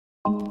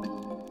அரண்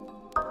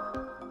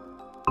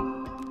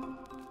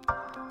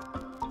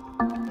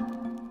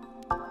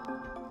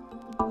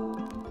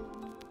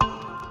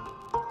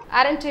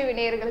டிவி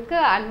நேயர்களுக்கு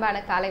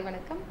அன்பான காலை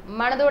வணக்கம்.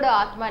 மனதோட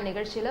ஆத்மா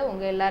நிகழ்ச்சியில்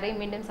உங்கள்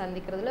எல்லாரையும் மீண்டும்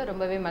சந்திக்கிறதுல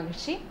ரொம்பவே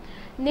மகிழ்ச்சி.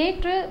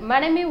 நேற்று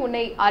மனமே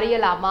உன்னை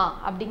அறியலாமா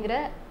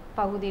அப்படிங்கிற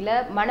பகுதியில்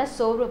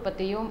மனசோர்வு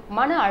பற்றியும்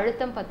மன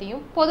அழுத்தம்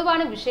பற்றியும்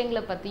பொதுவான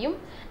விஷயங்களை பற்றியும்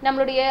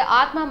நம்மளுடைய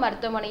ஆத்மா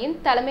மருத்துவமனையின்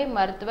தலைமை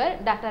மருத்துவர்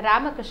டாக்டர்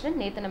ராமகிருஷ்ணன்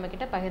நேற்று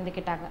நம்மக்கிட்ட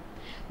பகிர்ந்துக்கிட்டாங்க.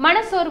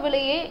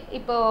 மனசோர்வுலேயே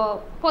இப்போ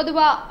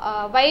பொதுவாக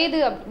வயது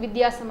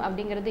வித்தியாசம்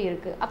அப்படிங்கிறது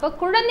இருக்குது. அப்போ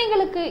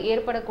குழந்தைங்களுக்கு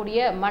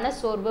ஏற்படக்கூடிய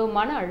மனசோர்வு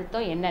மன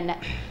அழுத்தம் என்னென்ன,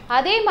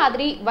 அதே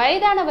மாதிரி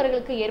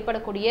வயதானவர்களுக்கு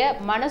ஏற்படக்கூடிய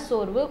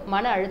மனசோர்வு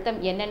மன அழுத்தம்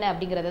என்னென்ன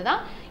அப்படிங்கிறது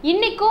தான்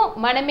இன்றைக்கும்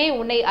மனமே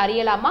உன்னை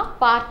அறியலாமா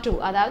பார்ட் 2.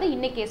 அதாவது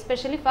இன்னைக்கு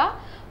எஸ்பெஷலி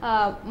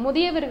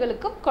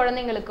முதியவர்களுக்கும்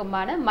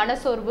குழந்தைங்களுக்குமான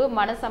மனசோர்வு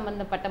மன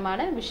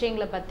சம்பந்தப்பட்டமான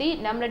விஷயங்களை பற்றி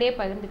நம்மளிடையே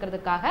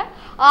பகிர்ந்துக்கிறதுக்காக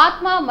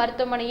ஆத்மா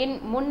மருத்துவமனையின்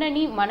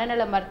முன்னணி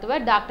மனநல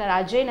மருத்துவர் டாக்டர்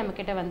அஜய் நம்ம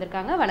கிட்ட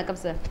வந்திருக்காங்க.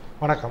 வணக்கம் சார்.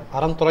 வணக்கம்.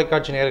 அறம்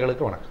தொலைக்காட்சி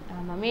நேயர்களுக்கு வணக்கம்.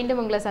 ஆமாம், மீண்டும்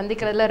உங்களை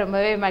சந்திக்கிறதுல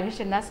ரொம்பவே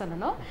மகிழ்ச்சின்னு தான்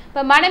சொல்லணும்.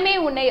 இப்போ மனமே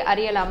உன்னை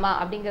அறியலாமா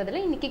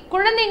அப்படிங்கிறதுல இன்னைக்கு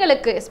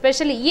குழந்தைங்களுக்கு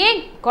எஸ்பெஷலி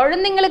ஏன்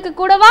குழந்தைங்களுக்கு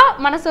கூடவா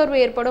மனசோர்வு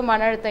ஏற்படும்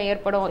மன அழுத்தம்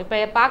ஏற்படும் இப்போ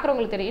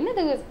பார்க்குறவங்களுக்கு தெரியும்.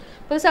 இது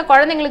புதுசாக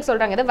குழந்தைங்களுக்கு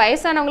சொல்கிறாங்க, இது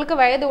வயசானவங்களுக்கு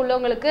வயது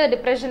உள்ளவங்களுக்கு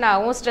டிப்ரெஷன்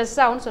ஆகும் ஸ்ட்ரெஸ்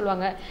ஆகும்னு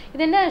சொல்லுவாங்க.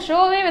 இது என்ன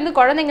ஷோவே வந்து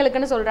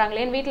குழந்தைங்களுக்குன்னு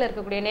சொல்கிறாங்களேன்னு வீட்டில்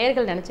இருக்கக்கூடிய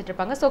நேயர்கள் நினச்சிட்டு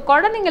இருப்பாங்க. ஸோ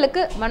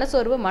குழந்தைங்களுக்கு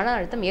மனசோர்வு மன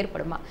அழுத்தம்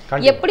ஏற்படுமா,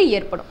 எப்படி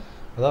ஏற்படும்?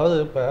 அதாவது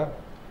இப்போ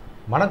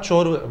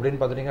மனச்சோர்வு அப்படின்னு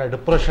பார்த்தீங்கன்னா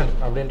டிப்ரெஷன்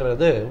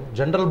அப்படின்றது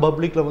ஜென்ரல்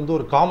பப்ளிக்கில் வந்து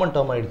ஒரு காமன்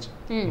டேர்ம் ஆயிடுச்சு.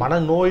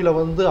 மனநோயில்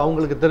வந்து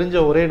அவங்களுக்கு தெரிஞ்ச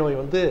ஒரே நோய்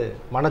வந்து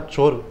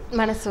மனச்சோர்வு.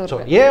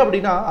 ஏன்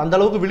அப்படின்னா அந்த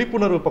அளவுக்கு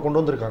விழிப்புணர்வு இப்போ கொண்டு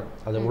வந்திருக்காங்க.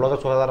 அது உலக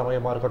சுகாதார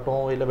மையமாக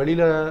இருக்கட்டும், இல்லை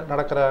வெளியில்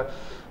நடக்கிற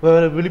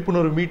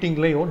விழிப்புணர்வு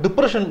மீட்டிங்லையும்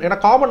டிப்ரெஷன் ஏன்னா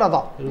காமனாக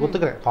தான் இது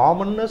ஒத்துக்கிறேன்.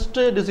 காமனஸ்ட்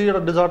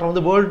டிசார்டர்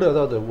வந்து வேர்ல்டு,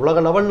 அதாவது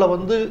உலக லெவலில்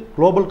வந்து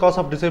குளோபல் காஸ்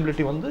ஆஃப்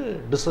டிசேபிலிட்டி வந்து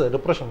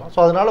டிப்ரெஷன் தான்.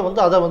 ஸோ அதனால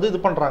வந்து அதை வந்து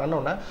இது பண்ணுறாங்கன்னு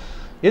ஒன்று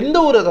எந்த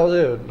ஒரு, அதாவது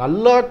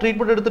நல்லா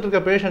ட்ரீட்மெண்ட் எடுத்துகிட்டு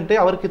இருக்க பேஷண்ட்டே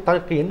அவருக்கு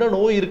தனக்கு என்ன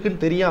நோய்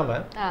இருக்குன்னு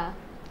தெரியாமல்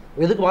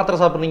எதுக்கு மாத்திரை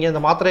சாப்பிட்றீங்க,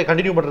 இந்த மாத்திரையை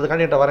கண்டினியூ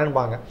பண்ணுறதுக்காண்டி என்கிட்ட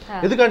வரேன்பாங்க.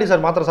 எதுக்காண்டி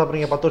சார் மாத்திரை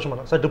சாப்பிட்றீங்க 10 வருஷமா?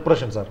 Sir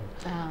depression sir.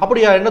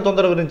 அப்படியா, என்ன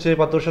தொந்தரவு இருந்துச்சு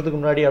 10 வருஷத்துக்கு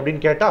முன்னாடி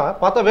அப்படின்னு கேட்டால்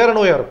பார்த்தா வேறு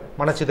நோயாக இருக்கும்,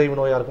 மனச்சிதைவு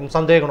நோயாக இருக்கும்,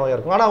 சந்தேக நோயாக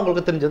இருக்கும். ஆனால்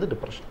அவங்களுக்கு தெரிஞ்சது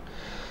டிப்ரெஷன்.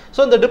 ஸோ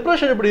இந்த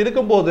டிப்ரெஷன் இப்படி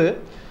இருக்கும்போது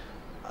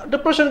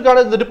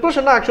டிப்ரெஷனுக்கான இந்த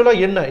டிப்ரெஷன்னா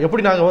ஆக்சுவலாக என்ன,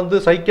 எப்படி நாங்கள் வந்து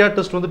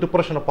சைக்கியாட்ரிஸ்ட் வந்து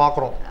டிப்ரெஷனை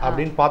பார்க்குறோம்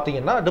அப்படின்னு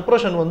பார்த்தீங்கன்னா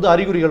டிப்ரெஷன் வந்து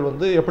அறிகுறிகள்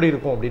வந்து எப்படி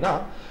இருக்கும் அப்படின்னா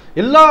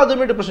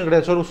எல்லாத்துமே டிப்ரெஷன்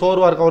கிடையாது.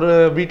 சோர்வாக இருக்கும், ஒரு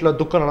வீட்டில்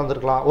துக்கம்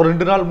நடந்திருக்கலாம், ஒரு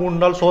 2 நாள் 3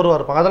 நாள் சோர்வாக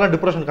இருப்பாங்க, அதெல்லாம்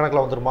டிப்ரெஷன்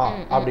கணக்கில் வந்துருமா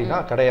அப்படின்னா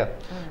கிடையாது.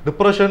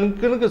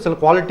 டிப்ரெஷனுக்கு சில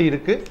குவாலிட்டி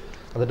இருக்குது.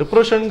 அந்த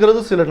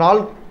டிப்ரெஷனுங்கிறது சில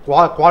நாள்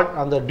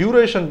அந்த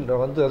டியூரேஷன்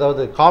வந்து,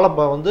 அதாவது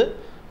காலப்பை வந்து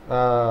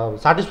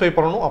சாட்டிஸ்ஃபை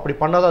பண்ணணும். அப்படி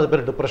பண்ணாதான் அது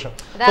பேர் டிப்ரெஷன்.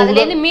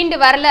 மீண்டு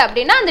வரல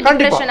அப்படின்னா அந்த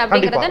டிப்ரெஷன்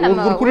அப்படிங்கறது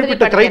நம்ம ஒரு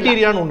குறிப்பிட்ட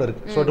கிரைட்டீரியான்னு ஒன்று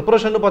இருக்கு. ஸோ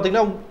டிப்ரெஷன்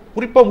பார்த்தீங்கன்னா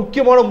குறிப்பாக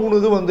முக்கியமான 3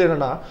 இது வந்து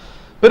என்னன்னா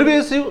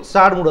பெர்வேசிவ்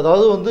சேட் மூட்.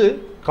 அதாவது வந்து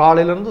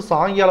காலையிலேருந்து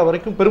சாயங்காலம்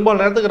வரைக்கும்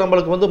பெரும்பாலும் நேரத்துக்கு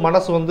நம்மளுக்கு வந்து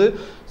மனசு வந்து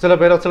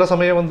சில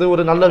சமயம் வந்து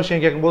ஒரு நல்ல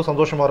விஷயம் கேட்கும்போது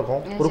சந்தோஷமா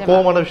இருக்கும், ஒரு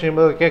கோவமான விஷயம்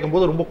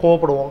கேட்கும்போது ரொம்ப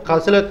கோவப்படுவோம்,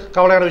 சில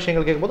கவலையான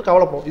விஷயங்கள் கேட்கும்போது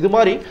கவலைப்படுவோம். இது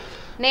மாதிரி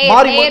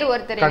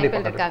ஒருத்தர்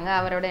இருக்காங்க,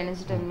 அவரோட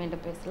நினைச்சிட்டு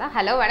மீண்டும் பேசலாம்.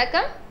 ஹலோ,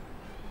 வணக்கம்.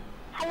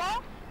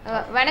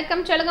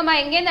 வணக்கம், சொல்லுங்கம்மா,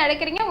 எங்கேருந்து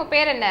அழைக்கிறீங்க, உங்க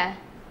பேர் என்ன?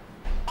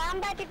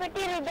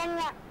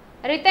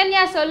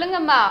 ரிதன்யா,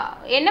 சொல்லுங்கம்மா,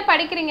 என்ன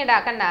படிக்கிறீங்கடா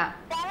கண்ணா?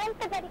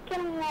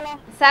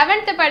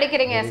 7th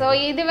படிக்கிறீங்க. ஸோ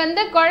இது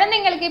வந்து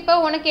குழந்தைங்களுக்கு இப்போ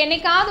உனக்கு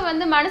என்னைக்காவது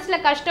வந்து மனசுல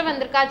கஷ்டம்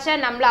வந்திருக்காச்சா,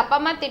 நம்மள அப்பா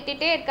அம்மா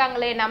திட்டிகிட்டே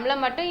இருக்காங்களே, நம்மள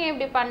மட்டும் ஏன்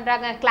இப்படி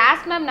பண்றாங்க,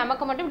 கிளாஸ் மேம்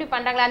நமக்கு மட்டும் இப்படி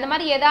பண்றாங்களே, அந்த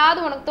மாதிரி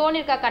ஏதாவது உனக்கு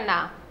தோணிருக்கா கண்ணா?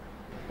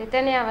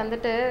 ரிதன்யா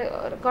வந்துட்டு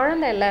ஒரு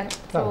குழந்தை இல்ல,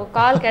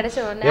 கால் கிடைச்ச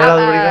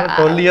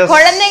உடனே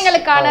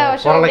குழந்தைங்களுக்கான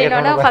ஷோ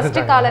அப்படின்னா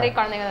ஃபர்ஸ்ட் காலரே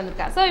குழந்தைங்க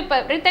வந்திருக்கா. ஸோ இப்போ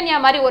ரிதன்யா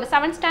மாதிரி ஒரு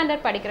 7th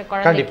ஸ்டாண்டர்ட் படிக்கிற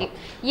குழந்தைக்கு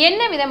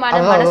என்ன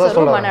விதமான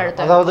மனசோர்வு மன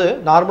அழுத்தம்? அதாவது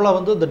நார்மலா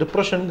வந்து இந்த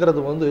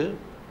டிப்ரெஷன்ங்கிறது வந்து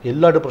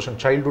எல்லா டிப்ரெஷன்,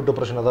 சைல்டுஹுட்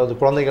டிப்ரெஷன், அதாவது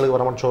குழந்தைங்களுக்கு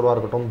வர மனச்சோர்வாக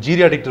இருக்கட்டும்,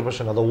 ஜீரியாடிக்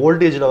டிப்ரெஷன், அதாவது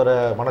ஓல்ட் ஏஜில் வர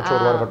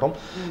மனச்சோர்வாக இருக்கட்டும்,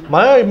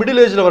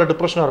 மிடில் ஏஜில் வர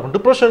டிப்ரெஷனாக இருக்கும்.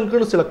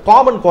 டிப்ரெஷனுக்குன்னு சில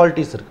காமன்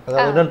குவாலிட்டிஸ் இருக்குது.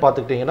 அதாவது என்னென்னு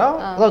பார்த்துக்கிட்டிங்கன்னா,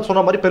 அதாவது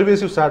சொன்ன மாதிரி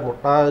பெர்வேசிவ் சேட் மூட்.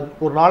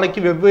 ஒரு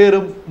நாளைக்கு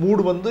வெவ்வேறு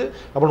மூடு வந்து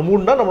நம்மளோட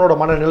மூடுனா நம்மளோட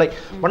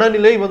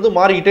மனநிலை வந்து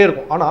மாறிக்கிட்டே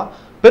இருக்கும். ஆனால்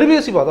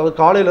பெர்வேசிவ், அதாவது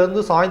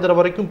காலையிலேருந்து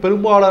சாயந்தரம் வரைக்கும்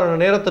பெரும்பாலான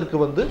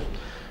நேரத்திற்கு வந்து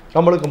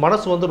நம்மளுக்கு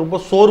மனசு வந்து ரொம்ப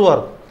சோர்வாக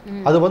இருக்கும்.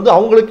 அது வந்து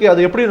அவங்களுக்கு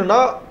அது எப்படின்னா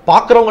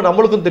பார்க்குறவங்க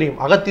நம்மளுக்கும் தெரியும்,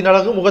 அகத்தின்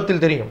அழகு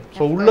முகத்தில் தெரியும்.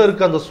 ஸோ உள்ளே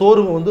இருக்க அந்த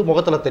சோர்வு வந்து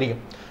முகத்தில்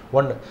தெரியும்.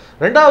 1.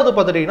 2வது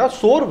பார்த்துட்டிங்கன்னா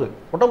சோர்வு,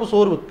 உடம்பு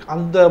சோர்வு.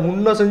 அந்த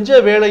முன்ன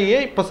செஞ்ச வேலையே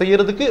இப்போ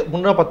செய்யறதுக்கு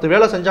முன்ன 10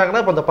 வேலை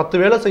செஞ்சாங்கன்னா இப்போ அந்த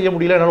 10 வேலை செய்ய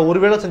முடியல, என்னால்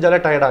ஒரு வேலை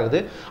செஞ்சாலே டயர்ட்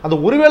ஆகுது, அந்த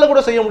ஒரு வேலை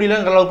கூட செய்ய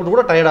முடியலங்கிற அளவுக்கு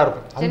கூட டயர்டாக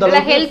இருக்கும். அந்த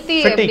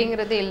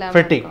அளவுக்கு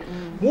ஃபெட்டிக்.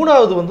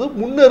 3வது வந்து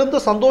முன்ன இருந்த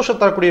சந்தோஷம்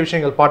தரக்கூடிய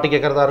விஷயங்கள், பாட்டு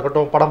கேட்கறதா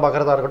இருக்கட்டும், படம்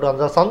பார்க்கறதா இருக்கட்டும்,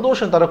 அந்த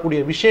சந்தோஷம் தரக்கூடிய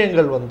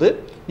விஷயங்கள் வந்து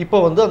இப்போ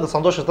வந்து அந்த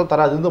சந்தோஷத்தை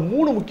தராது. இந்த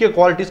 3 முக்கிய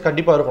குவாலிட்டிஸ்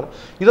கண்டிப்பாக இருக்கணும்.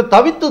 இதை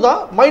தவிர்த்து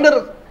தான் மைனர்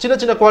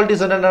சின்ன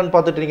குவாலிட்டிஸ் என்னென்னு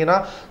பார்த்துட்டீங்கன்னா,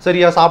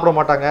 சரியா சாப்பிட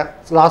மாட்டாங்க,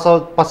 லாஸாக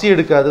பசி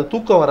எடுக்காது,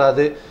 தூக்கம்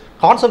வராது,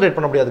 கான்சன்ட்ரேட்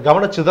பண்ண முடியாது,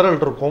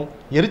 கவனச்சிதறல் இருக்கும்,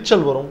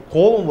 எரிச்சல் வரும்,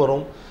 கோபம்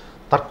வரும்,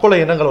 தற்கொலை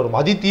எண்ணங்கள் வரும்.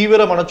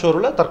 அதிதீவிர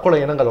மனச்சோர்வில் தற்கொலை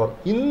எண்ணங்கள் வரும்.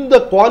 இந்த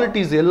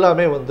குவாலிட்டிஸ்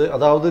எல்லாமே வந்து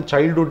அதாவது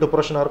சைல்டுஹுட்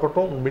டிப்ரெஷனாக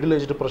இருக்கட்டும், மிடில்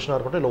ஏஜ் டிப்ரெஷனாக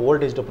இருக்கட்டும், இல்லை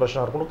ஓல்ட் ஏஜ்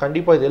டிப்ரெஷனாக இருக்கட்டும்,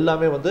 கண்டிப்பாக இது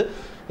எல்லாமே வந்து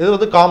இது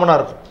வந்து காமனாக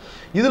இருக்கும்.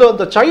 இதில்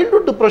வந்து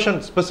சைல்டுஹுட் டிப்ரெஷன்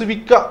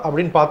ஸ்பெசிஃபிக்காக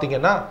அப்படின்னு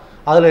பார்த்தீங்கன்னா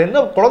அதில்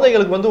என்ன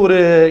குழந்தைகளுக்கு வந்து ஒரு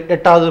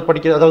 8வது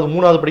படிக்கிற அதாவது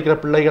 3வது படிக்கிற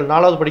பிள்ளைகள்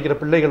 4வது படிக்கிற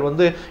பிள்ளைகள்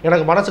வந்து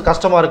எனக்கு மனசு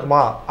கஷ்டமாக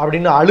இருக்குமா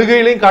அப்படின்னு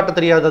அழுகையிலையும் காட்ட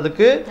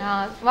தெரியாததுக்கு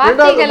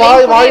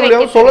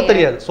வாயிலையும் சொல்ல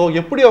தெரியாது. ஸோ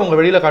எப்படி அவங்க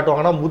வெளியில்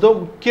காட்டுவாங்கன்னா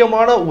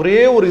முக்கியமான ஒரே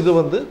ஒரு இது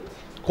வந்து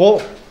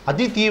கோவம்,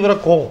 அதிதீவிர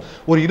கோவம்.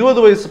 ஒரு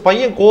 20 வயசு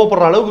பையன்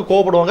கோவப்படுற அளவுக்கு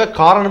கோவப்படுவாங்க.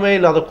 காரணமே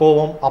இல்லாத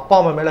கோவம், அப்பா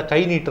அம்மா மேலே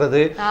கை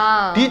நீட்டுறது,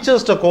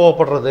 டீச்சர்ஸ்ட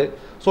கோவப்படுறது.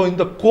 ஸோ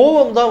இந்த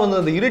கோவம் தான் வந்து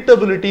அந்த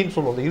இரிட்டபிலிட்டின்னு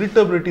சொல்லுவோம். இந்த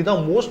இரிட்டபிலிட்டி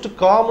தான் most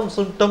common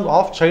symptom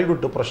of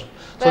childhood depression.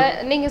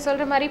 நீங்க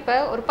சொல்ற மாதிரி இப்ப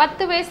ஒரு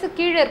 10 வயசு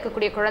கீழே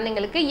இருக்கக்கூடிய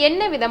குழந்தைங்களுக்கு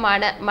என்ன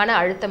விதமான மன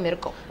அழுத்தம்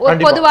இருக்கும்? ஒரு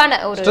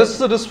பொதுவான ஒரு ஸ்ட்ரெஸ்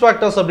ரிஸ்க்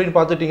ஃபேக்டர்ஸ் அப்படின்னு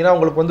பார்த்துட்டீங்கன்னா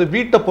உங்களுக்கு வந்து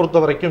வீட்டை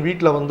பொறுத்த வரைக்கும்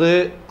வீட்டில் வந்து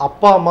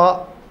அப்பா அம்மா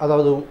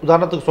அதாவது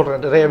உதாரணத்துக்கு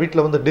சொல்றேன், நிறைய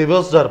வீட்டில் வந்து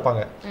டிவோர்ஸ்டாக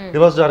இருப்பாங்க.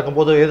 டிவோர்ஸ்டாக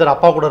இருக்கும்போது எதிர்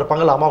அப்பா கூட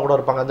இருப்பாங்க இல்லை அம்மா கூட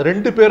இருப்பாங்க. அந்த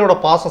 2 பேரோட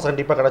பாசம்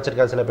கண்டிப்பாக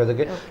கிடைச்சிருக்காது சில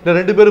பேருக்கு. இந்த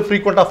 2 பேரும்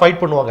ஃப்ரீக்வெண்ட்டாக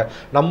ஃபைட் பண்ணுவாங்க.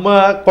 நம்ம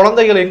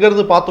குழந்தைகள்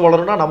எங்கேருந்து பார்த்து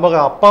வளரும்னா நம்ம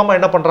அப்பா அம்மா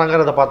என்ன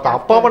பண்ணுறாங்கிறத பார்த்தா,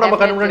 அப்பா அம்மா நம்ம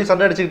கண் முன்னாடி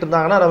சண்டை அடிச்சுக்கிட்டு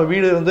இருந்தாங்கன்னா நம்ம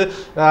வீடு வந்து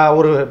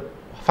ஒரு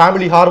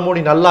ஃபேமிலி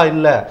ஹார்மோனி நல்லா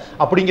இல்லை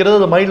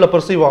அப்படிங்கிறது அந்த மைண்டில்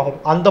பெர்சீவ் ஆகும்.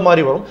 அந்த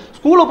மாதிரி வரும்.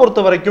 ஸ்கூலை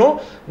பொறுத்த வரைக்கும்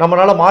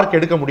நம்மளால மார்க்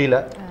எடுக்க முடியல,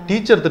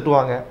 டீச்சர்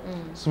திட்டுவாங்க,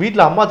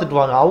 வீட்டில் அம்மா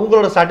திட்டுவாங்க,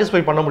 அவங்களோட சாட்டிஸ்ஃபை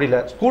பண்ண முடியல,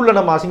 ஸ்கூலில்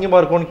நம்ம அசிங்கமாக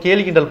இருக்கோம்னு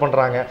கேலி கிண்டல்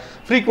பண்ணுறாங்க,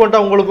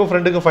 ஃப்ரீக்வெண்ட்டாக உங்களுக்கும்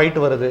ஃப்ரெண்டுக்கும் ஃபைட்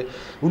வருது.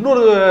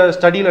 இன்னொரு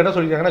ஸ்டடியில் என்ன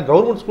சொல்லியிருக்காங்கன்னா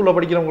கவர்மெண்ட் ஸ்கூலில்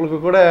படிக்கிறவங்களுக்கு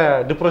கூட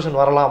டிப்ரெஷன்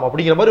வரலாம்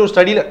அப்படிங்கிற மாதிரி ஒரு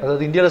ஸ்டடியில்,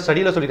 அதாவது இந்தியாவில்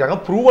ஸ்டடியில் சொல்லியிருக்காங்க.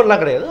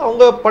 ப்ரூவன்லாம் கிடையாது,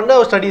 அவங்க பண்ண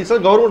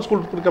ஸ்டடீஸில் கவர்மெண்ட்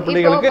ஸ்கூல் இருக்க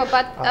பிள்ளைகளுக்கு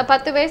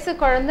 10 வயசு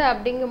குழந்தை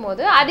அப்படிங்கும்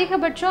போது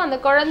அதிகபட்சம் அந்த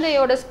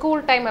குழந்தையோட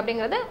ஸ்கூல் டைம்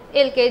அப்படிங்கிறது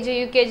எல்கேஜி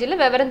யூகேஜியில்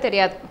விவரம்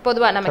தெரியாது,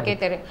 பொதுவாக நமக்கே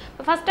தெரியும்.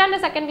 ஃபர்ஸ்ட்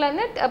ஸ்டாண்டர்ட் செகண்ட்ல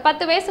இருந்து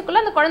 10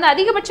 வயசுக்குள்ள அந்த குழந்தை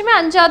அதிகபட்சமே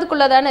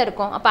 5ஆவதுக்குள்ள தானே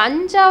இருக்கும். அப்போ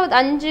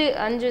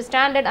 5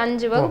 ஸ்டாண்டர்ட்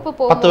 5 வகுப்பு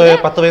போகும்போது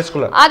 10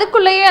 வயசுக்குள்ள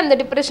அதுக்குள்ளேயே அந்த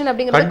டிப்ரெஷன்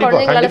அப்படிங்கிறது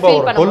குழந்தைகளால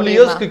ஃபீல் பண்ண 12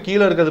 இயர்ஸ்க்கு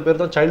கீழ இருக்கிறது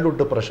பேர் தான் சைல்ட்ஹுட்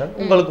டிப்ரெஷன்.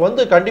 உங்களுக்கு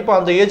வந்து கண்டிப்பா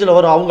அந்த ஏஜ்ல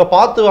வரும். அவங்க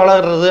பார்த்து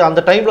வளர்றது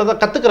அந்த டைம்ல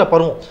தான் கத்துக்கிற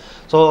பருவம்.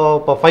 ஸோ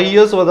இப்போ 5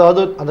 இயர்ஸ்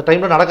அதாவது அந்த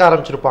டைமில் நடக்க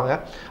ஆரம்பிச்சிருப்பாங்க.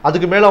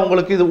 அதுக்கு மேலே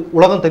அவங்களுக்கு இது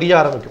உலகம் தெரிய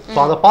ஆரம்பிக்கும். ஸோ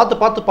அதை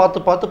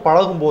பார்த்து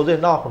பழகும்போது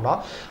என்ன ஆகும்னா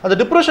அந்த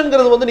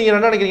டிப்ரெஷனுங்கிறது வந்து நீங்கள்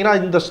என்ன நினைக்கிறீங்கன்னா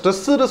இந்த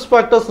ஸ்ட்ரெஸ் ரிஸ்க்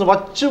ஃபேக்டர்ஸ்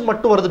வச்சு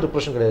மட்டும் வருது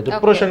டிப்ரெஷன் கிடையாது.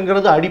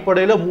 டிப்ரெஷனுங்கிறது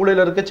அடிப்படையில்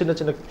மூளையில் இருக்க சின்ன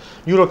சின்ன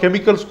நியூரோ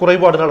கெமிக்கல்ஸ்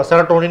குறைபாடுனால,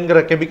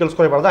 செரட்டோனின்ங்கிற கெமிக்கல்ஸ்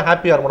குறைபாடு தான்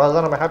ஹாப்பி ஹார்மோன்,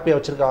 அதுதான் நம்ம ஹாப்பியாக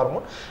வச்சிருக்க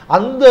ஹார்மோன்.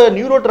 அந்த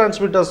நியூரோ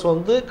டிரான்ஸ்மிட்டர்ஸ்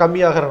வந்து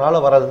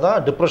கம்மியாகிறனால வரது தான்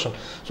டிப்ரெஷன்.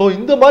 ஸோ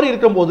இந்த மாதிரி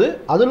இருக்கும்போது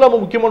அது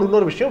இல்லாமல் முக்கியமான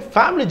இன்னொரு விஷயம்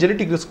ஃபேமிலி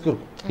ஜெனட்டிக் ரிஸ்க்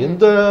இருக்கும்.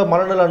 எந்த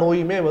மனநல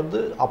நோயுமே வந்து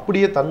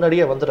அப்படியே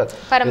தன்னடியே வந்துடாது.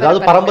 ஏதாவது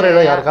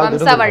பரம்பரையில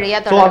யாருக்காவது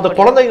ஸோ அந்த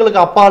குழந்தைங்களுக்கு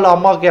அப்பா இல்ல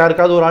அம்மாவுக்கு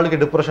யாருக்காவது ஒரு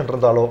ஆளுக்கு டிப்ரெஷன்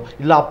இருந்தாலோ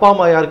இல்ல அப்பா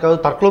அம்மா யாருக்காவது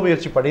தற்கொலை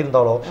முயற்சி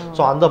பண்ணியிருந்தாலோ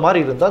ஸோ அந்த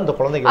மாதிரி இருந்தா அந்த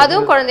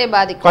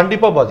குழந்தைங்க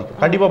கண்டிப்பா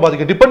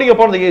பாதிக்கும். டிபெண்டிங்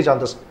அப்பான் தி ஏஜ்.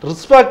 அந்த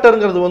ரிஸ்க்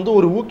ஃபேக்டர்ங்கிறது வந்து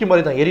ஒரு ஊக்கி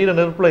மாதிரி தான், எரியிற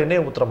நெருப்புல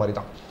எண்ணெய் ஊத்துற மாதிரி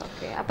தான்.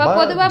 அப்ப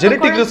பொதுவா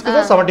ஜெனடிக் ரிஸ்க்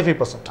தான்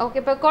 75%. ஓகே,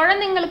 இப்ப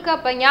குழந்தைங்களுக்கு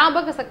அப்ப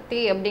ஞாபக சக்தி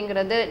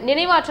அப்படிங்கிறது,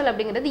 நினைவாற்றல்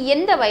அப்படிங்கிறது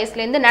எந்த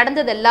வயசுல இருந்து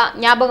நடந்ததெல்லாம்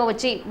ஞாபகம்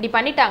வச்சு இப்படி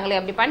பண்ணிட்டாங்களே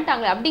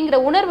அப்படிங்கிற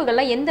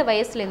உணர்வுகள்லாம் எந்த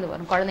வயசுல இருந்து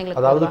வரும்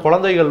குழந்தைங்களுக்கு? அதாவது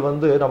குழந்தைகள்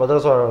வந்து நம்ம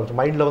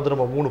மைண்ட்ல வந்து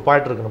நம்ம 3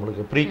 பாயிண்ட் இருக்கு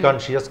நம்மளுக்கு, ப்ரீ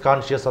கான்ஷியஸ்,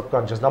 கான்ஷியஸ்,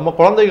 சப்கான்ஷியஸ். நம்ம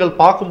குழந்தைகள்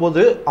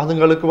பார்க்கும்போது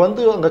அதுங்களுக்கு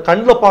வந்து அந்த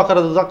கண்ணில்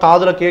பார்க்கறது தான்,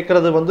 காதுல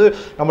கேட்கறது வந்து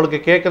நம்மளுக்கு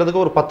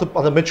கேட்கறதுக்கு ஒரு 10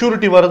 அந்த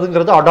மெச்சூரிட்டி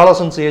வருதுங்கிறது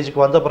அடாலசன்ஸ்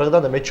ஏஜுக்கு வந்த பிறகு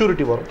தான் அந்த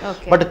மெச்சூரிட்டி வரும்.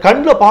 பட்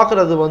கண்ணில்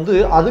பார்க்கறது வந்து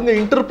அதுங்க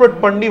இன்டர்பிரட்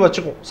பண்ணி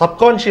வச்சுக்கும்,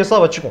 சப்கான்ஷியஸா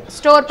வச்சுக்கும்,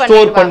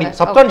 ஸ்டோர் பண்ணி.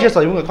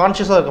 சப்கான்ஷியஸா இவங்க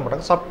கான்ஷியஸா இருக்க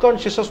மாட்டாங்க,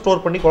 சப்கான்ஷியஸா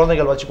ஸ்டோர் பண்ணி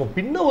குழந்தைகள் வச்சுக்கும்.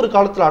 பின்ன ஒரு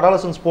காலத்துல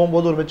அடாலசன்ஸ்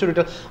போகும்போது ஒரு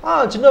மெச்சூரிட்டி,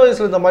 சின்ன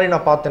வயசுல இந்த மாதிரி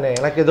நான் பார்த்தேனே,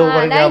 எனக்கு ஏதோ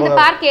மாதிரி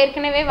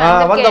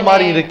வந்த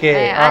மாதிரி இருக்கே,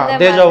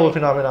 தேஜாவு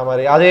ஃபினாமினா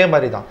மாதிரி, அதே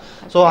மாதிரி தான்.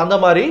 ஸோ அந்த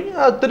மாதிரி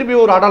திருப்பி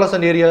ஒரு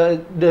அடாலசன்ட் ஏரியா,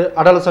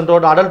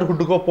 அடாலசன்ட்டோட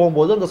அடல்ட்ஹுட்டுக்கோ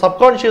போகும்போது அந்த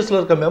சப்கான்ஷியஸ்ல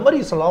இருக்க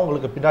மெமரிஸ் எல்லாம்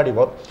உங்களுக்கு பின்னாடி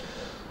வரும்.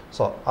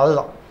 ஸோ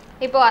அதுதான்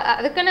இப்போ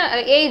அதுக்குன்னு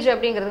ஏஜ்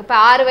அப்படிங்கிறது இப்போ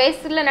 6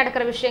 வயசுல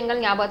நடக்கிற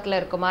விஷயங்கள் ஞாபகத்துல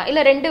இருக்குமா,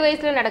 இல்ல 2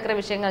 வயசுல நடக்கிற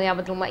விஷயங்கள்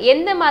ஞாபகத்துல இருக்குமா,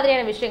 எந்த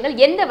மாதிரியான விஷயங்கள்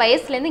எந்த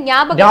வயசுல இருந்து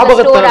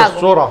ஞாபகத்துல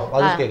ஸ்டோர் ஆகும்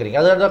அது கேக்குறீங்க?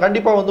 அது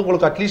கண்டிப்பா வந்து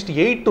உங்களுக்கு at least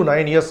 8 to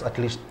 9 years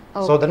at least.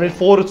 So that means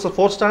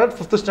 4th standard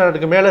 5th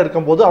ஸ்டாண்டர்டுக்கு மேலே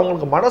இருக்கும்போது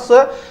அவங்களுக்கு மனசை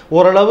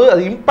ஓரளவு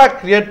அது இம்பாக்ட்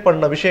கிரியேட்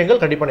பண்ண விஷயங்கள்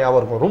கண்டிப்பாக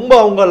ஞாபகம் இருக்கும். ரொம்ப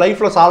அவங்க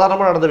லைஃப்ல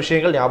சாதாரணமாக நடந்த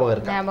விஷயங்கள் ஞாபகம்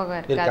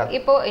இருக்கு.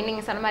 இப்போ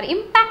நீங்க சொன்ன மாதிரி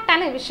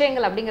இம்பாக்டான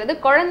விஷயங்கள் அப்படிங்கிறது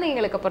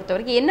குழந்தைங்களுக்கு பொறுத்த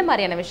வரைக்கும் என்ன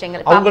மாதிரியான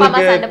விஷயங்கள்? அப்பா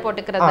அம்மா சண்டை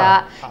போட்டுக்கிறதா,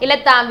 இல்ல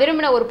தான்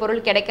விரும்பின ஒரு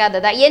பொருள்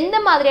கிடைக்காததா, எந்த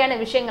மாதிரியான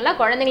விஷயங்கள்லாம்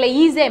குழந்தைங்களை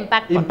ஈஸியா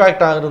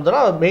இம்பாக்ட்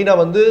ஆகுதுன்னா மெயினா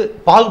வந்து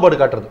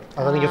பாகுபாடு காட்டுறது.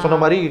 அதான் நீங்க சொன்ன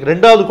மாதிரி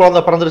 2வது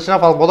குழந்தை பிறந்துருச்சுன்னா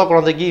முதல்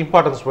குழந்தைக்கு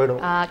இம்பார்ட்டன்ஸ்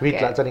போயிடும்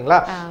வீட்டில், சரிங்களா?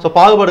 ஸோ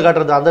பாகுபாடு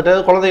காட்டுறது. அந்த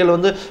குழந்தைகள்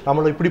வந்து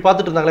நம்மள இப்படி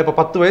பார்த்துட்டு இருந்தாங்களே, இப்போ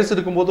 10 வயசு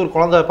இருக்கும்போது ஒரு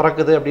குழந்தை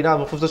பிறக்குது அப்படின்னா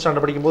 5th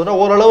ஸ்டாண்டர்ட் படிக்கும் போதுனா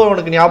ஓரளவு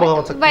அவனுக்கு ஞாபகம்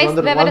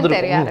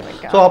வந்துருக்கும்.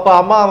 ஸோ அப்போ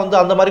அம்மா வந்து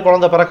அந்த மாதிரி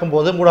குழந்தை பிறக்கும்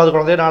போது 3வது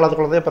குழந்தைய 4வது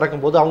குழந்தைய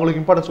பிறக்கும் போது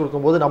அவங்களுக்கு இம்பார்ட்டன்ஸ்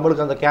கொடுக்கும்போது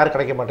நம்மளுக்கு அந்த கேர்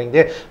கிடைக்க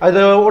மாட்டேங்குது. அது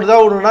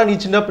ஒருனா நீ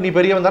சின்ன நீ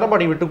பெரியவன் தானே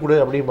நீ விட்டு கொடு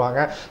அப்படிம்பாங்க.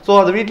 பண்ணிடுவாங்க. ஸோ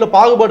அது வீட்டில்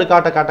பாகுபாடு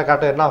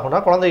காட்ட என்ன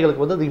ஆகும்னா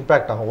குழந்தைகளுக்கு வந்து அது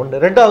இம்பாக்ட் ஆகும்.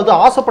 ஒன்று. ரெண்டாவது,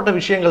 ஆசைப்பட்ட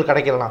விஷயங்கள்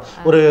கிடைக்கலனா,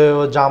 ஒரு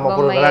ஜாமான்,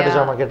 ஒரு விளையாட்டு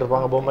ஜாமான்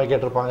கேட்டிருப்பாங்க, பொம்மை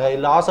கேட்டிருப்பாங்க,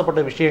 இல்லை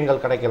ஆசைப்பட்ட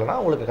விஷயங்கள் கிடைக்கலனா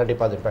உங்களுக்கு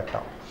கண்டிப்பாக அது இம்பாக்ட்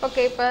ஆகும்.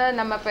 ஓகே, இப்போ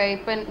நம்ம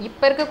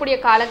இப்போ இருக்கக்கூடிய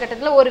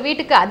காலகட்டத்தில் ஒரு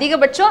வீட்டுக்கு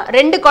அதிகபட்சம்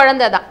 2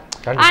 குழந்தை தான்.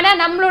 ஆனா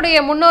நம்மளுடைய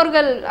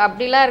முன்னோர்கள்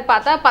அப்படிலாம்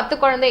பார்த்தா 10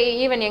 குழந்தை,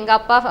 ஈவன் எங்க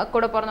அப்பா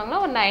கூட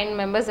பிறந்தவங்களும் ஒரு 9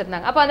 மெம்பர்ஸ்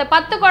இருந்தாங்க. அப்போ அந்த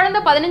 10 குழந்தை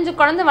 15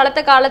 குழந்தை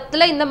வளர்த்த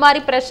காலத்துல இந்த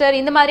மாதிரி ப்ரெஷர்,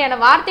 இந்த மாதிரியான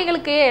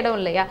வார்த்தைகளுக்கே இடம்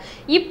இல்லையா?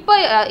 இப்போ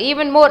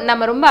ஈவன் மோர்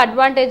நம்ம ரொம்ப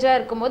அட்வான்டேஜா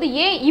இருக்கும்போது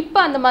ஏன்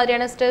இப்போ அந்த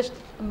மாதிரியான ஸ்ட்ரெஸ்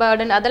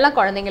பர்டன் அதெல்லாம்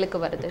குழந்தைங்களுக்கு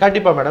வருது?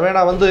 கண்டிப்பா மேடம்.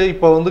 ஏன்னா வந்து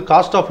இப்போ வந்து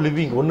காஸ்ட் ஆஃப்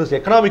லிவிங் ஒன்று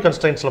எக்கனாமிக்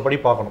கன்ஸ்ட்ரைன்ஸ்ல படி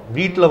பார்க்கணும்.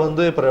 வீட்டில்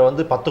வந்து இப்போ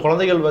வந்து 10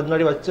 குழந்தைகள்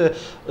முன்னாடி வச்சு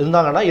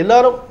இருந்தாங்கன்னா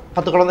எல்லாரும்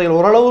 10 குழந்தைகள்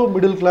ஓரளவு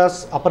மிடில் கிளாஸ்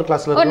அப்பர்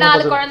கிளாஸ்ல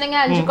 4 குழந்தைங்க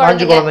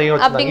 5 குழந்தைங்க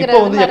வச்சிருந்தாங்க.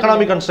 இப்போ வந்து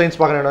எக்கனாமிக் கன்ஸ்ட்ரைன்ஸ்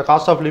பார்க்கணும்.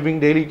 காஸ்ட் ஆஃப்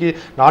லிவிங் டெய்லிக்கு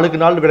நாளுக்கு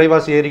நாள்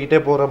விலைவாசி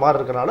ஏறிக்கிட்டே போற மாதிரி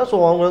இருக்கனால ஸோ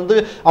அவங்க வந்து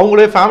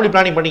அவங்களே ஃபேமிலி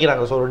பிளானிங்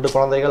பண்ணிக்கிறாங்க. ஸோ 2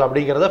 குழந்தைகள்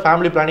அப்படிங்கிறத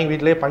ஃபேமிலி பிளானிங்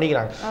வீட்டிலேயே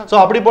பண்ணிக்கிறாங்க. ஸோ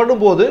அப்படி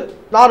பண்ணும்போது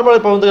நார்மல்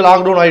இப்போ வந்து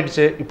லாக்டவுன்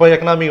ஆயிடுச்சு, இப்போ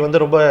எக்கனாமி வந்து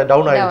ரொம்ப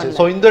டவுன் ஆயிடுச்சு.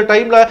 ஸோ இந்த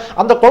டைம்ல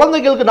அந்த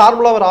குழந்தைகளுக்கு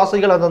நார்மலா வர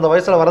ஆசைகள் அந்த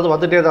வயசுல வரது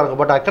வந்துட்டே தான்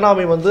இருக்கும். பட்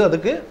எக்கனாமி வந்து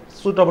அதுக்கு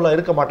சூட்டபிளா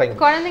இருக்க மாட்டாங்க.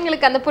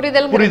 குழந்தைங்களுக்கு அந்த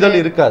புரிதல்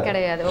இருக்காது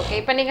கிடையாது. ஓகே,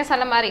 இப்போ நீங்க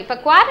சொன்ன மாதிரி இப்போ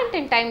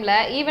குவாரண்டைன் டைம்ல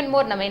ஈவன்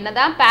மோர் நம்ம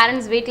என்னதான்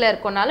பேரண்ட்ஸ் வீட்டில்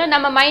இருக்கோம்னாலும்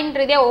நம்ம மைண்ட்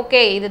ரீதியா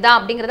ஓகே இதுதான்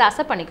அப்படிங்கறத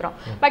அசை பண்ணிக்கிறோம்.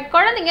 பட்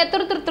குழந்தைங்க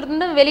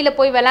துரு வெளியில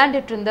போய்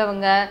விளையாண்டுட்டு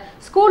இருந்தவங்க,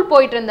 ஸ்கூல்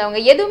போயிட்டு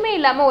இருந்தவங்க, எதுவுமே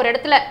இல்லாம ஒரு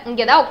இடத்துல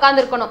இங்கே தான்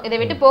உட்காந்துருக்கணும், இதை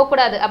விட்டு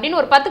போகக்கூடாது அப்படின்னு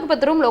ஒரு 10க்கு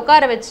 10 ரூம்ல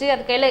உட்கார வச்சு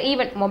அது கையில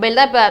ஈவன் மொபைல்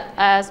தான் இப்போ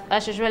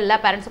யூசுவல் எல்லா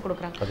பேரண்ட்ஸும்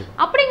கொடுக்குறாங்க.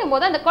 அப்படிங்கும்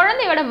போது அந்த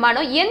குழந்தையோட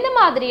மனம் எந்த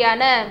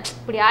மாதிரியான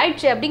இப்படி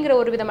ஆயிடுச்சு அப்படிங்கிற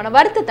ஒரு விதமான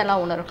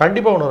வருத்தத்தெல்லாம் உணரும்.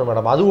 கண்டிப்பா உணரும்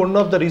மேடம். அது one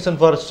of the reason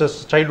for stress,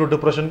 childhood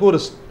டிப்ரெஷனுக்கு ஒரு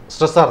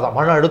ஸ்ட்ரெஸ்ஸாக தான்,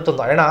 மன அழுத்தம்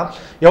தான். ஏன்னா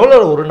எவ்வளோ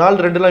ஒரு நாள்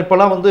 2 நாள்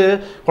இப்போலாம் வந்து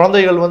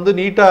குழந்தைகள் வந்து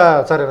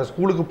நீட்டாக சார் எனக்கு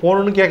ஸ்கூலுக்கு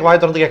போகணுன்னு வாய்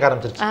திறந்து கேட்க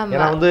ஆரம்பிச்சிருச்சு.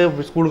 ஏன்னா வந்து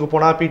ஸ்கூலுக்கு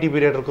போனால் பிடி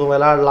பீரியட் இருக்கும்,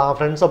 விளையாடலாம்,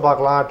 ஃப்ரெண்ட்ஸை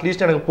பார்க்கலாம்,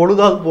 அட்லீஸ்ட் எனக்கு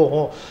பொழுதாவது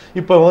போகும்.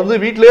 இப்போ வந்து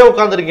வீட்டிலேயே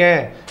உட்காந்துருக்கேன்,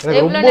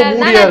 எனக்கு ரொம்ப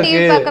மூடியாக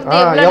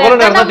இருக்குது, எவ்வளோ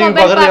நேரம் தான் டிவி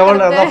பார்க்குறது, எவ்வளோ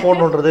நேரம் தான்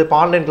ஃபோன் பண்ணுறது, இப்போ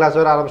ஆன்லைன் கிளாஸ்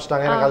வேறு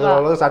ஆரம்பிச்சிட்டாங்க, எனக்கு அது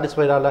அவ்வளோ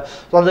சாட்டிஸ்ஃபைடாக இல்லை.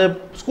 ஸோ அந்த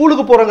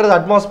ஸ்கூலுக்கு போகிறங்கிற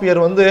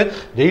அட்மாஸ்பியர் வந்து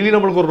டெய்லி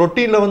நம்மளுக்கு ஒரு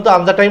ரொட்டீனில் வந்து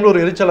அந்த டைமில்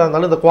ஒரு எரிச்சலாக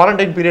இருந்தாலும் இந்த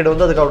குவாரண்டைன் பீரியட்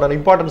வந்து அதுக்கான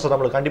இம்பார்ட்டன்ஸ்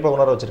நம்மளுக்கு கண்டிப்பாக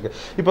உணர வச்சிருக்கு.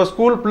 இப்போ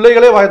ஸ்கூல்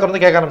பிள்ளைகளே வாய்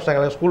திறந்து கேட்க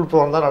ஆரம்பிச்சிட்டாங்க, ஸ்கூல்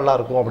போகிறதா நல்லா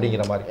இருக்கும்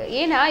அப்படிங்கிற மாதிரி.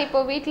 ஏன்னா இப்போ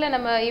வீட்டில்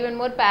நம்ம ஈவன்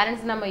மோர்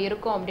பேரண்ட்ஸ் நம்ம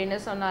இருக்கோம் அப்படின்னு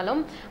சொன்னாலும்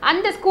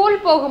அந்த ஸ்கூல்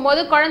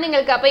போகும்போது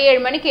குழந்தைங்களுக்கு அப்போ 7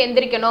 மணிக்கு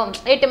எந்திரிக்கணும்,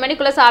 8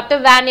 மணிக்குள்ளே சாப்பிட்டு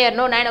வேன்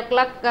ஏறணும், 9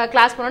 o'clock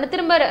கிளாஸ் பண்ணணும்,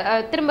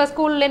 திரும்ப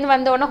ஸ்கூல்லேருந்து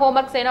வந்த உடனே ஹோம்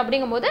ஒர்க் செய்யணும்.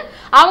 அப்படிங்கும்போது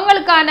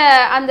அவங்களுக்கான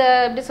அந்த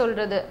எப்படி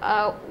சொல்றது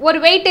ஒரு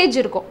வெயிட்டேஜ்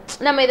இருக்கும்,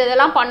 நம்ம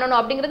இதெல்லாம் பண்ணணும்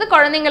அப்படிங்கிறது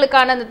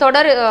குழந்தைங்களுக்கான அந்த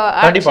தொடர்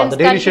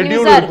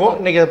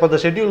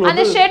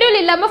அந்த ஷெட்யூல்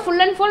இல்லாம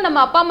ஃபுல் அண்ட் ஃபுல்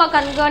நம்ம அப்பா அம்மா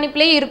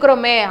கண்காணிப்புலேயே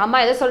இருக்கிறோமே, அம்மா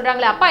எதை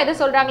சொல்றாங்களே, அப்பா எதை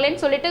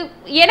சொல்றாங்களேன்னு சொல்லிட்டு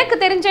எனக்கு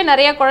தெரிஞ்ச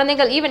நிறைய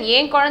குழந்தைகள், ஈவன்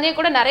என் குழந்தைய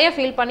கூட நிறைய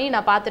ஃபீல் பண்ணி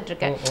நான் பார்த்துட்டு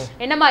இருக்கேன்.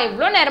 என்னம்மா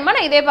இவ்வளோ நேரமா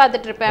நான் இதே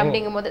பார்த்துட்டு இருப்பேன்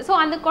அப்படிங்கும் போது ஸோ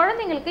அந்த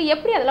குழந்தைங்களுக்கு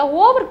எப்படி அதெல்லாம்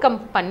ஓவர் கம்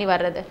பண்ணி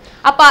வர்றது?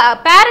 அப்ப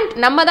பேரண்ட்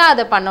நம்ம தான்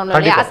அதை பண்ணணும்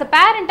இல்லையா? அஸ் அ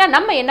பேரண்டா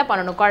நம்ம என்ன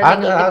பண்ணணும்?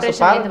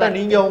 குழந்தைங்களுக்கு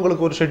நீங்க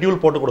அவங்களுக்கு ஒரு ஷெட்யூல்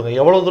போட்டு கொடுங்க,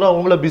 எவ்வளவு தூரம்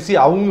அவங்கள பிஸி,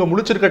 அவங்க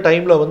முடிச்சிருக்க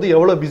டைம்ல வந்து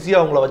எவ்வளவு பிஸியா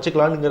அவங்கள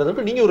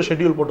வச்சுக்கலாம்ங்கிறதுக்கு நீங்க ஒரு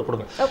ஷெட்யூல் போட்டு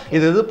கொடுங்க.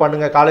 இது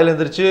பண்ணுங்க, காலையில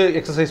எந்திரிச்சு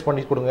எக்ஸசைஸ்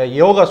பண்ணி கொடுங்க,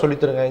 யோகா சொல்லி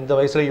தருங்க, இந்த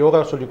வயசுல யோகா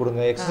சொல்லி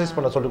கொடுங்க, எக்ஸசைஸ்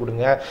பண்ண சொல்லி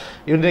கொடுங்க.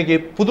 இன்னைக்கு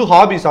புது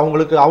ஹாபிஸ்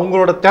அவங்களுக்கு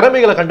அவங்களோட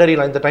திறமைகளை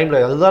கண்டறியலாம் இந்த டைம்ல.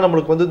 அதுதான்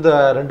நம்மளுக்கு வந்து இந்த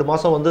 2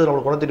 மாசம் வந்து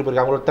நம்மளுக்கு உணர்த்திட்டு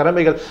போயிருக்கு. அவங்களோட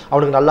திறமைகள்,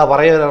 அவனுக்கு நல்லா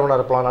வரையறவனா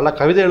இருப்பான், நல்லா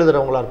கவிதை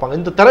எழுதுறவங்களா இருப்பாங்க,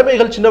 இந்த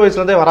திறமைகள் சின்ன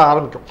வயசுல இருந்தே வர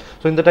ஆரம்பிக்கும்.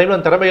 ஸோ இந்த டைம்ல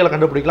அந்த திறமைகளை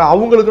கண்டுபிடிக்கலாம்.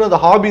 அவங்களுக்கு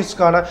அந்த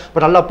ஹாபிஸ்க்கான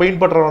இப்போ நல்லா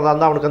பெயிண்ட் பண்றவங்க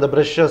தான் அவனுக்கு அந்த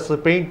பிரஷஸ்,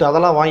 பெயிண்ட்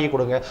அதெல்லாம் வாங்கி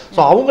கொடுங்க.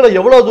 ஸோ அவங்கள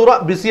எவ்வளவு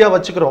தூரம் பிஸியா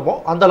வச்சுக்கிறோமோ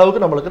அந்த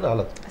அளவுக்கு நம்மளுக்கு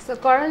நல்லது. ஸோ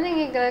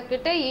குழந்தைங்க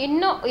கிட்ட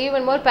இன்னும்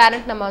ஈவன் மோர்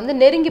பேரண்ட் நம்ம வந்து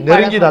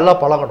நெருங்கி நல்லா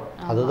பழகணும்.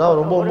 அதுதான்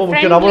ரொம்ப ரொம்ப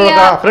முக்கியம்.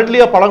 நம்மளோட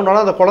ஃப்ரெண்ட்லியா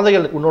பழகணும்னா அந்த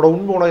குழந்தைகள் உன்னோட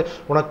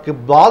உனக்கு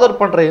பாதர்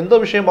பண்ற எந்த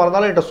விஷயமா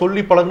இருந்தாலும் என்கிட்ட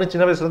சொல்லி பழகுன்னு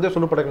சின்ன வயசுல இருந்தே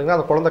சொல்லி பழகுனீங்கன்னா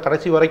அந்த குழந்தை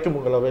கடைசி வரைக்கும்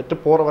உங்களை விட்டு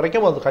போற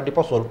வரைக்கும் அது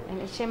கண்டிப்பா சொல்லும்.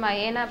 நிச்சயமா.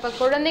 ஏன்னா இப்ப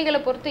குழந்தைகளை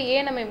பொறுத்து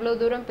ஏன் நம்ம இவ்வளவு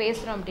தூரம்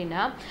பேசுறோம்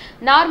அப்படின்னா,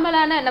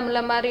 நார்மலான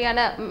நம்மள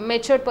மாதிரியான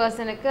மெச்சூர்ட்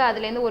பர்சனுக்கு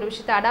அதுல இருந்து ஒரு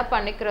விஷயத்தை அடாப்ட்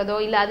பண்ணிக்கிறதோ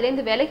இல்ல அதுல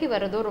இருந்து விலகி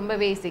வர்றதோ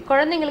ரொம்பவே ஈஸி.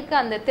 குழந்தைங்களுக்கு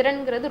அந்த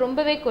திறன்கிறது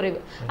ரொம்பவே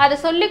குறைவு. அதை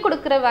சொல்லி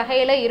கொடுக்குற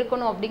வகையில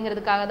இருக்கணும்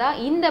அப்படிங்கிறதுக்காக தான்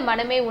இந்த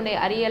மனமே உன்னை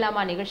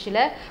அறியலாமா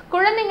நிகழ்ச்சியில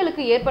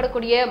குழந்தைங்களுக்கு ஏற்படக்கூடிய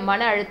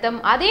மன அழுத்தம்,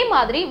 அதே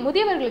மாதிரி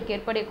முதியவர்களுக்கு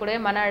ஏற்படக்கூடிய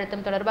மன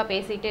அழுத்தம் தொடர்பா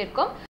பேசிட்டே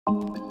இருக்கோம்.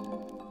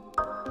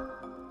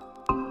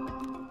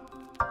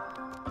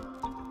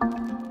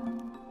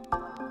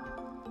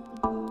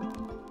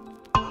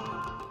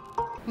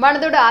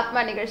 மனதோட ஆத்மா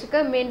நிகழ்ச்சிக்கு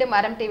மீண்டும்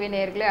அறம் டிவி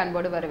நேயர்களை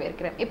அன்போடு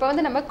வரவேற்கிறேன். இப்போ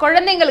வந்து நம்ம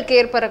குழந்தைங்களுக்கு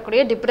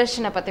ஏற்படக்கூடிய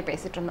டிப்ரெஷனை பற்றி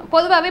பேசிட்டு இருந்தோம்.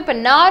 பொதுவாகவே இப்போ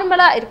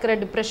நார்மலாக இருக்கிற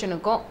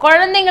டிப்ரெஷனுக்கும்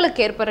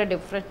குழந்தைங்களுக்கு ஏற்படுற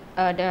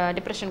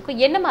டிப்ரெஷனுக்கும்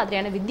என்ன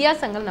மாதிரியான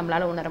வித்தியாசங்கள்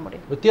நம்மளால உணர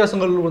முடியும்?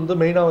 வித்தியாசங்கள் வந்து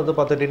மெயினாக வந்து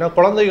பார்த்துட்டிங்கன்னா,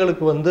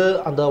 குழந்தைகளுக்கு வந்து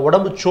அந்த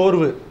உடம்பு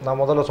சோர்வு,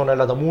 நான் முதல்ல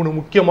சொன்னேன் அந்த 3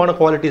 முக்கியமான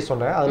குவாலிட்டிஸ்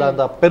சொன்னேன். அதில்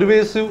அந்த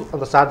பெர்வேசிவ்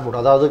அந்த சேட்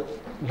மூட், அதாவது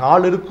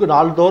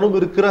நாள்தோறும்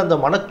இருக்கிற அந்த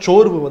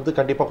மனச்சோர்வு வந்து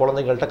கண்டிப்பாக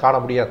குழந்தைங்கள்ட்ட காண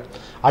முடியாது.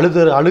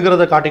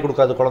 அழுகிறத காட்டி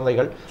கொடுக்காது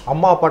குழந்தைகள்,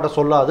 அம்மா அப்பாட்ட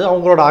சொல்லாது,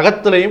 அவங்களோட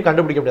அகத்திலையும்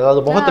கண்டுபிடிக்க முடியாது,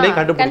 அதாவது முகத்திலையும்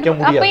கண்டுபிடிக்க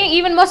முடியாது.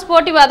 ஈவன் மோர்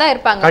ஸ்போர்ட்டிவா தான்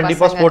இருப்பாங்க,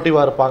 கண்டிப்பா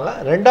ஸ்போர்ட்டிவா இருப்பாங்க.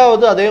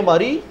 ரெண்டாவது அதே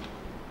மாதிரி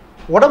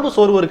உடம்பு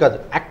சோர்வு இருக்காது,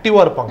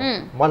 ஆக்டிவா இருப்பாங்க.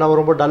 நான்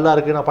ரொம்ப டல்லா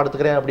இருக்கு நான்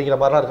படுத்துக்கிறேன் அப்படிங்கிற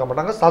மாதிரிலாம் இருக்க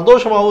மாட்டாங்க,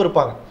 சந்தோஷமாவும்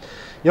இருப்பாங்க.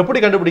 எப்படி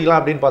கண்டுபிடிக்கலாம்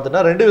அப்படின்னு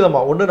பார்த்தீங்கன்னா 2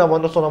 விதமா. ஒன்று நம்ம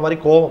வந்து சொன்ன மாதிரி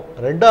கோவம்,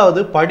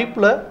 2வது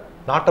படிப்புல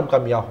நாட்டம்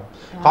கம்மியாகும்,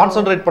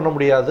 கான்சென்ட்ரேட் பண்ண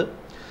முடியாது,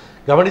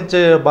 கவனிச்சு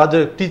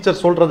டீச்சர்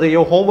சொல்றதையோ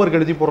ஹோம்ஒர்க்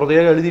எழுதி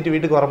போடுறதையோ எழுதிட்டு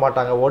வீட்டுக்கு வர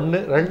மாட்டாங்க. 1.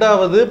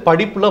 2வது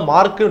படிப்புல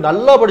மார்க்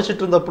நல்லா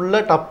படிச்சுட்டு இருந்த பிள்ளை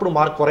டப்புனு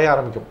மார்க் குறைய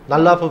ஆரம்பிக்கும்.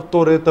 நல்லா 5th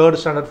ஒரு 3rd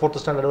ஸ்டாண்டர்ட் 4th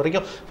ஸ்டாண்டர்ட்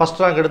வரைக்கும்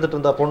ஃபர்ஸ்ட் ரேங்க் எடுத்துட்டு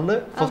இருந்த பொண்ணு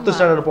 5th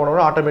ஸ்டாண்டர்ட்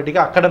போனோம்னா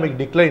ஆட்டோமேட்டிக்கா அகாடமிக்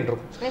டிக்ளைன்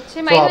இருக்கும்.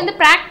 நிச்சயமா இது வந்து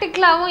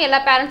பிராக்டிகலாவும்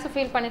எல்லா பேரண்ட்ஸும்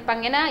ஃபீல்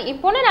பண்ணிருப்பாங்க. ஏன்னா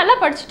இப்போ நல்லா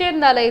படிச்சுட்டே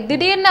இருந்தாலே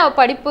திடீர்னு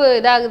படிப்பு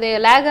இதாகுது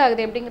லேக்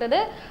ஆகுது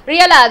அப்படிங்கிறது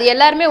ரியலா அது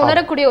எல்லாருமே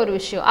உணரக்கூடிய ஒரு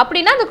விஷயம்.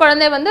 அப்படின்னா அந்த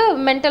குழந்தை வந்து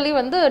மென்டலி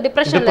வந்து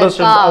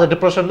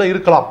டிப்ரெஷன்ல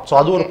இருக்கலாம். ஸோ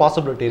அது ஒரு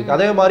பாசிபிலிட்டி இருக்கு.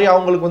 அதே மாதிரி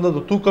அவங்களுக்கு வந்து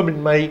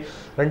தூக்கமின்மை,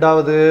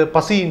 2வது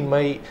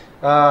பசியின்மை,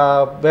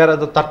 வேற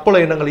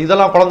தற்கொலை எண்ணங்கள்,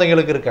 இதெல்லாம்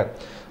குழந்தைங்களுக்கு இருக்கு.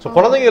 ஸோ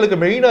குழந்தைங்களுக்கு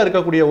மெயினாக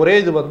இருக்கக்கூடிய ஒரே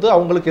இது வந்து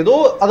அவங்களுக்கு ஏதோ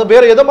அதை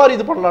வேற எதை மாதிரி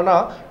இது பண்ணலாம்னா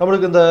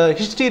நம்மளுக்கு இந்த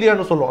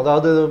ஹிஸ்டீரியான்னு சொல்லுவோம்.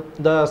 அதாவது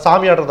இந்த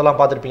சாமி ஆடுறதெல்லாம்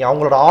பார்த்துருப்பீங்க,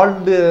 அவங்களோட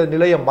ஆழ்ந்து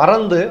நிலையை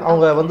மறந்து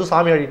அவங்க வந்து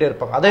சாமி ஆடிட்டே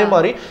இருப்பாங்க. அதே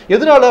மாதிரி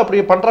எதனால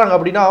அப்படி பண்றாங்க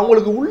அப்படின்னா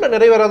அவங்களுக்கு உள்ள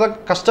நிறைவேறாத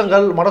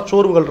கஷ்டங்கள்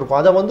மனச்சோர்வுகள் இருக்கும்,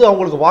 அதை வந்து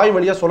அவங்களுக்கு வாய்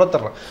வழியா சொல்ல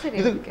தர்றேன்.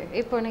 இது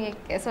இப்போ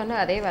நீங்க சொன்ன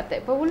அதே வார்த்தை,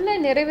 இப்போ உள்ள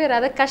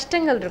நிறைவேறாத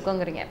கஷ்டங்கள்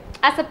இருக்குங்கிறீங்க.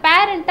 ஆஸ் அ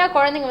பேரண்டா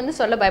குழந்தைங்க வந்து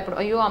சொல்ல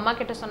பயப்படும். ஐயோ அம்மா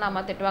கிட்ட சொன்னா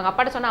அம்மா திட்டுவாங்க,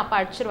 அப்பாட்ட சொன்னா அப்பா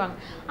அடிச்சிருவாங்க.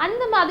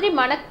 அந்த மாதிரி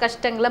மன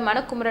கஷ்டங்களை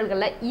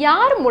மனக்குமுறல்களை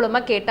யார் மூலமா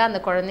கேட்டா அந்த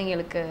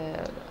குழந்தைங்களுக்கு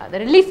அது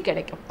ரிலீஃப்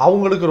கிடைக்கும்?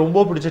 அவங்களுக்கு ரொம்ப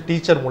பிடிச்ச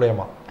டீச்சர்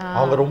மூலமா,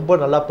 அவங்க ரொம்ப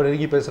நல்லா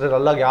பெருகி பேசுற,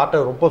 நல்லா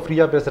யார்கிட்ட ரொம்ப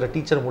ஃப்ரீயா பேசுற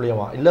டீச்சர்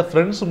மூலமா, இல்ல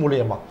ஃப்ரெண்ட்ஸ்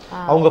மூலமா,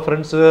 அவங்க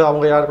ஃப்ரெண்ட்ஸ்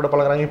அவங்க யார் கூட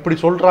பழகுறாங்க இப்படி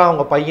சொல்றான்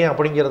அவங்க பையன்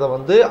அப்படிங்கிறத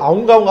வந்து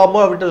அவங்க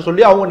அம்மா விட்டு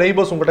சொல்லி அவங்க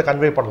நெய்பர்ஸ் உங்ககிட்ட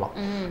கன்வே பண்ணலாம்.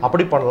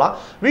 அப்படி பண்ணலாம்.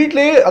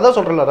 வீட்லயே அதான்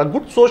சொல்றல,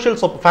 குட் சோஷியல்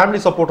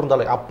ஃபேமிலி சப்போர்ட்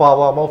இருந்தாலே,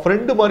 அப்பாவா அம்மா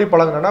ஃப்ரெண்டு மாதிரி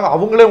பழகுனா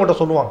அவங்களே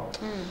உங்கள்கிட்ட சொல்லுவாங்க.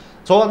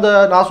 ஸோ அந்த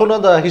நான் சொன்ன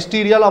அந்த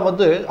ஹிஸ்டீரியாலாம்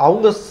வந்து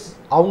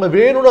அவங்க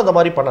வேணும்னு அந்த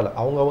மாதிரி பண்ணலை.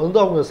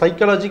 அவங்க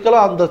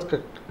சைக்காலஜிக்கலாக அந்த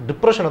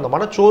டிப்ரெஷன், அந்த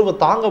மனச்சோர்வை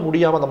தாங்க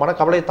முடியாமல், அந்த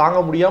மனக்கவலையை தாங்க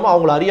முடியாமல்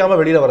அவங்கள அறியாமல்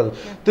வெளியில் வருது.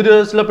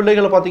 சில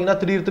பிள்ளைகளை பார்த்தீங்கன்னா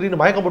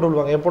திடீர்னு மயக்கப்பட்டு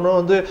விடுவாங்க. என் பொண்ணு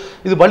வந்து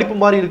இது வலிப்பு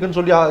மாதிரி இருக்குன்னு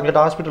சொல்லி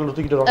எங்கிட்ட ஹாஸ்பிட்டலில்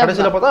தூக்கிட்டு வருவாங்க.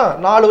 கடைசியில் பார்த்தா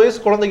 4 வயசு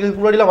குழந்தைக்கு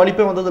முன்னாடிலாம்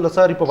வலிப்பே வந்தது இல்லை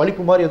சார், இப்போ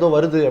வலிப்பு மாதிரி ஏதோ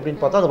வருது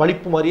அப்படின்னு பார்த்தா அது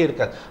வலிப்பு மாதிரியே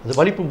இருக்காது, அது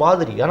வலிப்பு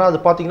மாதிரி. ஏன்னா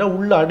அது பார்த்தீங்கன்னா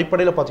உள்ள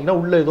அடிப்படையில் பார்த்தீங்கன்னா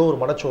உள்ள ஏதோ ஒரு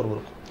மனச்சோர்வு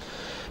இருக்கும்.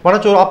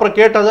 மனச்சோறு அப்புறம்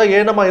கேட்டதா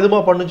ஏனமா எதுமா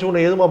பண்ணுச்சு,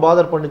 உன்னை எதுமா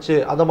பாதர் பண்ணுச்சு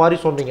அந்த மாதிரி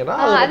சொன்னீங்கன்னா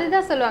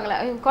அதுதான் சொல்லுவாங்களா,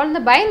 குழந்தை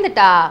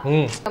பயந்துட்டா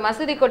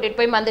மசூதி கூட்டிட்டு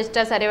போய்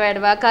மந்திரிச்சிட்டா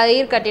சரியாயிடுவா,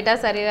 கயிறு கட்டிட்டா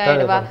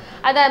சரியாயிடுவா,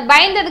 அத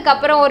பயந்ததுக்கு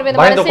அப்புறம் ஒரு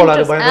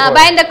விதமான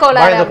பயந்த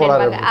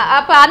கோளாறு.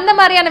 அப்ப அந்த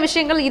மாதிரியான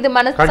விஷயங்கள் இது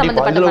மனசு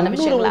சம்பந்தப்பட்ட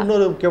விஷயங்கள்.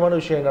 இன்னொரு முக்கியமான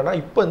விஷயம் என்னன்னா,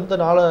 இப்ப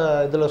இந்த நாள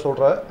இதுல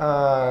சொல்ற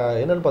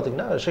என்னன்னு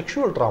பாத்தீங்கன்னா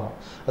செக்ஷுவல் ட்ராமா.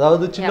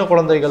 அதாவது சின்ன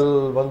குழந்தைகள்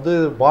வந்து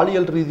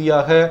பாலியல்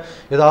ரீதியாக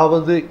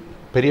ஏதாவது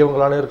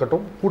பெரியவங்களானே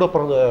இருக்கட்டும்,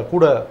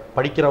 கூட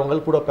படிக்கிறவங்க,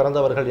 கூட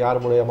பிறந்தவர்கள்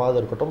யார் மூலியமாக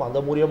இருக்கட்டும், அந்த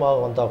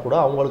மூலியமாக வந்தா கூட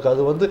அவங்களுக்கு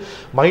அது வந்து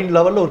மைண்ட்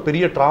லெவல்ல ஒரு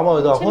பெரிய ட்ராமா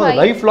இதாகும், அது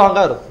லைஃப்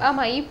லாங்கா இருக்கும்.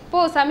 ஆமா, இப்போ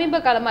சமீப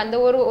காலமா அந்த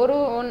ஒரு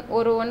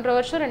 1.5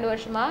 வருஷம் 2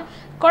 வருஷமா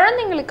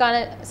குழந்தைங்களுக்கான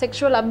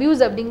செக்ஷுவல்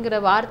அபியூஸ் அப்படிங்கிற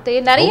வார்த்தையை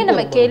நிறைய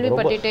நம்ம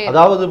கேள்விப்பட்டுட்டே.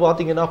 அதாவது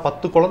பாத்தீங்கன்னா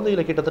 10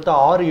 குழந்தைகளை கிட்டத்தட்ட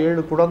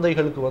 6-7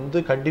 குழந்தைகளுக்கு வந்து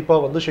கண்டிப்பா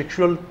வந்து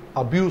செக்ஷுவல்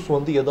அபியூஸ்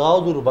வந்து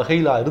ஏதாவது ஒரு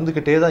வகையில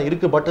இருந்துகிட்டே தான்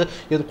இருக்கு. பட்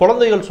இது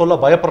குழந்தைகள் சொல்ல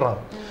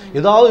பயப்படுறாங்க.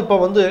 ஏதாவது இப்போ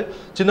வந்து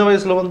சின்ன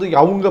வயசுல வந்து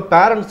அவங்க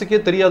பேரண்ட்ஸுக்கே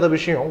தெரியாத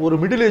விஷயம், ஒரு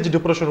மிடில் ஏஜ்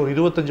டிப்ரெஷன், ஒரு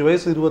 25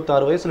 வயசு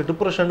 26 வயசுல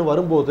டிப்ரெஷன்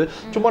வரும்போது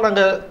சும்மா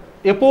நாங்க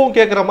எப்பவும்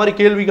கேட்குற மாதிரி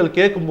கேள்விகள்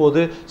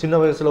கேட்கும்போது, சின்ன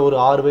வயசுல ஒரு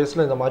 6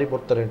 வயசுல இந்த மாதிரி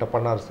ஒருத்தர் என்கிட்ட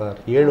பண்ணார் சார்,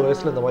 7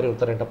 வயசுல இந்த மாதிரி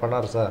ஒருத்தர் என்கிட்ட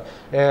பண்ணார் சார்,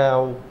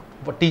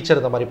 டீச்சர்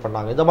இந்த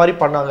மாதிரி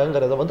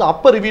பண்ணாங்கங்கிறத வந்து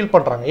அப்போ ரிவீல்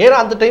பண்ணுறாங்க. ஏன்னா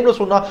அந்த டைமில்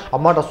சொன்னால்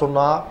அம்மாட்ட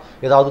சொன்னால்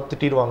ஏதாவது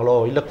திட்டிடுவாங்களோ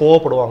இல்லை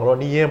கோவப்படுவாங்களோ,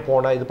 நீ ஏன்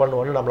போன இது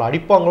பண்ணுவான்னு நம்மளை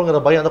அடிப்பாங்களோங்கிற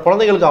பயம் அந்த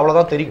குழந்தைங்களுக்கு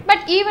அவ்வளோதான் தெரியும்.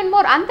 பட் ஈவன்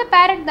மோர் அந்த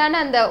பேரண்ட் தானே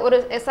அந்த ஒரு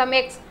சம்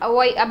எக்ஸ்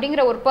ஒய்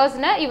அப்படிங்கிற ஒரு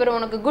பர்சனை இவர்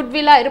உனக்கு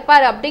குட்வில்லா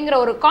இருப்பார் அப்படிங்கிற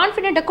ஒரு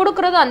கான்ஃபிடென்ட்டை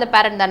கொடுக்குறதும் அந்த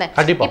பேரண்ட் தானே.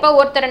 இப்போ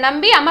ஒருத்தரை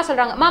நம்பி அம்மா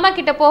சொல்றாங்க மாமா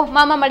கிட்ட போ,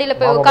 மாமா மடியில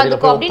போய்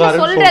உட்காந்துக்கோ அப்படின்னு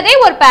சொல்றதே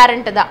ஒரு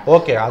பேரண்ட் தான்.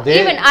 ஓகே, அதே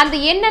ஈவன் அந்த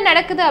என்ன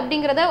நடக்குது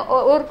அப்படிங்கறத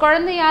ஒரு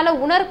குழந்தையால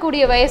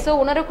உணரக்கூடிய வயசோ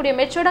உணரக்கூடிய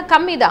மெச்சூர்டா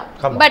கம்மி தான்.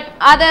 பட்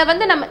அத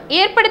வந்து நம்ம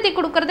ஏற்படுத்தி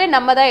கொடுக்கறதே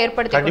நம்ம தான்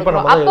ஏற்படுத்தி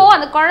கொடுக்கணும். அப்போ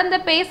அந்த குழந்தை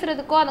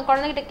பேசுறதுக்கோ அந்த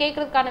குழந்தைகிட்ட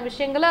கேட்கறதுக்கான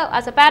விஷயங்களை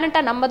as a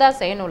parent-ஆ நம்ம தான்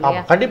செய்யணும்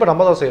இல்லையா? கண்டிப்பா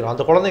நம்ம தான் செய்யணும்.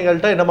 அந்த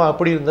குழந்தைகள்ட்ட என்னமா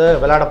அப்படி இருந்த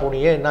விளையாட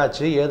போனியே,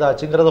 என்னாச்சு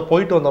ஏதாச்சுங்கிறத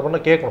போயிட்டு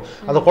வந்தோம்னா கேட்கணும்.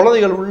 அந்த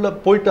குழந்தைகள் உள்ள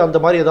போயிட்டு அந்த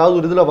மாதிரி ஏதாவது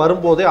ஒரு இதுல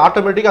வரும்போதே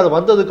ஆட்டோமேட்டிக்கா அது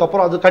வந்ததுக்கு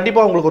அப்புறம் அது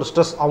கண்டிப்பா அவங்களுக்கு ஒரு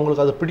ஸ்ட்ரெஸ்,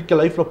 அவங்களுக்கு அது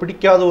லைஃப்ல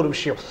பிடிக்காத ஒரு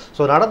விஷயம்.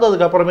 ஸோ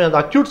நடந்ததுக்கு அப்புறமே அந்த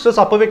அக்யூட்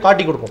ஸ்ட்ரெஸ் அப்பவே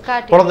காட்டி கொடுக்கும்.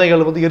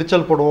 குழந்தைகள் வந்து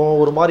எரிச்சல் படும்,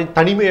 ஒரு மாதிரி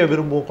தனிமையை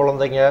விரும்பும்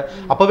குழந்தைங்க.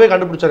 அப்பவே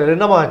கண்டுபிடிச்சாரு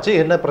என்னமா ஆச்சு,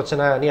 என்ன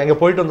பிரச்சனை, நீ அங்கே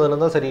போயிட்டு வந்ததுல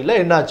தான் சரியில்லை,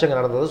 என்ன ஆச்சு அங்கே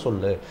நடந்ததை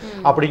சொல்லு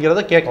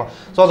அப்படிங்கிறத கேட்கலாம்.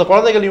 ஸோ அந்த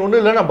குழந்தைகள் நீ ஒன்றும்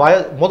இல்லை, நான்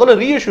முதல்ல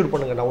ரீஅஷ்யூர்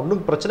பண்ணுங்க, நான்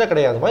ஒன்றும் பிரச்சனை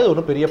கிடையாதுமா, இது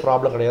ஒன்றும் பெரிய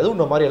ப்ராப்ளம் கிடையாது,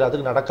 இந்த மாதிரி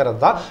எல்லாத்துக்கும் நடக்கிறது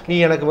தான், நீ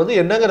எனக்கு வந்து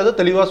என்னங்கிறத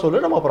தெளிவாக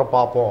சொல்லு, நம்ம அப்புறம்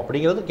பார்ப்போம்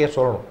அப்படிங்கிறது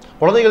சொல்லணும்.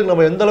 குழந்தைகளுக்கு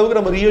நம்ம எந்த அளவுக்கு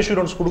நம்ம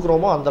ரீஅஷ்யூரன்ஸ்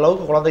கொடுக்குறோமோ அந்த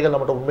அளவுக்கு குழந்தைகள்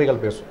நம்மகிட்ட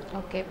உண்மைகள் பேசும்.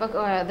 ஓகே,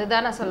 இப்போ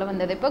அதுதான் நான் சொல்ல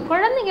வந்தது. இப்போ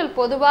குழந்தைகள்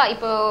பொதுவாக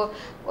இப்போ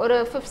ஒரு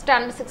 5th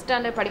ஸ்டாண்டர்ட் 6th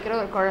ஸ்டாண்டர்ட் படிக்கிற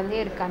ஒரு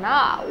குழந்தையே இருக்கானா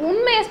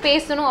உண்மையை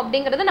பேசணும்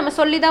அப்படிங்கிறத நம்ம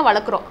சொல்லி தான்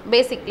வளர்க்குறோம்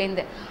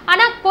பேசிக்லேருந்து.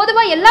 ஆனால்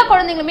பொதுவாக எல்லா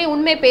குழந்தைங்களுமே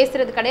உண்மையை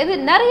பேசுறது கிடையாது,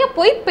 நிறைய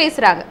பொய்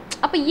பேசுகிறாங்க.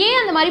 அப்ப ஏன்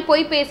அந்த மாதிரி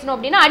போய் பேசணும்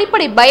அப்படின்னா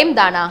அடிப்படை பயம்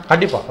தானா?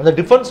 கண்டிப்பா அந்த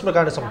டிஃபென்ஸ்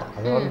மெக்கானிசம் தான்.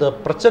 அது அந்த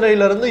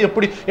பிரச்சனையில இருந்து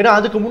எப்படி, ஏன்னா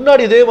அதுக்கு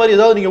முன்னாடி இதே மாதிரி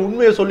ஏதாவது நீங்க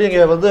உண்மையை சொல்லி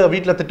இங்க வந்து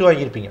வீட்டுல திட்டு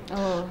வாங்கியிருப்பீங்க,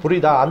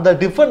 புரியுதா? அந்த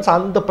டிஃபென்ஸ்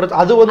அந்த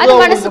அது வந்து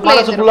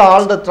மனசுக்குள்ள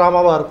ஆழ்ந்த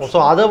டிராமாவா இருக்கும். சோ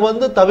அதை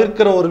வந்து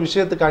தவிர்க்கிற ஒரு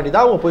விஷயத்துக்காண்டி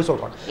தான் அவங்க போய்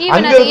சொல்றாங்க.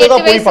 அங்க இருந்து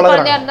தான் போய்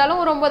பழகுறாங்க. இருந்தாலும்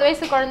ஒரு 9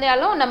 வயசு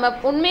குழந்தையாலும் நம்ம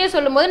உண்மையை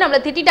சொல்லும்போது நம்மள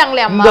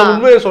திட்டிட்டாங்களே அம்மா, இந்த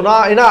உண்மையை சொன்னா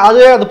ஏன்னா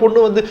அதே அந்த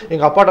பொண்ணு வந்து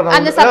எங்க அப்பாட்ட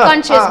அந்த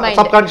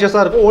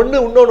சப்கான்ஷியஸா இருக்கும்.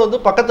 இன்னொன்னு வந்து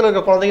பக்கத்துல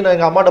இருக்க குழந்தைங்க நான்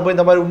எங்க அம்மாட்ட போய்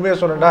இந்த மாதிரி உண்மையை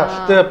சொன்னேன்டா,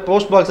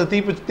 போஸ்ட் பாக்ஸ்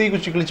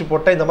தீக்குச்சி கிழிச்சு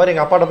போட்டேன், இந்த மாதிரி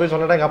எங்க அப்பாட்ட போய்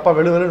சொன்னேன், எங்க அப்பா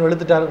வெளுன்னு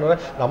வெளுத்துட்டாரு,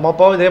 நம்ம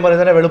அப்பாவும் இதே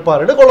மாதிரி தானே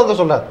வெளுப்பாருன்னு குழந்தை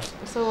சொல்லாது.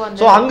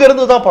 சோ அங்க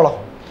இருந்து தான்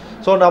பழகும்.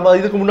 ஸோ நம்ம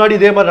இதுக்கு முன்னாடி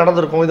இதே மாதிரி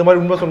நடந்திருக்கும், இது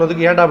மாதிரி உண்மை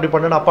சொன்னதுக்கு ஏன்டா அப்படி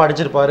பண்ணு அப்பா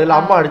அடிச்சிருப்பாரு இல்லை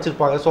அம்மா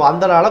அடிச்சிருப்பாங்க. ஸோ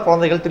அதனால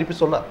குழந்தைகள் திருப்பி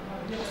சொல்ல.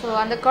 ஸோ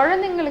அந்த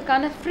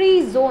குழந்தைங்களுக்கான ஃப்ரீ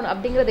ஜோன்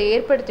அப்படிங்கிறத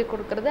ஏற்படுத்தி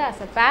கொடுக்கறது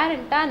ஆஸ் அ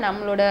பேரண்டாக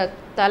நம்மளோட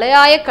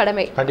தலையாய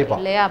கடமை. கண்டிப்பா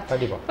இல்லையா?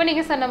 கண்டிப்பா. இப்போ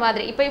நீங்க சொன்ன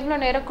மாதிரி இப்போ இவ்வளோ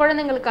நேரம்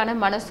குழந்தைங்களுக்கான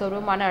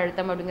மனசோர்வு மன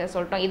அழுத்தம் அப்படிங்கிற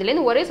சொல்லிட்டோம்.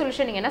 இதுலேருந்து ஒரே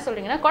சொல்யூஷன் நீங்க என்ன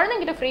சொல்றீங்கன்னா,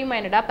 குழந்தைங்கிட்ட ஃப்ரீ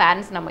மைண்டடா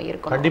பேரண்ட்ஸ் நம்ம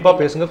இருக்கணும். கண்டிப்பா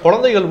பேசுங்க.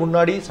 குழந்தைகள்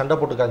முன்னாடி சண்டை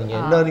போட்டுக்காதீங்க.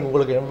 என்ன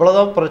உங்களுக்கு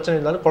எவ்வளவுதான் பிரச்சனை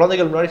இருந்தாலும்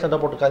குழந்தைகள் முன்னாடி சண்டை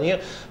போட்டுக்காதீங்க.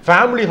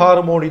 ஃபேமிலி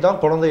ஹார்மோனி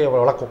தான் குழந்தைய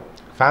வளர்க்கும்.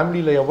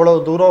 ஃபேமிலியில் எவ்வளோ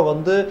தூரம்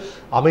வந்து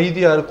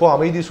அமைதியாக இருக்கோ,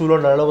 அமைதி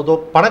சூழல் நிலவுதோ,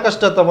 பண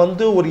கஷ்டத்தை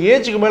வந்து ஒரு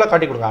ஏஜுக்கு மேலே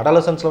காட்டி கொடுங்க.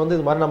 அடலசன்ஸில் வந்து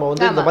இது மாதிரி நம்ம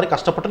வந்து இந்த மாதிரி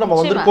கஷ்டப்பட்டு நம்ம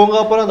வந்துருக்கோங்க,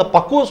 அப்புறம் அந்த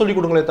பக்குவம் சொல்லி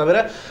கொடுங்களே தவிர,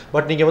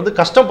 பட் நீங்கள் வந்து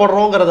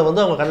கஷ்டப்படுறோங்கிறத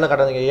வந்து அவங்க கண்ணில்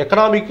காட்டாதீங்க.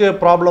 எக்கனாமிக்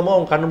ப்ராப்ளமோ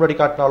அவங்க கண்ணு முன்னாடி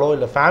காட்டினாலோ,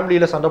 இல்லை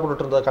ஃபேமிலியில் சண்டை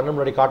போட்டுட்டு இருந்த கண்ணு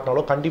முன்னாடி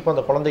காட்டினாலோ கண்டிப்பாக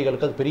அந்த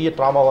குழந்தைகளுக்கு அது பெரிய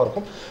ட்ராமாவாக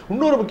இருக்கும்.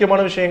 இன்னொரு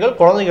முக்கியமான விஷயங்கள்,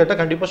 குழந்தைகிட்ட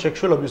கண்டிப்பாக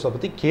செக்ஷுவல் அபியூஸை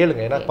பற்றி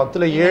கேளுங்க. ஏன்னா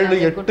 10ல் 7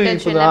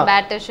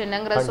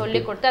 8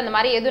 சொல்லி கொடுத்து அந்த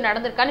மாதிரி எதுவும்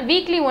நடந்திருக்கான்னு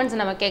வீக்லி ஒன்ஸ்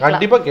நம்ம கேட்கலாம்.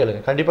 கண்டிப்பாக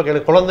கேளுங்க, கண்டிப்பாக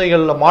கேளுங்க.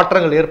 குழந்தைகள்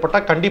மாற்றங்கள் ஏற்பட்டா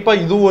கண்டிப்பா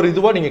இது ஒரு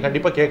இதுவா நீங்க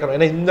கண்டிப்பா கேட்கணும்.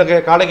 ஏன்னா இந்த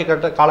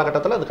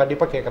காலகட்டத்தில் அது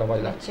கண்டிப்பா கேட்கற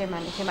மாதிரி தான்.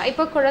 நிச்சயமா.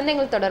 இப்போ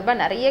குழந்தைகள் தொடர்பா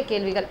நிறைய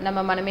கேள்விகள் நம்ம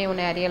மனமே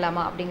உன்னை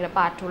அறியலாமா அப்படிங்கிற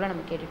பாட்டுல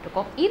நம்ம கேட்டுட்டு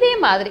இருக்கோம். இதே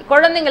மாதிரி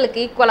குழந்தைங்களுக்கு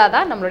ஈக்குவலா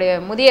தான் நம்மளுடைய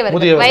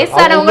முதியவர்கள்,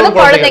 வயசானவங்களும்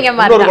குழந்தைங்க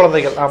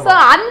மாதிரி. சோ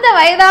அந்த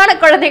வயதான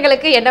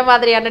குழந்தைங்களுக்கு என்ன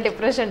மாதிரியான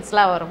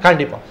டிப்ரெஷன்ஸ்லாம் வரும்?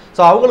 கண்டிப்பா.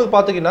 ஸோ அவங்களுக்கு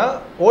பார்த்தீங்கன்னா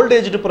ஓல்ட்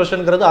ஏஜ்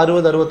டிப்ரெஷன்ங்கிறது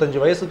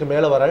 60-65 வயசுக்கு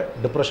மேலே வர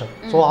டிப்ரெஷன்.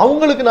 ஸோ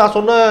அவங்களுக்கு நான்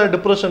சொன்ன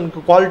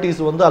டிப்ரெஷனுக்கு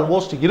குவாலிட்டிஸ் வந்து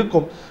ஆல்மோஸ்ட்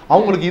இருக்கும்.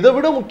 அவங்களுக்கு இதை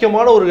விட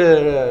முக்கியமான ஒரு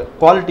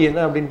குவாலிட்டி என்ன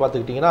அப்படின்னு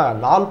பார்த்துக்கிட்டிங்கன்னா,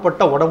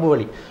 நாள்பட்ட உடம்பு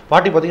வலி.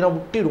 பாட்டி பார்த்தீங்கன்னா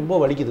முட்டி ரொம்ப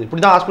வலிக்குது,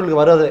 இப்படி தான்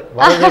ஹாஸ்பிட்டலுக்கு வரதே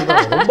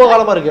ரொம்ப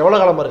காலமாக இருக்குது. எவ்வளோ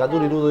காலமாக இருக்குது? அது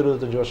ஒரு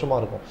 20-25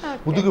 வருஷமாக இருக்கும்.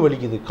 முதுகு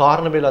வலிக்குது,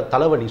 காரணமே இல்லாத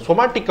தலைவலி,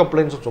 சொமாட்டிக்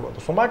கம்ப்ளைண்ட்ஸ்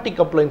சொல்லுவாங்க. சொமாட்டிக்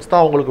கம்ப்ளைண்ட்ஸ்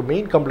தான் அவங்களுக்கு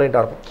மெயின்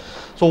கம்ப்ளைண்ட்டாக இருக்கும்.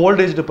 ஸோ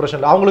ஓல்டேஜ்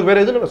டிப்ரெஷனில் அவங்களுக்கு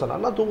வேறு எதுவும் இல்லை சார்,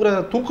 நல்லா தூங்குறேன்,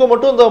 தூக்கம்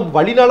மட்டும் இந்த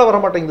வலினால வர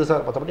மாட்டேங்குது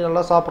சார், மற்றபடி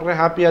நல்லா சாப்பிட்றேன்,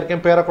 ஹாப்பியாக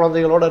இருக்கேன், பேர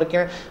குழந்தைகளோட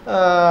இருக்கேன்,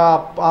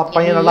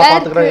 பையன் நல்லா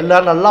பார்த்துக்கிறேன்,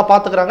 எல்லாரும் நல்லா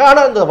பார்த்துக்கிறாங்க,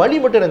 ஆனால் இந்த வலி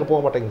மட்டும் எனக்கு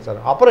போக மாட்டேங்குது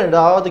சார். அப்புறம்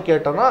ஏதாவது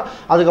கேட்டோன்னா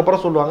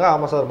அதுக்கப்புறம் சொல்லுவாங்க,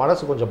 ஆமாம் சார்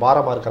மனசு கொஞ்சம்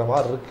பாரமாக இருக்கிற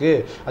மாதிரி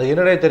இருக்குது, அது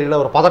என்னன்னே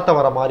தெரியல, ஒரு பதட்டம்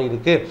வர மாதிரி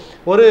இருக்குது,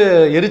 ஒரு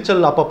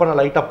எரிச்சல் அப்பப்போ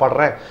நான் லைட்டாக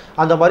படுறேன்,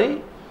 அந்த மாதிரி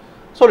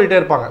சொல்லிட்டே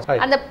இருப்பாங்க.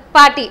 அந்த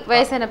பாட்டி,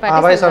 வயசான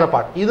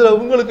பாட்டி. இதுல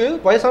உங்களுக்கு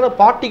வயசான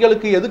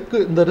பாட்டிகளுக்கு எதுக்கு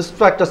இந்த ரிஸ்க்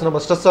ஃபேக்டர்ஸ்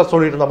நம்ம ஸ்ட்ரெஸ்ஸா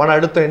சொல்லிட்டு இருந்த மன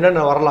அழுத்தம்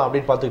என்னென்ன வரலாம்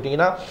அப்படின்னு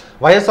பார்த்துக்கிட்டிங்கன்னா,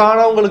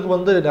 வயசானவங்களுக்கு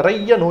வந்து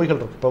நிறைய நோய்கள்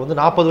இருக்கு. இப்போ வந்து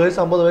 40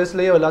 வயசு 50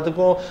 வயசுலயே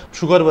எல்லாத்துக்கும்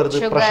சுகர்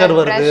வருது,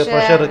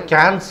 ப்ரெஷர்,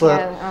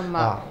 கேன்சர்,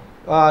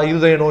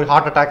 இருதய நோய்,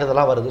 ஹார்ட் அட்டாக்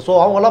இதெல்லாம் வருது. ஸோ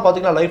அவங்கெல்லாம்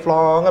பார்த்தீங்கன்னா லைஃப்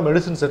லாங்காக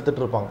மெடிசின்ஸ்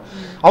எடுத்துகிட்டு இருப்பாங்க.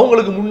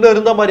 அவங்களுக்கு முன்னே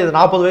இருந்த மாதிரி, அது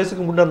 40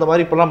 வயசுக்கு முன்னே இருந்த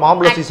மாதிரி இப்போல்லாம்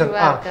மாம்பழ சீசன்,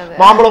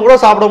 மாம்பழம் கூட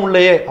சாப்பிட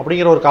முடியலையே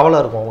அப்படிங்கிற ஒரு கவலை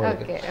இருக்கும்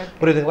அவங்களுக்கு,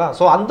 புரியுதுங்களா?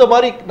 ஸோ அந்த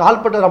மாதிரி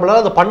நாள்பட்ட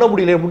நம்மளால அதை பண்ண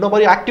முடியலையே, முன்ன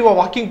மாதிரி ஆக்டிவாக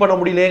வாக்கிங் பண்ண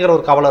முடியலையேங்கிற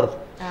ஒரு கவலை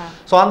இருக்கும்.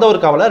 ஸோ அந்த ஒரு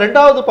கவலை.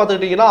 ரெண்டாவது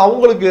பார்த்துக்கிட்டிங்கன்னா,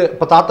 அவங்களுக்கு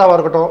இப்போ தாத்தாவாக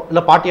இருக்கட்டும்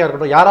இல்லை பாட்டியாக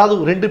இருக்கட்டும், யாராவது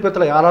 2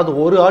 பேர்த்தில் யாராவது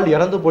ஒரு ஆள்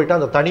இறந்து போயிட்டா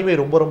அந்த தனிமை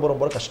ரொம்ப ரொம்ப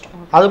ரொம்ப கஷ்டம்.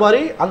 அது மாதிரி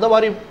அந்த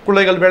மாதிரி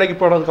பிள்ளைகள் வேலைக்கு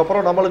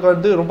போனதுக்கப்புறம் நம்மளுக்கு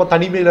வந்து ரொம்ப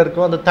தனிமையில்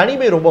இருக்கும், அந்த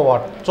தனிமை ரொம்ப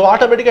வாட்டும். ஸோ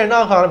ஆட்டோமேட்டிக்காக என்ன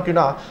ஆக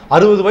ஆரம்பிக்கும்னா,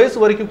 60 வயசு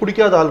வரைக்கும்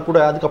குடிக்காத ஆள் கூட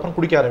அதுக்கப்புறம்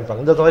குடிக்க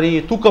ஆரம்பிப்பாங்க. இந்த மாதிரி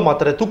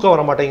தூக்கம்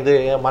வர மாட்டேங்குது,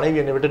 என்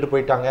மனைவி என்னை விட்டுட்டு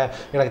போயிட்டாங்க,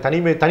 எனக்கு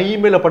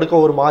தனிமையில்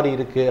படுக்க ஒரு மாதிரி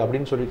இருக்குது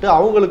அப்படின்னு சொல்லிட்டு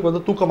அவங்களுக்கு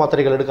வந்து தூக்க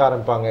மாத்திரைகள் எடுக்க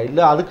ஆரம்பிப்பாங்க.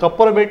 இல்லை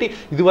அதுக்கப்புறமேட்டு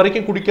இது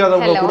வரைக்கும்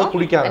குடிக்காதவங்க கூட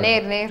குடிக்காங்க.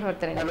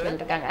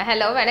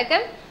 ஹலோ,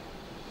 வணக்கம்.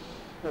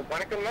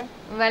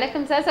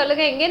 வணக்கம் சார்,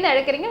 சொல்லுங்க, எங்க இருந்து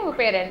அழைக்கிறீங்க, உங்க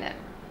பேர் என்ன?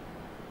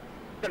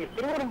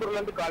 திருவனந்தபுரம்ல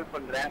இருந்து கால்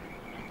பண்றேன்.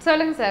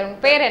 சொல்லுங்க சார், உங்க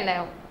பேர் என்ன?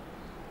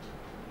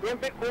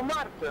 என் பேர்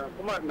குமார்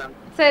மேம்.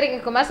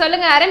 சரிங்க குமார்,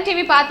 சொல்லுங்க. அரம்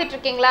டிவி பாத்துட்டு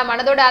இருக்கீங்களா?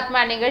 மனதோட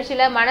ஆத்மா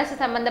நிகழ்ச்சியில மனசு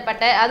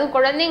சம்பந்தப்பட்ட, அதுவும்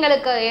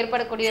குழந்தைங்களுக்கு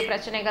ஏற்படக்கூடிய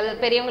பிரச்சனைகள்,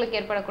 பெரியவங்களுக்கு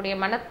ஏற்படக்கூடிய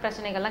மன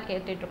பிரச்சனைகள்லாம்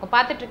கேட்டுட்டு இருக்கோம்.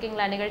 பாத்துட்டு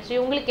இருக்கீங்களா நிகழ்ச்சி?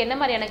 உங்களுக்கு என்ன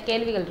மாதிரியான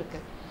கேள்விகள் இருக்கு?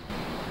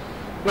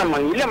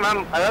 இல்ல மேம்,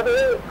 அதாவது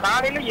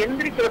காலையில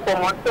எந்திரிக்கிறப்ப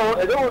மட்டும்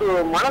ஏதோ ஒரு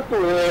மனசு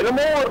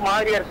என்னமோ ஒரு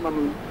மாதிரியா இருக்கு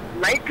மேம்.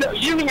 நைட்ல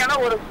ஈவினிங் ஆனா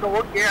ஒரு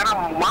ஓகே, ஆனா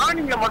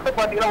மார்னிங்ல மட்டும்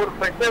பாத்தீங்கன்னா ஒரு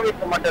ஃப்ரெஷ்ஷாவே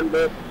இருக்க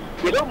மாட்டேங்குது,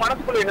 ஏதோ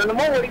மனசுக்குள்ள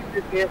என்னென்னமோ ஓடிட்டு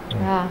இருக்கு.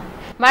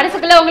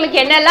 மனசுக்குள்ள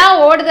உங்களுக்கு என்னெல்லாம்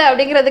ஓடுது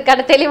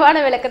அப்படிங்கிறதுக்கான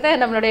தெளிவான விளக்கத்தை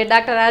நம்மளுடைய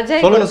டாக்டர்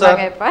அஜய்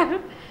கொடுப்பாங்க. இப்ப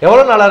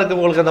எவ்வளவு நாளா இருக்கு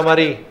உங்களுக்கு அந்த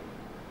மாதிரி?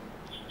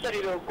 சார்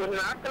இது கொஞ்ச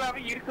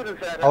நாட்களாவே இருக்குது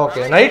சார்.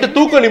 ஓகே. நைட்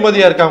தூக்கம்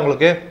நிம்மதியா இருக்கா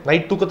உங்களுக்கு?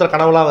 நைட் தூக்கத்துல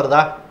கனவுலாம்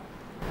வருதா?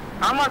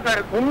 ஆமா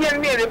சார்,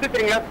 உண்மையாலுமே அது எப்படி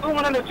தெரியுங்களா,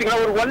 தூங்கணும்னு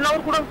வச்சுக்கலாம் ஒரு 1 hour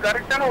கூட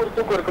கரெக்டான ஒரு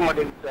தூக்கம் இருக்க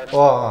மாட்டேங்குது சார்.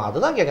 ஓ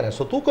அதுதான் கேட்குறேன்.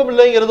 ஸோ தூக்கம்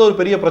இல்லைங்கிறது ஒரு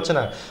பெரிய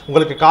பிரச்சனை.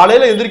 உங்களுக்கு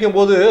காலையில் எந்திரிக்கும்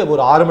போது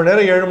ஒரு 6 மணி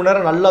நேரம் 7 மணி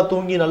நேரம் நல்லா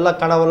தூங்கி நல்லா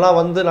கனவெல்லாம்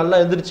வந்து நல்லா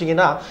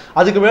எந்திரிச்சிங்கன்னா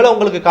அதுக்கு மேலே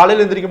உங்களுக்கு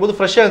காலையில் எந்திரிக்கும் போது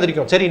ஃப்ரெஷ்ஷாக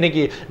எந்திரிக்கும். சரி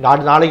இன்னைக்கு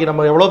நாளைக்கு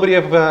நம்ம எவ்வளோ பெரிய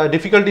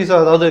டிஃபிகல்ட்டிஸ்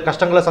அதாவது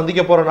கஷ்டங்களை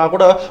சந்திக்க போகிறோன்னா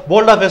கூட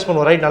போல்டாக ஃபேஸ்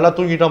பண்ணுவோம். ரைட் நல்லா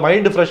தூங்கிட்டோம்,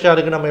 மைண்டு ஃப்ரெஷ்ஷாக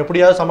இருக்குது, நம்ம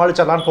எப்படியாவது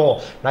சமாளிச்சிடலான்னு போவோம்.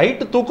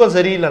 நைட்டு தூக்கம்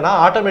சரியில்லைன்னா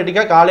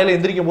ஆட்டோமேட்டிக்காக காலையில்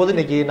எந்திரிக்கும் போது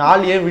இன்னைக்கு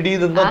நாள் ஏன்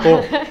விடியுதுன்னு தான்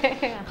தோணும்.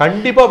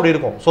 கண்டிப்பாக அப்படி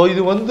இருக்கும். ஸோ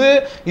இது ஒன்று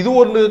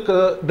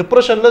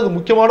டிப்ரெஷனில் இது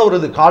முக்கியமான ஒரு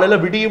இது.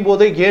 காலையில் விடியும்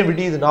போதே ஏன்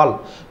விடியுது நாள்,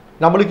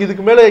 நம்மளுக்கு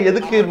இதுக்கு மேல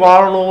எதுக்கு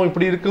வாழணும்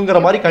இப்படி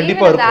இருக்குங்கிற மாதிரி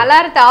கண்டிப்பா இருக்கும்.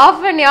 அலாரத்தை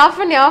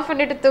ஆஃப்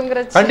பண்ணிட்டு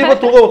தூங்குறது கண்டிப்பா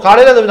தூக்கம்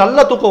காலையில அது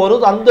நல்ல தூக்கம்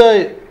வரும். அந்த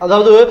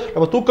அதாவது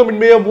நம்ம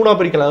தூக்கமின்மையே 3ஆ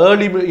பிரிக்கலாம்.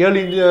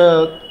 Early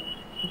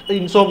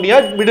insomnia,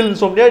 middle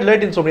insomnia,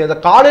 late insomnia. அந்த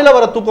காலையில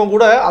வர தூக்கம்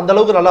கூட அந்த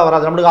அளவுக்கு நல்லா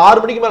வராது. நம்மளுக்கு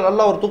 6 மணிக்கு மேல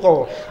நல்ல ஒரு தூக்கம்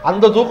வரும்.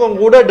 அந்த தூக்கம்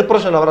கூட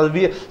டிப்ரெஷன்ல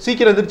வராது.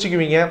 சீக்கிரம்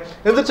எந்திரிச்சுக்குவீங்க.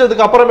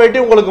 எந்திரிச்சதுக்கு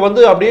அப்புறமேட்டு உங்களுக்கு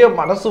வந்து அப்படியே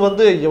மனசு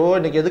வந்து ஐயோ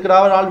இன்னைக்கு எதுக்குடா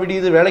நாள்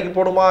விடியுது, வேலைக்கு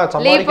போகணுமா,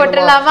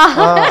 சம்பாதிக்கணுமா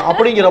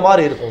அப்படிங்கிற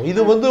மாதிரி இருக்கும்.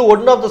 இது வந்து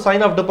one of the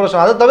sign of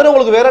depression. அதை தவிர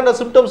உங்களுக்கு வேற என்ன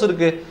சிம்டம்ஸ்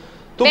இருக்கு?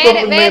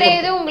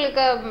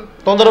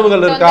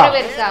 தொந்தரவுகள் இருக்கா?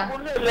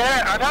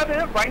 அதாவது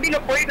வண்டியில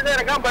போயிட்டு தான்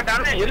இருக்கான், பட்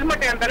ஆனா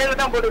ஹெல்மெட் என் தலையில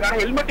தான் போட்டுருக்காங்க.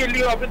 ஹெல்மெட்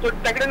இல்லையோ அப்படின்னு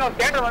சொல்லிட்டு டக்குனு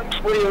கேட்ட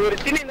ஒரு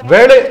சின்ன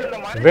வேலை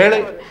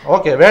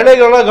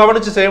வேலைகளெல்லாம்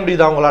கவனிச்சு செய்ய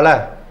முடியுதா உங்களால?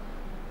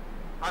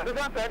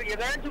 அதுதான் சார்,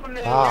 ஏதாச்சும்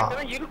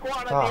இருக்கும்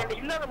ஆனா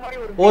இல்லாத மாதிரி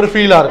ஒரு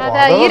ஃபீலா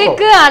இருக்கும்.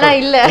 இருக்கு ஆனா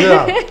இல்ல.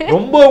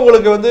 ரொம்ப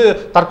உங்களுக்கு வந்து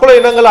தற்கொலை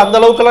எண்ணங்கள் அந்த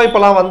அளவுக்கு எல்லாம்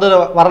இப்பெல்லாம் வந்து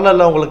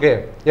வரல உங்களுக்கு?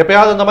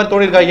 எப்பயாவது அந்த மாதிரி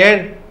தோணி இருக்கா?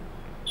 ஏன்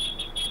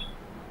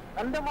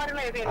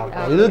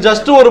இது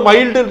ஜஸ்ட் ஒரு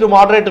மைல்டு டு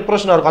மாடரேட்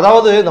டிப்ரெஷனா இருக்கும்.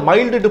 அதாவது இந்த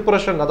மைல்டு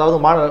டிப்ரெஷன், அதாவது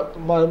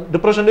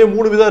டிப்ரெஷன்லயே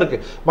 3 விதம் இருக்கு.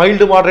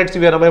 Mild, moderate,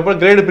 severe. நம்ம எப்போ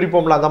கிரேடு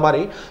பிரிப்போம்ல அந்த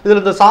மாதிரி.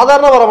 இதுல இந்த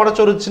சாதாரண வர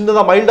மனச்சு ஒரு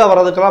சின்னதா மைல்டா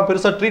வரதுக்கெல்லாம்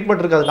பெருசா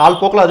ட்ரீட்மெண்ட் இருக்காது. 4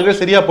 போக்கில் அதுவே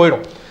சரியா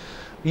போயிடும்.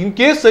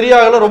 இன்கேஸ்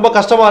சரியாகல ரொம்ப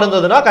கஷ்டமா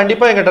இருந்ததுன்னா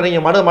கண்டிப்பா என்கிட்ட நீங்க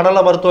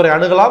மனநல மருத்துவரை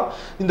அணுகலாம்.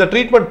 இந்த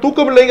ட்ரீட்மெண்ட்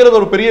தூக்கம் இல்லைங்கிறது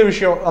ஒரு பெரிய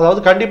விஷயம். அதாவது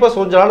கண்டிப்பா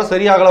கொஞ்ச நாள்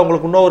சரியாகல,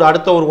 உங்களுக்கு இன்னும் ஒரு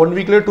அடுத்த ஒரு 1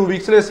 வீக்லேயே 2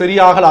 வீக்ஸ்லேயே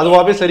சரியாகல,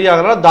 அதுவாகவே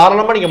சரியாகல,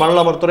 தாராளமா நீங்க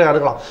மனநல மருத்துவரை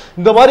அணுகலாம்.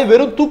 இந்த மாதிரி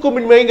வெறும்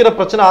தூக்கமின்மைங்கிற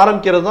பிரச்சனை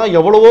ஆரம்பிக்கிறது தான்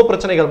எவ்வளவோ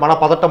பிரச்சனைகள்,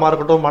 மனப்பதட்டமா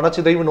இருக்கட்டும்,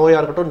 மனச்சிதைவு நோயா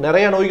இருக்கட்டும்,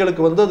 நிறைய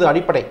நோய்களுக்கு வந்து அது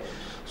அடிப்படை.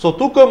 ஸோ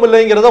தூக்கம்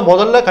இல்லைங்கிறத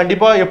முதல்ல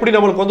கண்டிப்பாக எப்படி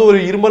நம்மளுக்கு வந்து ஒரு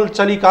இருமல்,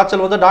 சளி,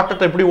 காய்ச்சல் வந்து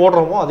டாக்டர்கிட்ட எப்படி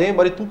ஓடுறோமோ அதே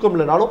மாதிரி தூக்கம்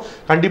இல்லைனாலும்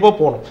கண்டிப்பாக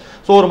போகணும்.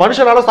 ஸோ ஒரு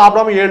மனுஷனால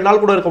சாப்பிடாம 7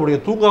 நாள் கூட இருக்க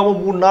முடியும், தூங்காமல்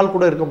 3 நாள்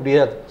கூட இருக்க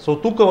முடியாது. ஸோ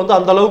தூக்கம் வந்து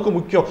அந்த அளவுக்கு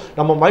முக்கியம்.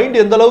 நம்ம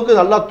மைண்டு எந்த அளவுக்கு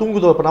நல்லா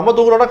தூங்குதோ, இப்போ நம்ம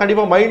தூங்குறோம்னா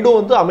கண்டிப்பாக மைண்டும்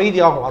வந்து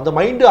அமைதியாகும். அந்த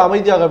மைண்டு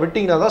அமைதியாக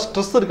விட்டிங்கன்னா தான்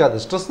ஸ்ட்ரெஸ்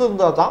இருக்காது. ஸ்ட்ரெஸ்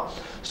இருந்தால் தான்,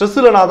 ஸ்ட்ரெஸ்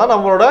இல்லைனா தான்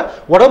நம்மளோட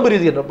உடம்பு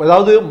ரீதியாக,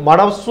 அதாவது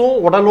மனசும்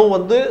உடலும்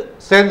வந்து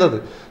சேர்ந்தது.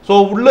 ஸோ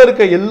உள்ள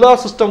இருக்க எல்லா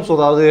சிஸ்டம்ஸும்,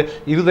 அதாவது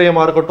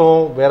இருதயமா இருக்கட்டும்,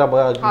 வேற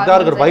இதாக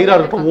இருக்கட்டும், வயிறா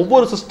இருக்கட்டும்,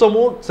 ஒவ்வொரு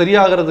சிஸ்டமும்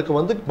சரியாகிறதுக்கு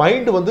வந்து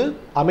மைண்டு வந்து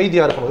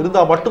அமைதியா இருக்கணும்.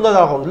 இருந்தா மட்டும்தான்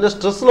ஆகும். இல்ல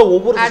ஸ்ட்ரெஸ்ல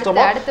ஒவ்வொரு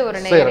சிஸ்டமும். அடுத்து ஒரு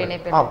நேயர்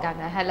இணைப்பில்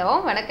இருக்காங்க. ஹலோ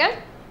வணக்கம்.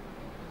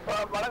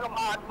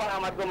 வணக்கம்மா, ஆத்மா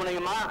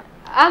மருத்துவமனைங்கம்மா.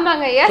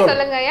 ஆமாங்க ஐயா,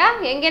 சொல்லுங்க ஐயா,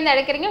 எங்க இருந்து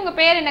அழைக்கிறீங்க, உங்க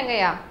பேர் என்னங்க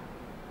ஐயா?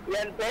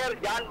 என் பேர்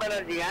ஜான்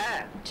பானர்ஜிங்க.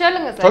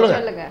 சொல்லுங்க சார்,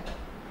 சொல்லுங்க.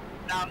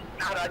 நான்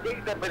அஜய்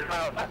கிட்ட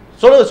பேசுறேன்.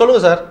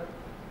 சொல்லுங்க சார்.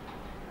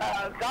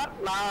 சார்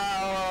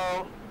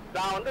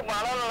நான் வந்து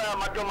மனநல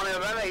மருத்துவமனையில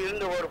வேலை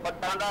இருந்து ஒரு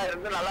 10 ஆண்டா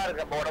இருந்து நல்லா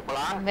இருக்கேன்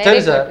உடம்புலாம்.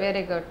 சரி சார்,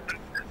 வெரி குட்.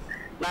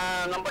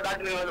 நான் நம்ம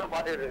டாக்டர்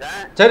பார்த்துட்டு இருக்கேன்.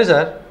 சரி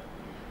சார்.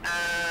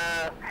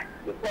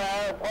 இப்போ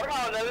கொரோனா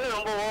வந்தது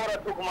ரொம்ப ஓவரா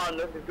தூக்கமா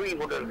வந்து தூக்கி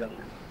போட்டு இருக்காங்க.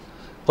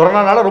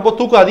 கொரோனானால ரொம்ப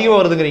தூக்கம் அதிகமா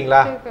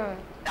வருதுங்கிறீங்களா?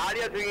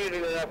 ஜாலியா தூங்கிட்டு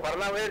இருக்காங்க.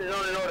 கொரோனாவே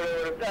இன்னொரு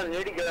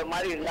நீடிக்கிற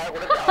மாதிரி இருந்தா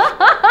கூட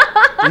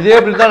இதே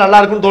அப்படிதான் நல்லா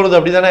இருக்கும்னு தோணுது.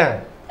 அப்படிதானே?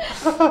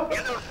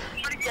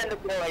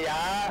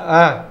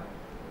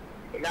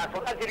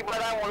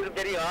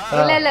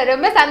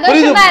 ரொம்ப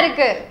சந்தோஷமா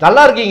இருக்கு.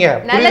 நல்லா இருக்கீங்க,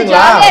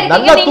 புரியுதுங்களா?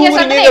 நல்லா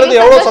தூங்குறீங்கிறது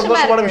எவ்வளவு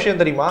சந்தோஷமான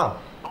விஷயம் தெரியுமா?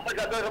 ரொம்ப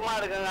சந்தோஷமா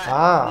இருக்குங்க.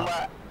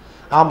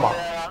 ஆமா,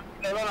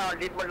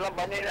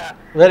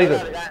 வெரி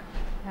குட்.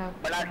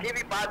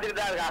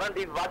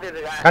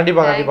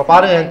 கண்டிப்பா கண்டிப்பா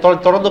பாருங்க,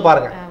 தொடர்ந்து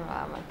பாருங்க.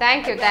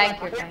 தேங்க்யூ.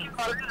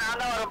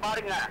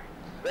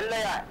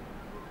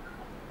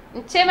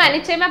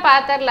 நிச்சயமா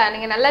பாத்துரலாம்.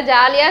 நீங்க நல்லா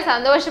ஜாலியா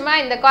சந்தோஷமா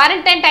இந்த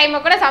குவாரண்டைன் டைமை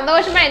கூட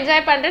சந்தோஷமா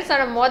என்ஜாய் பண்றேன்னு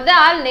சொன்ன முதல்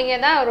ஆள் நீங்க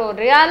தான். ஒரு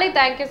ரியலி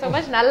தேங்க்யூ ஸோ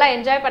மச். நல்லா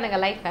என்ஜாய் பண்ணுங்க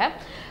லைஃபை.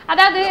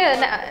 அதாவது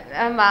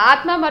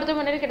ஆத்மா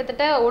மருத்துவமனையில்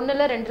கிட்டத்தட்ட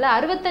 1ல் 2ல்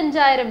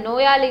 65,000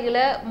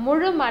 நோயாளிகளை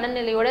முழு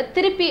மனநிலையோட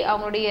திருப்பி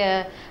அவங்களுடைய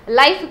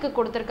லைஃபுக்கு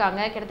கொடுத்துருக்காங்க.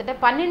 கிட்டத்தட்ட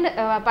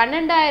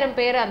 12,000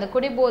 பேர் அந்த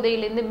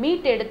குடிபோதையிலேருந்து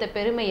மீட் எடுத்த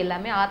பெருமை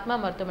எல்லாமே ஆத்மா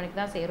மருத்துவமனைக்கு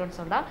தான் சேரும்னு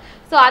சொன்னால்.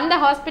 ஸோ அந்த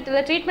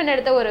ஹாஸ்பிட்டலில் ட்ரீட்மெண்ட்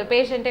எடுத்த ஒரு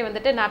பேஷண்ட்டே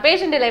வந்துட்டு நான்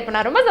பேஷண்ட் இல்லை, இப்போ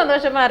நான் ரொம்ப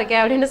சந்தோஷமா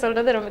இருக்கேன் அப்படின்னு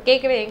சொல்றது ரொம்ப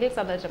கேட்கவே எங்களுக்கு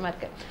சந்தோஷமா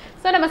இருக்கு.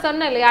 ஸோ நம்ம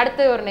சொன்னோம் இல்லையா,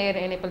 அடுத்து ஒரு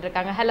நேர் இணைப்பில்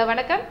இருக்காங்க. ஹலோ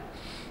வணக்கம்.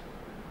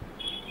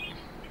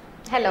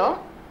 ஹலோ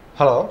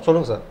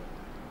சொல்லுங்க சார்.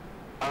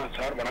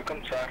 சார் வணக்கம்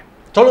சார்.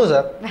 சொல்லுங்க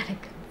சார்.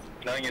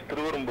 நான் இங்க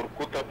திருவரம்பூர்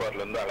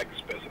கூத்தாப்பாடுல இருந்து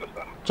அலெக்ஸ் பேசுறேன்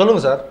சார்.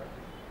 சொல்லுங்க சார்.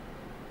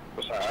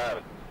 சார்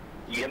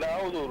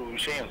ஏதாவது ஒரு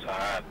விஷயம்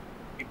சார்,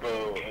 இப்போ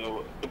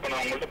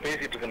நான் உங்கள்ட்ட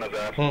பேசிட்டு இருக்கேன்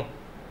சார்,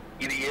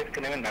 இது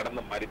ஏற்கனவே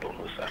நடந்த மாதிரி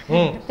தோணுது சார்.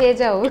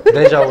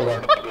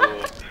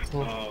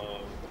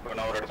 இப்ப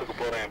நான் ஒரு இடத்துக்கு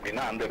போறேன்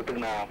அப்படின்னா அந்த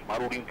இடத்துக்கு நான்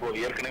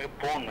மறுபடியும் ஏற்கனவே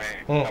போனேன்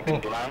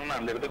அப்படின்னு சொன்னாங்க,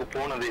 அந்த இடத்துக்கு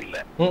போனதே இல்ல,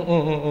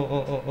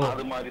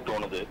 அது மாதிரி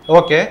தோணுது.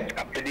 ஓகே.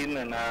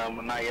 திடீர்னு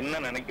நான் என்ன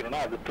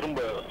நினைக்கிறேன்னா அது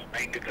திரும்ப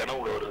நைட்டு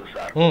கனவுல வருது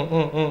சார்.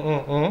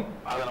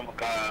 அதை நம்ம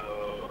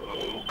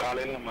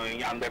காலையில நம்ம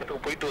அந்த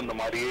இடத்துக்கு போயிட்டு வந்த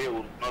மாதிரியே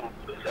ஒரு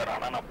உணர்வு சார்.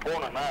 ஆனா நான்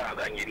போனேன்னா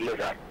அது அங்க இல்ல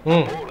சார்,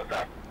 போகல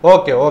சார்.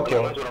 ஓகே ஓகே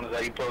சொல்லணும்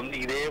சார். இப்ப வந்து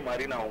இதே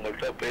மாதிரி நான்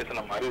உங்கள்கிட்ட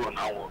பேசின மாதிரி ஒரு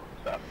ஞாபகம்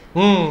சார்.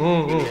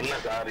 என்ன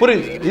சார்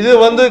புரியுது. இது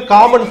வந்து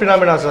காமன்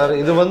பினாமினா சார்.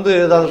 இது வந்து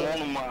ஏதாவது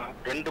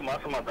 2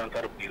 மாசமா தான்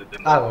சார் இப்படி இருக்கு.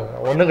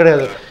 ஒண்ணும்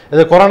கிடையாது.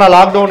 இது கொரோனா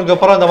லாக்டவுனுக்கு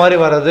அப்புறம் இந்த மாதிரி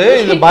வர்றது.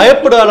 இது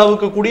பயப்பட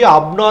அளவுக்கு கூடிய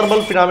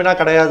அப்நார்மல் பினாமினா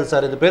கிடையாது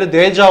சார். இது பேரு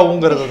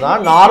தேஜாவுங்கிறது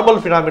தான்,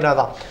 நார்மல் பினாமினா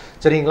தான்.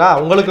 சரிங்களா?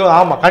 உங்களுக்கு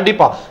ஆமா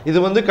கண்டிப்பா இது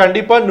வந்து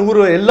கண்டிப்பா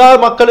 100 எல்லா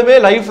மக்களுமே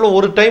லைஃப்ல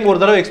ஒரு டைம்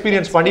ஒரு தடவை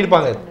எக்ஸ்பீரியன்ஸ்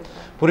பண்ணிருப்பாங்க.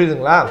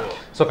 புரியுதுங்களா?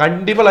 ஸோ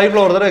கண்டிப்பாக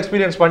லைஃப்பில் ஒரு தடவை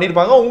எக்ஸ்பீரியன்ஸ்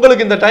பண்ணியிருப்பாங்க.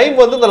 உங்களுக்கு இந்த டைம்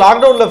வந்து இந்த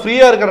லாக்டவுனில்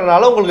ஃப்ரீயாக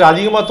இருக்கிறனால உங்களுக்கு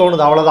அதிகமாக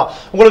தோணுது, அவ்வளோதான்.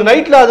 உங்களுக்கு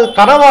நைட்டில் அது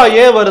கனவாக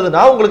ஏன்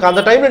வருதுன்னா, உங்களுக்கு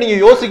அந்த டைமில்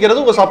நீங்கள்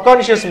யோசிக்கிறது உங்கள்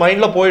சப்கான்ஷியஸ்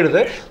மைண்டில்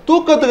போயிடுது.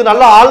 தூக்கத்துக்கு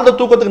நல்லா ஆழ்ந்த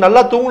தூக்கத்துக்கு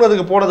நல்லா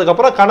தூங்குனதுக்கு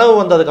போனதுக்கப்புறம் கனவு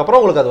வந்ததுக்கப்புறம்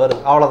உங்களுக்கு அது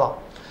வருது, அவ்வளோதான்.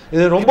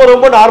 இது ரொம்ப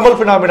ரொம்ப நார்மல்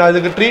ஃபினாமினா.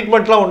 இதுக்கு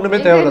ட்ரீட்மெண்ட்லாம் ஒன்றுமே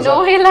தேவையில்லை சார்.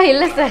 நோயெல்லாம்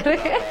இல்லை சார்.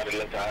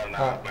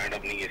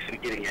 மேடம் நீங்க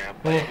சிரிக்கிறீங்க,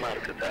 பயமா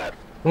இருக்கு சார்.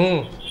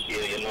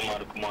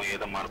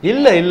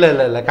 இல்ல இல்ல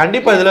இல்ல இல்ல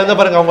கண்டிப்பா இதுல இருந்து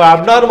பாருங்க, அவங்க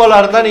அப்நார்மலா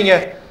இருந்தா நீங்க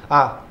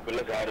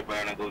இல்ல சார். இப்ப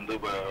எனக்கு வந்து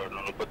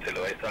 37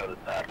 வயசு ஆகுது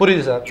சார்.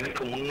 புரியுது சார்.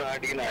 இதுக்கு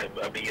முன்னாடி நான்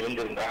அப்படி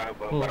இருந்திருந்தா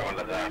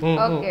பரவாயில்ல சார்.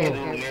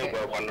 எதுவுமே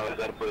பண்ணல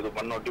சார். இப்ப இது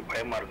பண்ணோட்டி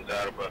பயமா இருக்கு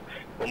சார். இப்ப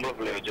பொம்பளை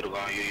பிள்ளை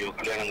வச்சிருக்கோம், ஐயோ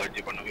கல்யாணம்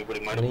காட்சி பண்ணும்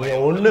இப்படி மாதிரி. நீங்க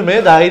ஒண்ணுமே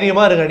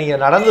தைரியமா இருங்க. நீங்க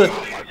நடந்து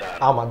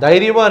ஆமா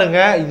தைரியமா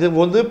இருங்க. இது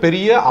வந்து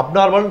பெரிய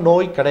அப்நார்மல்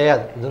நோய்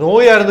கிடையாது. இது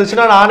நோயா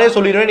இருந்துச்சுன்னா நானே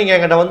சொல்லிடுவேன், நீங்க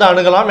எங்கிட்ட வந்து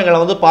அணுகலாம், எங்களை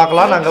வந்து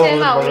பார்க்கலாம். நாங்க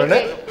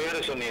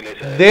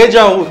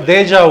தேஜாவு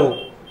தேஜாவு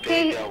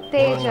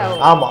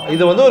ஆமா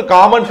இது வந்து ஒரு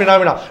காமன்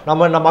பினாமினா.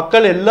 நம்ம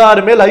மக்கள்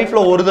எல்லாருமே லைஃப்ல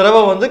ஒரு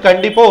தடவை வந்து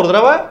கண்டிப்பா ஒரு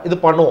தடவை இது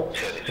பண்ணுவோம்.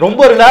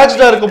 ரொம்ப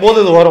ரிலாக்ஸ்டா இருக்கும் போது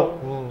இது வரும்.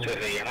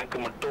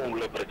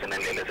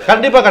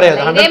 கண்டிப்பா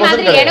கிடையாது. இதே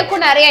மாதிரி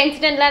எனக்கும் நிறைய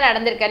இன்சிடென்ட்லாம்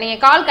நடந்திருக்கு. நீங்க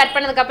கால் கட்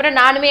பண்ணதுக்கு அப்புறம்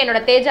நானுமே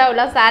என்னோட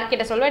தேஜாவெல்லாம் சார்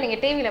கிட்ட சொல்லுவேன், நீங்க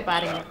டிவில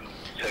பாருங்க.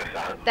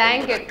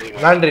 தேங்க்யூ.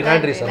 நன்றி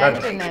நன்றி சார்.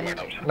 நன்றி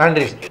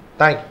நன்றி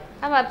தேங்க்யூ.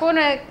 ஆமா,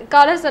 போன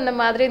காலர் சொன்ன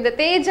மாதிரி இந்த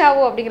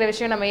தேஜாவோ அப்படிங்கிற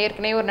விஷயம் நம்ம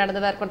ஏற்கனவே ஒரு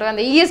நடந்ததா இருக்கட்டும்,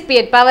 அந்த ESP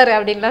பவர்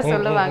அப்படின்லாம்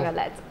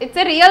சொல்லுவாங்கல்ல,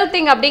 இட்ஸ் a real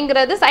thing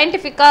அப்படிங்கிறது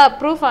சயின்டிஃபிக்கா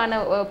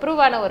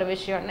ப்ரூவ் ஆன ஒரு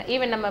விஷயம்.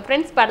 ஈவன் நம்ம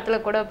ஃப்ரெண்ட்ஸ் படத்துல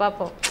கூட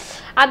பார்ப்போம்,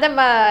 அந்த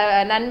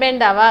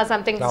நண்பேண்டாவா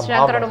சம்திங்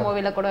சங்கரோட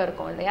மூவில கூட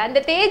இருக்கும் இல்லையா, அந்த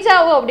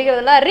தேஜாவோ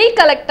அப்படிங்கிறதுலாம்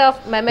ரீகலெக்ட்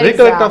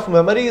ஆஃப்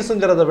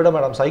மெமரிஸ்ங்கிறத விட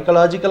மேடம்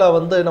சைக்காலஜிக்கலா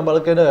வந்து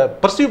நம்மளுக்கு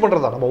பர்சீவ்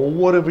பண்றதா, நம்ம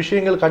ஒவ்வொரு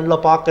விஷயங்கள்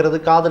கண்ணில் பார்க்கறது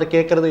காதுல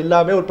கேட்கறது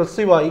எல்லாமே ஒரு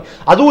பர்சீவ் ஆகி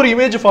அது ஒரு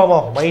இமேஜ் ஃபார்ம்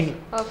ஆகும் மைண்ட்.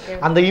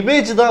 அந்த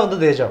இமேஜ் தான் வந்து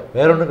தேஜா,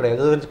 வேற ஒன்றும்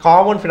கிடையாது.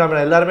 காமன்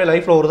ஃபினாமினா, எல்லாருமே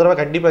லைஃப்ல ஒரு தடவை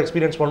கண்டிப்பா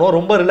எக்ஸ்பீரியன்ஸ் பண்ணுவோம்.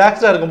 ரொம்ப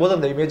ரிலாக்ஸா இருக்கும்போது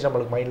அந்த இமேஜ்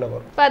நம்மளுக்கு மைண்ட்ல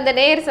வரும். இப்போ அந்த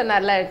நேர்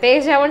சொன்னார்ல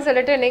தேஜாவுன்னு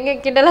சொல்லிட்டு நீங்க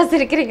கிண்டலா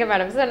சிரிக்கிறீங்க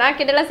மேடம். ஸோ நான்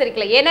கிண்டலா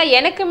சிரிக்கல, ஏன்னா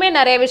எனக்குமே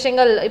நிறைய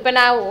விஷயங்கள் இப்போ நான்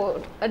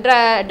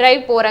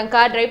டிரைவ் போறேன்,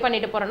 கார் டிரைவ்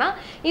பண்ணிட்டு போறேன்னா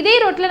இதே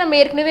ரோட்ல நம்ம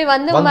ஏற்கனவே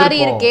வந்த மாதிரி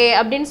இருக்கே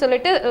அப்படின்னு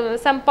சொல்லிட்டு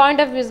சம்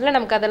பாயிண்ட் ஆஃப் வியூஸ்ல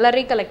நமக்கு அதெல்லாம்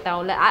ரீகலெக்ட்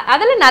ஆகும்ல.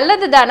 அதெல்லாம்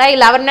நல்லது தானா,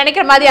 இல்ல அவர்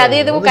நினைக்கிற மாதிரி அது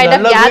எதுவும் கைண்ட்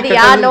ஆஃப்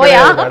வியாதியா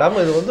நோயா மேடம்?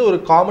 இது வந்து ஒரு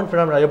காமன்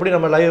ஃபினாமினா. எப்படி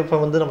நம்ம லைஃப்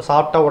வந்து நம்ம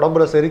சாப்பிட்டா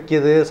உடம்புல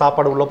செரிக்குது,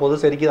 சாப்பாடு உள்ள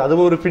போது செரிக்குது,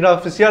 அது ஒரு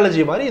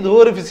பிசியாலஜி மாதிரி இது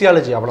ஒரு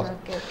பிசியாலஜி,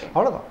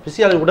 அவ்வளவுதான்.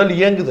 பிசியாலஜி, உடல்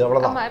இயங்குது,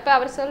 அவ்வளவுதான். இப்ப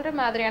அவர் சொல்ற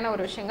மாதிரியான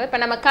ஒரு விஷயங்கள்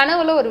இப்ப நம்ம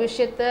கனவுல ஒரு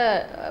விஷயத்த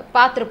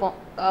பார்த்திருப்போம்,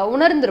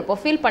 உணர்ந்திருப்போம்,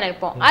 ஃபீல்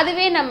பண்ணிருப்போம்.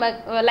 அதுவே நம்ம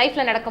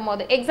லைஃப்ல நடக்கும்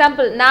போது,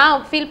 எக்ஸாம்பிள்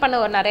நான் ஃபீல் பண்ண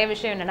ஒரு நிறைய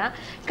விஷயம் என்னன்னா,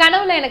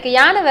 கனவுல எனக்கு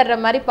யானை வர்ற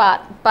மாதிரி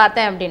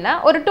பார்த்தேன் அப்படின்னா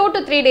ஒரு 2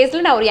 to 3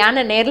 டேஸ்ல நான் ஒரு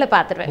யானை நேர்ல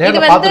பாத்துருவேன்.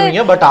 இது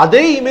வந்து பட்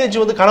அதே இமேஜ்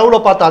வந்து கனவுல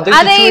பார்த்த அதே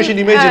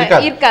சிச்சுவேஷன் இமேஜ்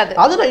இருக்காது.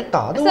 அது ரைட்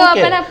தான். அது சோ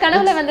அப்ப நான்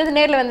கனவுல வந்தது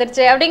நேர்ல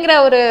வந்துருச்சு அப்படிங்கற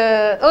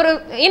ஒரு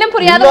இனம்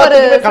புரியாத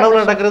ஒரு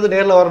கனவுல நடக்கிறது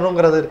நேர்ல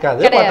வரணும்ங்கிறது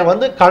இருக்காது. பட்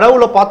வந்து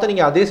கனவுல பார்த்து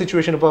நீங்க அதே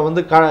சிச்சுவேஷன் இப்ப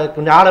வந்து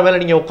யானை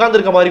மேல நீங்க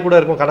உட்கார்ந்திருக்க மாதிரி கூட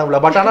இருக்கும் கனவுல.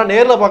 பட் ஆனா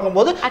நேர்ல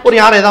பார்க்கும்போது ஒரு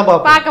யானை தான்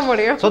பார்க்க முடியும்.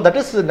 So that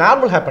is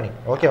normal happening.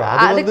 Okay வா?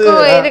 அது வந்து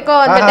இதுக்கு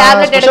அந்த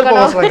டேப்லெட்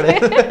எடுக்கணும்.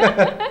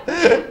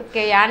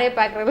 ஓகே, யானை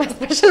பார்க்கறதுல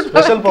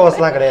ஸ்பெஷல்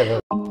பவர்ஸ்லாம் கிடையாது.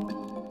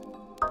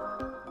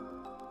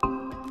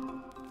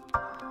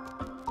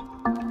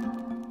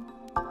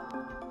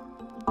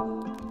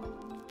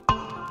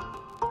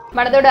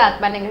 மனதோட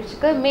ஆத்மா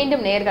நிகழ்ச்சிக்கு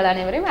மீண்டும் நேயர்கள்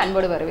அனைவரையும்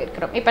அன்போடு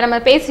வரவேற்கிறோம். இப்போ நம்ம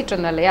பேசிட்டு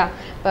இருந்தோம் இல்லையா,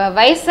 இப்போ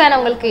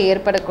வயசானவங்களுக்கு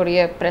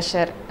ஏற்படக்கூடிய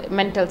ப்ரெஷர்,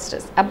 மென்டல்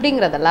ஸ்ட்ரெஸ்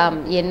அப்படிங்கிறதெல்லாம்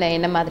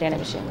என்ன மாதிரியான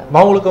விஷயங்கள்?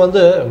 அவங்களுக்கு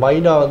வந்து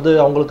மைண்டா வந்து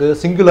அவங்களுக்கு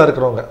சிங்கிளா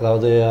இருக்கிறவங்க,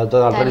 அதாவது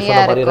ஆல்ரெடி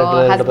சொன்ன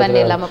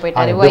மாதிரி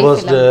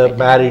டிவோர்ஸ்டு,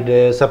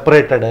 மேரிடு,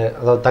 செப்பரேட்டடு,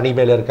 அதாவது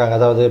தனிமையில இருக்காங்க,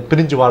 அதாவது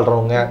பிரிஞ்சு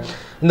வாழ்றவங்க,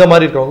 இந்த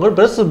மாதிரி இருக்கிறவங்க.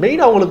 ப்ளஸ்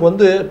மெயினாக அவங்களுக்கு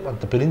வந்து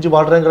அந்த பிரிஞ்சு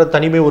வாழ்றங்கிற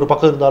தனிமை ஒரு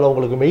பக்கம் இருந்தாலும்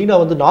அவங்களுக்கு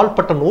மெயினாக வந்து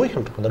நாள்பட்ட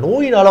நோய்கள் இருக்கும். அந்த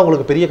நோயினால்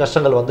அவங்களுக்கு பெரிய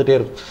கஷ்டங்கள் வந்துகிட்டே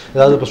இருக்கும்.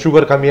 ஏதாவது இப்போ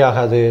சுகர்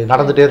கம்மியாகாது,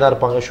 நடந்துகிட்டே தான்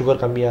இருப்பாங்க, சுகர்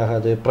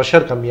கம்மியாகாது,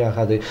 ப்ரெஷர்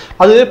கம்மியாகாது.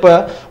 அது இப்போ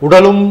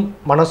உடலும்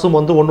மனசும்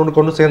வந்து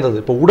ஒன்றுக்கு ஒன்று சேர்ந்தது.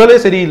 இப்போ உடலே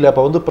சரியில்லை,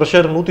 இப்போ வந்து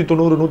ப்ரெஷர்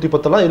 190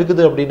 110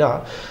 இருக்குது அப்படின்னா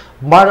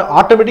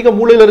ஆட்டோமேட்டிக்காக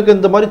மூளையில் இருக்க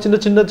இந்த மாதிரி சின்ன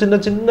சின்ன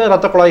சின்ன சின்ன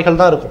ரத்த குழாய்கள்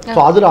தான் இருக்கும். ஸோ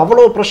அதில்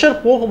அவ்வளோ ப்ரெஷர்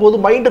போகும்போது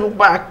மைண்டு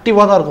ரொம்ப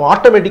ஆக்டிவாக தான் இருக்கும்.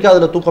 ஆட்டோமேட்டிக்காக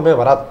அதில் தூக்கமே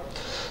வராது.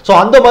 ஸோ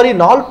அந்த மாதிரி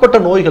நாள்பட்ட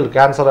நோய்கள்,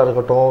 கேன்சராக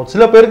இருக்கட்டும்,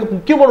 சில பேருக்கு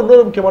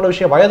முக்கியமான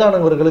விஷயம்,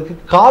 வயதானவர்களுக்கு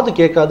காது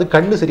கேட்காது,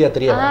 கண்ணு சரியா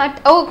தெரியாது.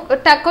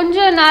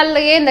 கொஞ்ச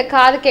நாள்லயே இந்த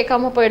காது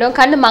கேட்காம போயிடும்,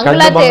 கண்ணு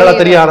மங்களா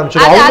தெரிய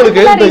ஆரம்பிச்சிடும்.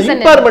 அவங்களுக்கு இந்த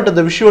இம்பேர்மெண்ட்,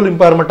 இந்த விஷுவல்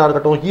இம்பேர்மெண்டா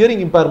இருக்கட்டும்,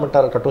 ஹியரிங்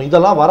இம்பேர்மெண்டா இருக்கட்டும்,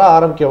 இதெல்லாம் வர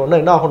ஆரம்பிக்க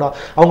உடனே என்ன ஆகும்னா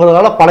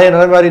அவங்களால பழைய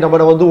மாதிரி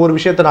நம்ம வந்து ஒரு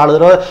விஷயத்தை 4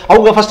 தடவை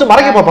அவங்க ஃபர்ஸ்ட்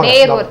மறைக்க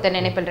பார்ப்பாங்க. ஒருத்தர்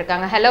நினைப்பில்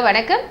இருக்காங்க. ஹலோ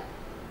வணக்கம்.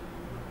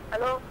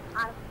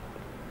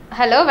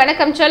 ஹலோ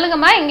வணக்கம்,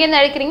 சொல்லுங்கம்மா, எங்க இருந்து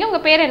அழைக்கிறீங்க, உங்க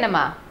பேர்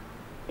என்னம்மா?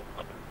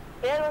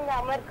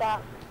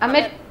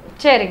 அமர்.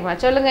 சரிங்கம்மா,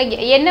 சொல்லுங்க,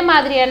 என்ன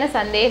மாதிரியான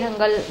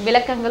சந்தேகங்கள்,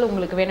 விளக்கங்கள்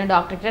உங்களுக்கு வேணும்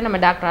டாக்டர் கிட்ட? நம்ம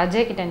டாக்டர்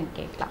அஜய் கிட்ட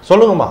கேட்கலாம்.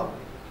 சொல்லுங்கம்மா.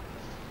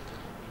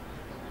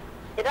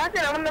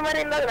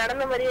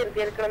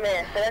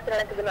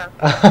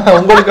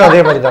 உங்களுக்கு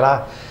அதே மாதிரி தானா?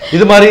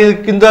 இது மாதிரி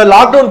இந்த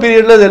லாக்டவுன்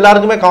பீரியட்ல இது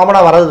எல்லாருக்குமே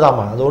காமனா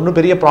வரதுதாமா, அது ஒன்றும்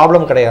பெரிய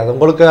ப்ராப்ளம் கிடையாது.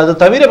 உங்களுக்கு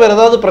அது தவிர வேற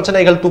ஏதாவது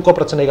பிரச்சனைகள், தூக்க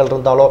பிரச்சனைகள்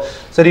இருந்தாலோ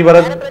சரி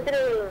வர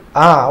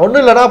ஒன்றும்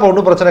இல்லைனா அப்போ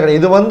ஒன்றும் பிரச்சனை கிடையாது.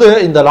 இது வந்து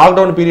இந்த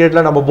லாக்டவுன்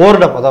பீரியட்ல நம்ம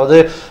போர்டம், அதாவது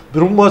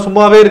ரொம்ப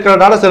சும்மாவே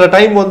இருக்கிறனால சில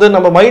டைம் வந்து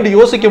நம்ம மைண்ட்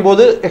யோசிக்கும்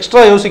போது,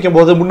 எக்ஸ்ட்ரா யோசிக்கும்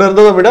போது, முன்ன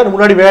இருந்ததை விட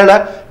முன்னாடி வேலை,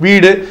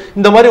 வீடு,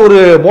 இந்த மாதிரி ஒரு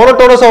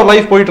மோனோட்டோனஸ் ஆஃப்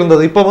லைஃப் போயிட்டு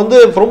இருந்தது. இப்போ வந்து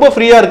ரொம்ப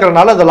ஃப்ரீயா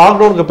இருக்கிறனால இந்த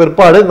லாக்டவுனுக்கு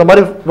பிற்பாடு இந்த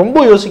மாதிரி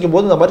ரொம்ப யோசிக்கும்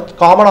போது இந்த மாதிரி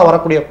காமனா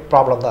வரக்கூடிய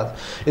ப்ராப்ளம் தான்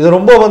இது.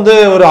 ரொம்ப வந்து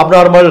ஒரு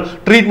அப்நார்மல்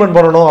ட்ரீட்மெண்ட்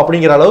பண்ணணும்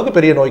அப்படிங்கிற அளவுக்கு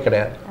பெரிய நோய்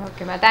கிடையாது.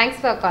 ஓகேம்மா,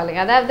 தேங்க்ஸ் ஃபார் காலிங்.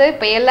 அதாவது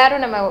இப்போ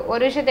எல்லாரும் நம்ம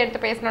ஒரு விஷயத்தை எடுத்து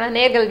பேசணும்னா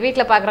நேர்கள்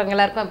வீட்டில் பார்க்குறவங்க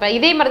எல்லாருக்கும் இப்போ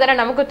இதே மாதிரி தானே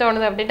நமக்கு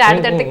தோணுது அப்படின்ட்டு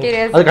அடுத்தடுத்து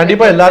கியூரியஸ். அது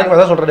கண்டிப்பா எல்லாருக்கும்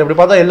அதான் சொல்றேன். இப்படி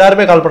பார்த்தா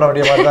எல்லாருமே கால் பண்ண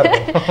வேண்டிய மாதிரி தான்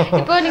இருக்கும்.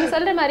 இப்போ நீங்க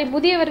சொல்ற மாதிரி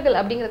முதியவர்கள்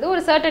அப்படிங்கிறது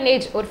ஒரு சர்டன்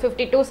ஏஜ், ஒரு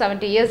 50 to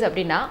 70 இயர்ஸ்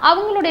அப்படின்னா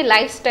அவங்களுடைய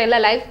லைஃப் ஸ்டைல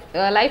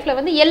லைஃப்ல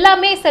வந்து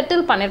எல்லாமே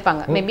செட்டில்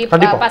பண்ணிருப்பாங்க. மேபி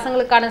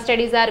பசங்களுக்கான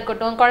ஸ்டடீஸா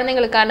இருக்கட்டும்,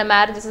 குழந்தைங்களுக்கான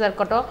மேரேஜஸா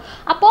இருக்கட்டும்,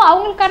 அப்போ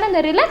அவங்களுக்கான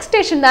அந்த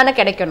ரிலாக்ஸேஷன் தானே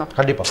கிடைக்கணும்.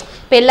 கண்டிப்பா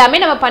இப்போ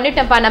எல்லாமே நம்ம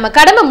பண்ணிட்டோம்ப்பா, நம்ம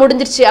கடமை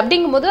முடிஞ்சிருச்சு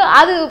அப்படிங்கும்போது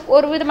அது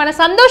ஒரு விதமான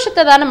சந்தோஷத்தை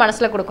தானே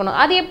மனசுல கொடுக்கணும்.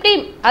 அது எப்படி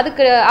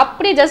அதுக்கு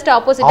அப்படி ஜஸ்ட்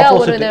ஆப்போசிட்டா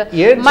ஒரு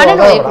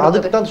மனநோய்.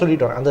 அதுக்கு தான்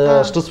சொல்லிட்டு வரேன், அந்த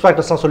ஸ்ட்ரெஸ்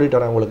ஃபேக்டர்ஸ்லாம் சொல்லிட்டு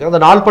வரேன் உங்களுக்கு.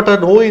 அந்த நாள்பட்ட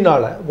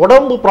நோயினால,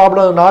 உடம்பு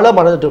ப்ராப்ளம்னால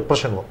மன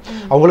டிப்ரெஷன் வரும்.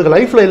 அவங்களுக்கு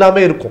லைஃப்ல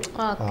எல்லாமே இருக்கும்,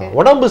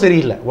 உடம்பு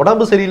சரியில்லை.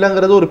 உடம்பு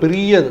சரியில்லைங்கிறது ஒரு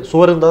பெரிய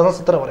சுவர் இருந்தால் தான்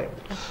சித்திரம் வரையும்.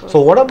 ஸோ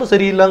உடம்பு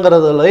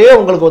சரியில்லைங்கிறதுலயே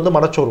உங்களுக்கு வந்து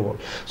மனச்சோர்வு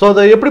வரும். ஸோ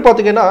அதை எப்படி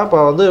பார்த்தீங்கன்னா, இப்போ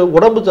வந்து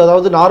உடம்பு,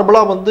 அதாவது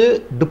நார்மலாக வந்து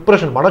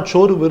டிப்ரெஷன்,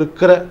 மனச்சோர்வு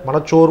இருக்கிற,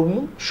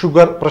 மனச்சோர்வும்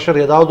சுகர்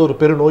ப்ரெஷர் ஏதாவது ஒரு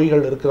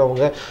பெருநோய்கள்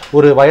இருக்கிறவங்க,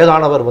 ஒரு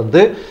வயதானவர்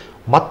வந்து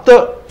மற்ற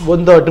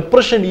இந்த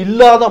டிப்ரெஷன்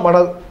இல்லாத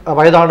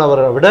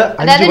வயதானவரை விட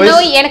 5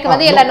 வயசு எனக்கு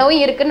வந்து எல்லா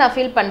நோய் இருக்குன்னு நான்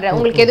ஃபீல் பண்றேன்,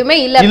 உங்களுக்கு எதுவுமே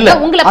இல்ல,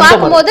 உங்களை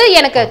பார்க்கும்போது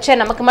எனக்கு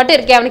நமக்கு மட்டும்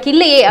இருக்கே, அவனுக்கு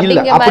இல்லையே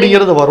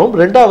அப்படிங்கிறது வரும்.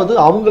 ரெண்டாவது,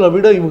 அவங்கள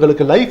விட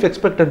இவங்களுக்கு லைஃப்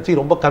எக்ஸ்பெக்டன்சி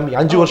ரொம்ப கம்மி,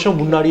 5 வருஷம்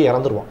முன்னாடியே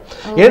இறந்துருவான்.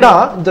 ஏன்னா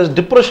இந்த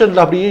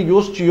டிப்ரெஷன்ல அப்படியே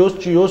யோசிச்சு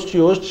யோசிச்சு யோசிச்சு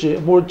யோசிச்சு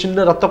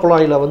சின்ன ரத்த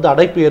குழாயில வந்து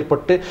அடைப்பு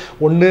ஏற்பட்டு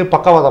ஒண்ணு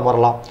பக்கவாதம்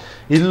வரலாம்,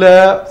 இல்ல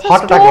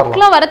ஹார்ட் அட்டாக்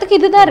வரலாம். வரதுக்கு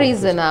இதுதான்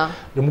ரீசனா?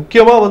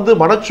 முக்கியமா வந்து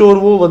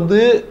மனச்சோர்வும் வந்து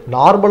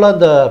நார்மலா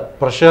இந்த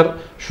பிரஷர்,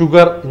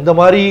 சுகர் இந்த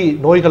மாதிரி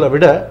நோய்களை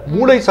விட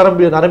மூளை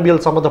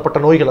நரம்பியல் சம்பந்தப்பட்ட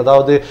நோய்கள்,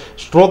 அதாவது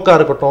ஸ்ட்ரோக்கா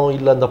இருக்கட்டும்,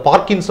 இல்ல இந்த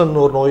பார்க்கின்சன்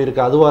ஒரு நோய்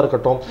இருக்கு அதுவா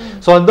இருக்கட்டும்,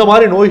 ஸோ இந்த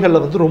மாதிரி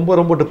நோய்கள்ல வந்து ரொம்ப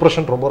ரொம்ப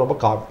டிப்ரெஷன் ரொம்ப ரொம்ப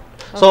காமன்.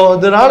 ஸோ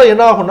இதனால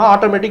என்ன ஆகும்னா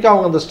ஆட்டோமேட்டிக்காக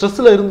அவங்க அந்த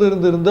ஸ்ட்ரெஸ்ல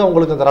இருந்து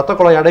அவங்களுக்கு அந்த ரத்த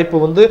குழாய் அடைப்பு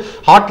வந்து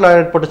ஹார்ட்ல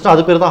ஏற்பட்டுச்சுன்னா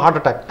அது பேர் தான் ஹார்ட்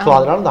அட்டாக். ஸோ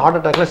அதனால அந்த ஹார்ட்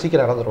அட்டாக்ல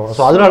சீக்கிரம் இறந்துருவாங்க.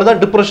 ஸோ அதனால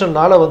தான்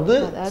டிப்ரெஷன்னால வந்து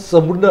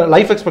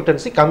லைஃப்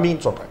எக்ஸ்பெக்டன்சி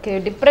கம்மின்னு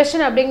சொல்றேன்.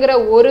 டிப்ரெஷன் அப்படிங்கிற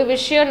ஒரு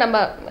விஷயம்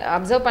நம்ம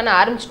அப்சர்வ் பண்ண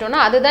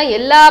ஆரம்பிச்சிட்டோம்னா அதுதான்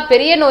எல்லா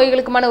பெரிய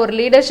நோய்களுக்குமான ஒரு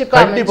லீடர்ஷிப்.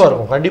 கண்டிப்பா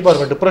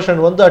இருக்கும்.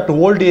 டிப்ரெஷன் வந்து அட்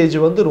ஓல்ட்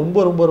ஏஜ் வந்து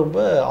ரொம்ப ரொம்ப ரொம்ப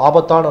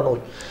ஆபத்தான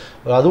நோய்.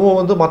 அதுவும்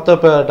வந்து மற்ற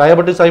இப்போ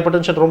டயபெட்டிஸ்,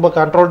 ஹைப்பர்டென்ஷன் ரொம்ப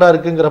கண்ட்ரோல்டாக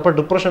இருக்குங்கிறப்ப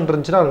டிப்ரெஷன்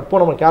இருந்துச்சுன்னா இப்போ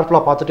நம்ம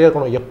கேர்ஃபுல்லாக பார்த்துட்டே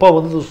இருக்கணும், எப்போ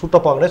வந்து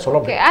சூட்டப்பாங்கன்னே சொல்ல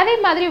முடியும். அதே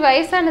மாதிரி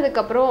வயசானதுக்கு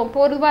அப்புறம்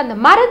பொதுவாக அந்த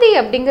மறதி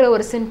அப்படிங்கிற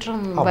ஒரு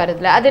சிண்ட்ரோம்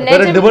வருதுல, அது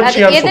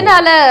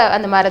எதனால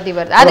அந்த மறதி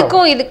வருது?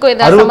 அதுக்கும்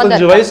இதுக்கும்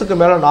 65 வயசுக்கு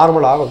மேலே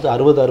நார்மலாக வந்து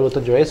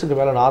 60-65 வயசுக்கு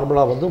மேலே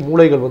நார்மலாக வந்து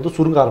மூளைகள் வந்து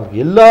சுருங்க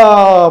ஆரம்பிக்கும். எல்லா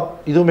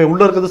இதுவுமே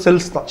உள்ள இருக்கிறது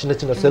செல்ஸ் தான், சின்ன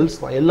சின்ன செல்ஸ்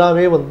தான்,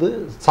 எல்லாமே வந்து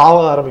சாக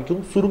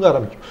ஆரம்பிக்கும், சுருங்க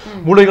ஆரம்பிக்கும்,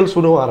 மூளைகள்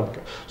சுருங்க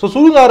ஆரம்பிக்கும். ஸோ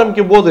சுருங்க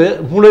ஆரம்பிக்கும் போது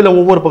மூளையில்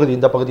ஒவ்வொரு பகுதி,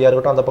 இந்த பகுதியாக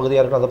இருக்கட்டும், அந்த பகுதியாக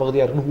இருக்கட்டும், அந்த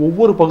பகுதியாக இருக்கட்டும்,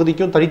 ஒவ்வொரு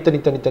பகுதிக்கும்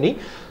தனித்தனி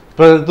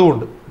இது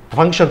உண்டு,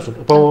 ஃபங்க்ஷன்ஸ்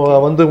உண்டு. இப்போ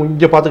வந்து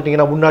இங்கே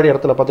பார்த்துக்கிட்டிங்கன்னா முன்னாடி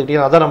இடத்துல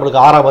பார்த்துக்கிட்டிங்கன்னா அதான்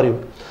நம்மளுக்கு 6ஆம் அறிவு,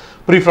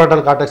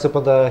 ப்ரீஃப்ராண்டல் கார்டெக்ஸ். இப்போ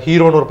இந்த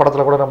ஹீரோன்னு ஒரு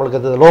படத்தில் கூட நம்மளுக்கு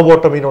இது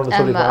லோபோட்டமின்னு ஒன்று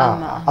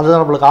சொல்லியிருக்காங்க,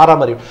 அதுதான் நம்மளுக்கு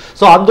 6ஆம் அறிவு.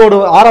 ஸோ அதோட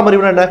 6ஆம்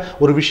அறிவுனா என்ன,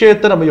 ஒரு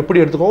விஷயத்தை நம்ம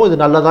எப்படி எடுத்துக்கோம், இது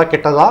நல்லதா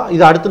கெட்டதா,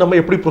 இது அடுத்து நம்ம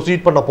எப்படி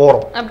ப்ரொசீட் பண்ண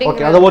போகிறோம்.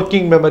 ஓகே, அதை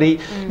ஒர்க்கிங் மெமரி.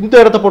 இந்த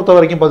இடத்த பொறுத்த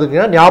வரைக்கும்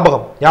பார்த்துக்கிட்டிங்கன்னா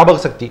ஞாபக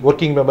சக்தி,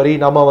 ஒர்க்கிங் மெமரி.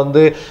 நம்ம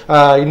வந்து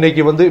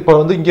இன்னைக்கு வந்து இப்போ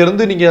வந்து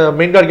இங்கேருந்து நீங்கள்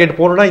மெயின் கார்டு கேட்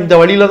போகணும்னா இந்த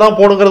வழியில தான்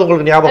போகணுங்கிறது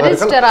உங்களுக்கு ஞாபகம்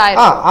இருக்கு,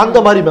 அந்த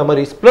மாதிரி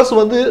மெமரிஸ். ப்ளஸ்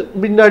வந்து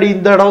முன்னாடி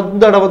இந்த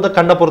இடம் வந்து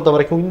கண்ணை பொறுத்த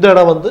வரைக்கும் இந்த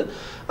இடம் வந்து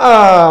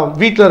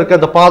வீட்டில் இருக்க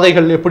அந்த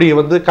பாதைகள் எப்படி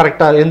வந்து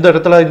கரெக்டாக எந்த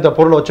இடத்துல இந்த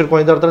பொருளை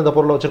வச்சிருக்கோம், இந்த இடத்துல இந்த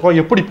பொருளை வச்சிருக்கோம்,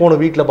 எப்படி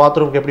போகணும், வீட்டில்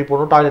பாத்ரூமுக்கு எப்படி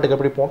போகணும், டாய்லெட்டுக்கு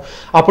எப்படி போகணும்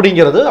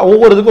அப்படிங்கிறது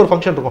ஒவ்வொரு இதுக்கும் ஒரு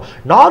ஃபங்க்ஷன் இருக்கும்.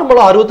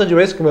 நார்மலாக 65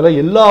 வயசுக்கு மேலே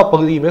எல்லா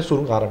பகுதியுமே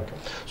சுருங்க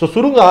ஆரம்பிக்கும். ஸோ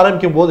சுருங்க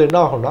ஆரம்பிக்கும் போது என்ன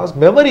ஆகும்னா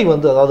மெமரி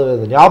வந்து,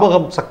 அதாவது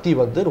ஞாபகம் சக்தி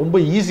வந்து ரொம்ப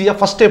ஈஸியாக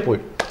ஃபஸ்ட்டே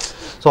போயிடும்.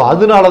 ஸோ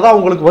அதனால தான்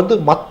அவங்களுக்கு வந்து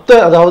மற்ற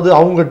அதாவது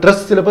அவங்க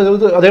ட்ரெஸ் சில பேர்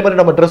வந்து அதே மாதிரி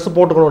நம்ம ட்ரெஸ்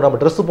போட்டுக்கணும், நம்ம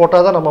ட்ரெஸ்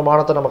போட்டால் தான் நம்ம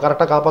மானத்தை நம்ம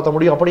கரெக்டாக காப்பாற்ற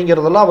முடியும்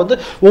அப்படிங்கிறதெல்லாம் வந்து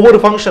ஒவ்வொரு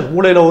ஃபங்க்ஷன்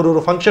மூலையில்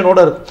ஒரு ஃபங்க்ஷனோட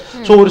இருக்கும்.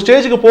 ஸோ ஒரு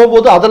ஸ்டேஜுக்கு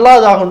போகும்போது அதெல்லாம்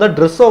அதாகும் தான்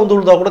ட்ரெஸ்ஸை வந்து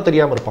உள்ளதா கூட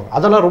தெரியாமல் இருப்பாங்க.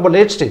 அதெல்லாம் ரொம்ப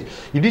லேட் ஸ்டேஜ்.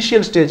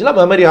 இனிஷியல் ஸ்டேஜில்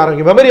மெமரி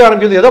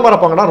ஆரம்பிக்குது. எதை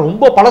மறப்பாங்கன்னா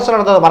ரொம்ப பழசு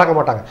நடந்ததை மறக்க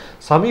மாட்டாங்க,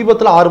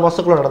 சமீபத்தில் 6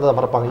 மாதத்துக்குள்ள நடந்ததை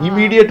மறப்பாங்க.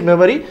 இமீடியட்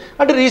மெமரி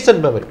அண்ட்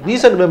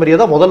ரீசன்ட் மெமரியை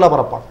தான் முதல்ல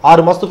மறப்பாங்க,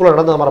 6 மாதத்துக்குள்ள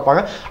நடந்ததை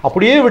மறப்பாங்க.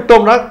 அப்படியே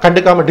விட்டோம்னா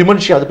கண்டுக்காம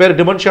டிமென்ஷியா, அது பேர்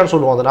டிமென்ஷியான்னு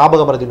சொல்லுவாங்க, அந்த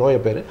ஞாபக மறதி நோயை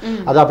பேர்.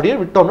 அதை அப்படியே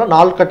விட்டோம்னா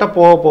நாள் கட்ட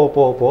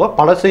போக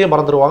பழசையே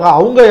மறந்துடுவாங்க,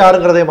 அவங்க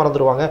யாருங்கிறதே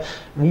மறந்துடுவாங்க.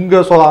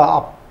 உங்க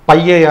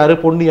பையன் யாரு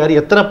பொண்ணு யாரு,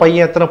 எத்தனை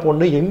பையன் எத்தனை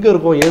பொண்ணு எங்க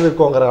இருக்கோ ஏது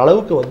இருக்கோங்கிற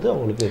அளவுக்கு வந்து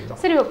அவங்களுக்கு இருக்கும்.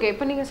 சரி, ஓகே.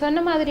 இப்போ நீங்க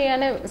சொன்ன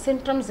மாதிரியான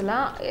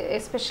சிம்டம்ஸ்லாம்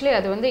எஸ்பெஷலி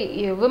அது வந்து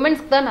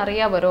விமென்ஸ்க்கு தான்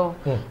நிறைய வரும்,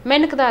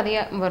 மெனுக்கு தான்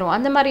அதிக வரும்,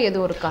 அந்த மாதிரி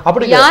எதுவும் இருக்கா?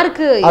 அப்படி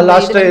யாருக்கு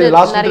லாஸ்ட்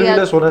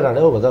இன்டர்வியூல சொன்னேன்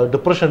நான்,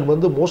 டிப்ரெஷன்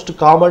வந்து most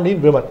common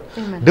in women.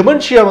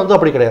 Dementia வந்து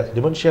அப்படி கிடையாது.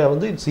 டிமென்ஷியா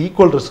வந்து இட்ஸ்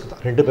ஈக்குவல் ரிஸ்க்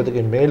தான், ரெண்டு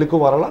பேருக்கு,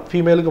 மேலுக்கும் வரலாம்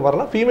ஃபீமேலுக்கும்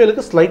வரலாம்.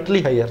 ஃபீமேலுக்கு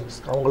ஸ்லைட்லி ஹையர்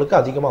ரிஸ்க், அவங்களுக்கு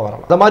அதிகமா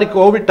வரலாம். அந்த மாதிரி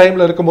கோவிட்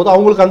டைம்ல இருக்கும்போது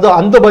அவங்களுக்கு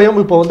அந்த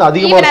பயம் இப்போ வந்து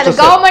அதிகமா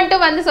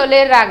கவர்மெண்ட்டும் வந்து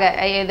சொல்லிடுறாங்க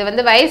இது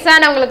வந்து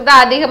வயசானவங்களுக்கு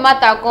தான் அதிகமா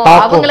தாக்கும்,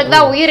 அவங்களுக்கு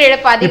தான் உயிர்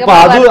இழப்பு அதிகமா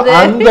வருது.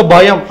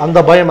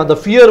 அந்த பயம் அந்த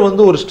ஃபியர்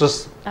வந்து ஒரு ஸ்ட்ரெஸ்.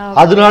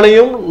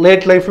 அதனாலயும்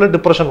லேட் லைஃப்ல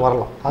டிப்ரெஷன்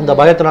வரலாம். அந்த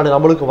பயத்தினால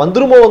நம்மளுக்கு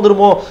வந்துருமோ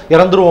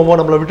இறந்துருவோமோ,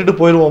 நம்மளை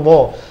விட்டுட்டு போயிருவோமோ,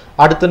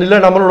 அடுத்த நிலை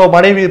நம்மளோட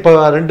மனைவி இப்போ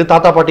 2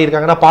 தாத்தா பாட்டி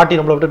இருக்காங்கன்னா பாட்டி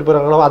நம்மளை விட்டுட்டு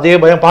போயிருவாங்களோ, அதே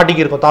பயம்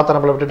பாட்டிக்கு இருக்கும், தாத்தா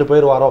நம்மளை விட்டுட்டு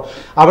போயிருவாரோ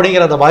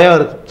அப்படிங்கிற அந்த பயம்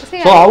இருக்கும்.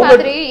 ஸோ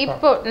அவங்க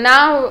இப்போ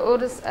நான்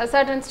ஒரு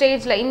சர்டன்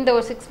ஸ்டேஜ்ல இந்த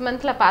ஒரு 6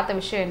 மந்த்ல பார்த்த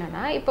விஷயம்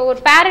என்னன்னா, இப்போ ஒரு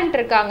பேரண்ட்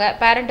இருக்காங்க,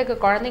 பேரண்ட்டுக்கு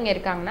குழந்தைங்க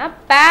இருக்காங்கன்னா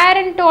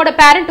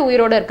பேரண்ட்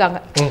உயிரோட இருக்காங்க,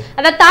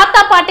 அதாவது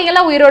தாத்தா பாட்டிங்க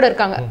எல்லாம் உயிரோட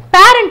இருக்காங்க,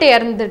 பேரண்ட்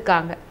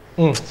இறந்துருக்காங்க.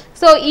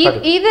 சோ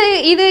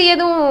இது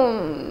எதுவும்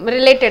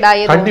ரிலேட்டடா?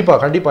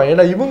 கண்டிப்பா.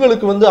 ஏன்னா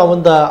இவங்களுக்கு வந்து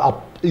அவங்க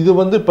இது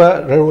வந்து இப்ப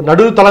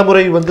நடு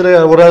தலைமுறை வந்து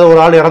ஒரு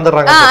ஆள்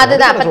இறந்துடுறாங்க,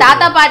 அதுதான் இப்ப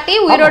தாத்தா பாட்டி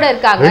உயிரோட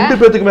இருக்காங்க, 2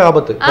 பேத்துக்குமே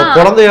ஆபத்து.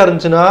 குழந்தையா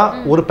இருந்துச்சுன்னா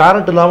ஒரு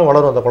பேரண்ட் இல்லாம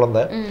வளரும் அந்த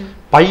குழந்தை.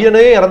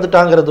 பையனே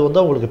இறந்துட்டாங்கிறது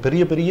வந்து அவங்களுக்கு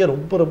பெரிய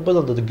ரொம்ப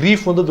அந்த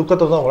கிரீஃப் வந்து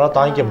துக்கத்தை தான் அவங்களால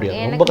தாங்கிக்க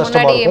முடியாது, ரொம்ப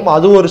கஷ்டமா இருக்கும்.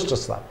 அது ஒரு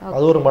ஸ்ட்ரெஸ் தான்,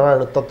 அது ஒரு மன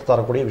அழுத்தத்தை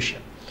தரக்கூடிய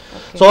விஷயம்.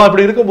 ஸோ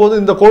அப்படி இருக்கும்போது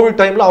இந்த கோவிட்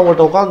டைமில்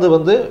அவங்கள்ட்ட உட்காந்து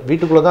வந்து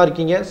வீட்டுக்குள்ளே தான்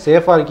இருக்கீங்க,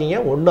 சேஃபாக இருக்கீங்க,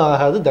 ஒன்றும்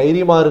ஆகாது,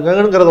 தைரியமாக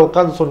இருங்கிறத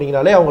உட்காந்து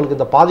சொன்னீங்கனாலே அவங்களுக்கு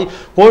இந்த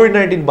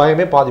COVID-19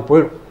 பயமே பாதி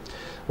போயிடும்.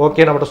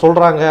 ஓகே, நம்மகிட்ட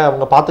சொல்கிறாங்க,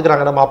 அவங்க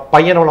பார்த்துக்கிறாங்க, நம்ம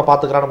பையன் நம்மளை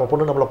பார்த்துக்கிறான், நம்ம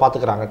பொண்ணு நம்மளை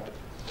பார்த்துக்கிறாங்க.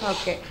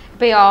 ஓகே,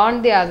 இப்போ on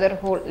the other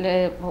whole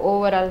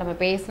overall நம்ம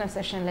பேசின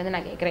செஷன்லேருந்து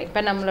நான் கேட்குறேன், இப்போ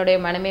நம்மளுடைய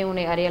மனமே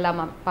உன்னை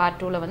அறியலாமா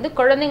பார்ட் 2ல வந்து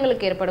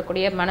குழந்தைங்களுக்கு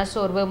ஏற்படக்கூடிய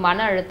மனசோர்வு,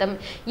 மன அழுத்தம்,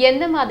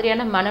 எந்த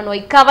மாதிரியான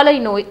மனநோய், கவலை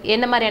நோய்,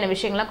 என்ன மாதிரியான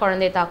விஷயங்கள்லாம்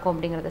குழந்தைய தாக்கும்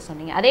அப்படிங்கிறத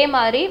சொன்னீங்க. அதே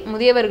மாதிரி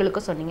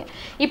முதியவர்களுக்கும் சொன்னீங்க.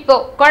 இப்போ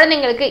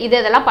குழந்தைங்களுக்கு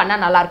இதெல்லாம்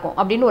பண்ணால் நல்லாயிருக்கும்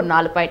அப்படின்னு ஒரு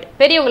 4 பாயிண்ட்,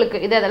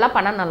 பெரியவங்களுக்கு இதெல்லாம்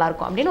பண்ணால்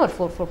நல்லாயிருக்கும் அப்படின்னு ஒரு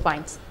 4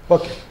 பாயிண்ட்ஸ்.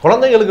 ஓகே,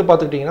 குழந்தைங்களுக்கு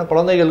பார்த்துக்கிட்டிங்கன்னா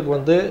குழந்தைங்களுக்கு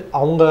வந்து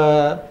அவங்க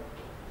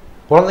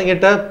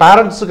குழந்தைங்கிட்ட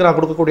பேரண்ட்ஸுக்கு நான்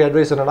கொடுக்கக்கூடிய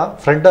அட்வைஸ் என்னன்னா,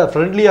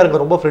 ஃப்ரெண்ட்லியாக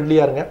இருங்க, ரொம்ப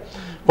ஃப்ரெண்ட்லியாக இருங்க.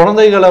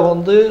 குழந்தைகளை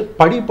வந்து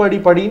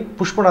படின்னு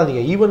புஷ்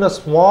பண்ணாதீங்க. ஈவன் அ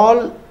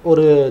ஸ்மால்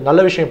ஒரு நல்ல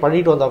விஷயம்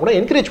பண்ணிட்டு வந்தால் கூட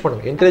என்கரேஜ்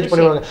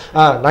பண்ணுவாங்க.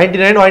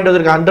 99 வாங்கிட்டு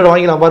வந்திருக்க 100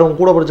 வாங்கிக்கலாம் பாரு, உங்க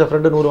கூட படிச்ச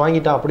ஃப்ரெண்டு 100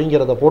 வாங்கிட்டான்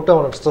அப்படிங்கிறத போட்டு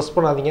அவனை ஸ்ட்ரெஸ்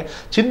பண்ணாதீங்க.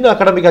 சின்ன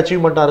அகடமிக்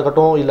அச்சீவ்மெண்ட்டாக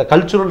இருக்கட்டும், இல்லை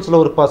கல்ச்சுரல்ஸில்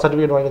ஒரு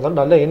சர்டிஃபிகேட் வாங்கியிருந்தாலும்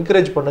நல்லா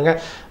என்கரேஜ் பண்ணுங்க.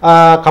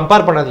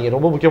 கம்பேர் பண்ணாதீங்க,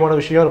 ரொம்ப முக்கியமான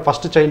விஷயம்.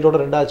 ஃபர்ஸ்ட் சைல்டோட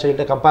 2வது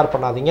சைல்டை கம்பேர்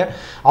பண்ணாதீங்க.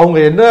 அவங்க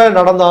என்ன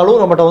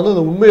நடந்தாலும் நம்மகிட்ட வந்து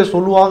இந்த உண்மையை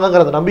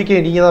சொல்லுவாங்கங்கிற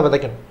நம்பிக்கையை நீங்கள் தான்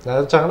விதைக்கணும்.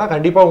 நினைச்சாங்கன்னா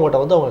கண்டிப்பாக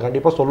உங்கள்கிட்ட வந்து அவங்க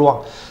கண்டிப்பாக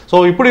சொல்லுவாங்க.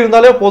 ஸோ இப்படி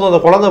இருந்தாலே போதும்.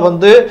 அந்த குழந்தை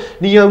வந்து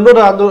நீங்கள்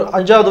இன்னொரு அந்த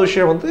 5வது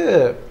விஷயம் வந்து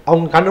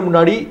அவங்க கண்ணு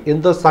முன்னாடி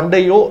எந்த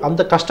சண்டையோ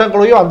அந்த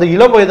கஷ்டங்களையோ அந்த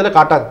இளம் வயதில்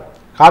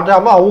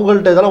காட்டாமல்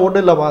அவங்கள்ட்ட இதெல்லாம்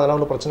ஒன்றும் இல்லாமல் அதெல்லாம்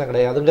ஒன்றும் பிரச்சனை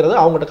கிடையாதுங்கிறது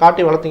அவங்கள்ட்ட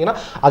காட்டி வளர்த்திங்கன்னா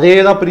அதே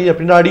தான்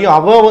பின்னாடி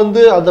அவன்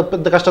வந்து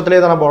இந்த கஷ்டத்திலே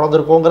தான் நம்ம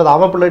வளர்ந்துருக்கோங்கிறது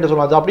அவன் பிள்ளைகிட்ட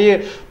சொல்லுவாங்க. அது அப்படியே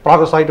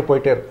ப்ராக்ரஸ் ஆகிட்டு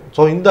போயிட்டே இருக்கும்.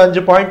 ஸோ இந்த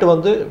 5 பாயிண்ட்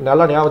வந்து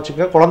நல்லா ஞாபகம்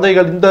வச்சுக்க.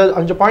 குழந்தைகள் இந்த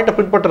 5 பாயிண்ட்டை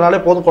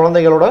பின்பற்றினாலே போதும்,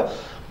 குழந்தைகளோட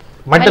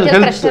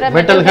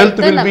mental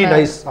health will be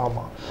nice.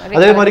 ஆமாம்,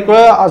 அதே மாதிரி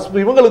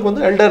இவங்களுக்கு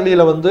வந்து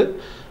எல்டர்லியில் வந்து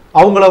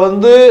அவங்கள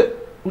வந்து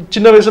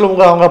சின்ன வயசுல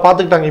அவங்க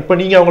பார்த்துக்கிட்டாங்க, இப்போ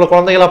நீங்கள் அவங்கள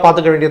குழந்தைகளா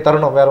பார்த்துக்க வேண்டிய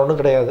தருணம் வேற ஒன்றும்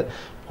கிடையாது.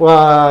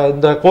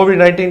 இந்த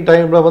COVID-19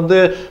 டைம்ல வந்து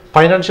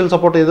ஃபைனான்ஷியல்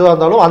சப்போர்ட் எதுவாக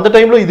இருந்தாலும் அந்த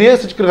டைம்ல இதே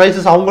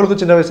கிரைசிஸ்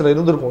அவங்களுக்கும் சின்ன வயசுல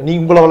இருந்திருக்கும், நீ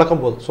உங்களை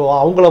வளர்க்கும் போது. ஸோ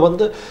அவங்கள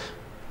வந்து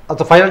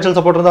அந்த ஃபைனான்ஷியல்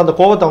சப்போர்ட் இருந்தால் அந்த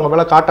கோவத்தை அவங்க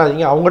மேலே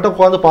காட்டாதீங்க. அவங்ககிட்ட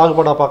உட்காந்து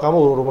பாகுபாடாக பார்க்காம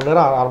ஒரு மணி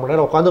நேரம் 1/2 மணி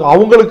நேரம் உட்காந்து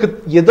அவங்களுக்கு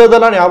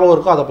எதெல்லாம் ஞாபகம்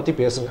இருக்கோ அதை பற்றி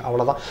பேசுங்க,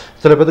 அவ்வளோதான்.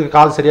 சில பேருக்கு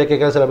கால் சரியாக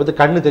கேட்காது, சில பேருக்கு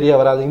கண்ணு தெரிய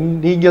வராது.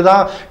 நீங்கள்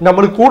தான்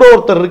நம்மளுக்கு கூட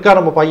ஒருத்தர் இருக்கா,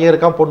 நம்ம பையன்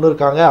இருக்கான் பொண்ணு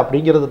இருக்காங்க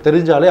அப்படிங்கிறது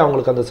தெரிஞ்சாலே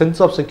அவங்களுக்கு அந்த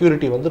சென்ஸ் ஆஃப்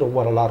செக்யூரிட்டி வந்து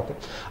ரொம்ப நல்லாயிருக்கும்.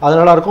 அது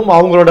நல்லாயிருக்கும்.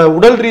 அவங்களோட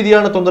உடல்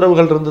ரீதியான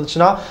தொந்தரவுகள்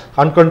இருந்துச்சுன்னா,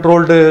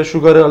 அன்கண்ட்ரோல்டு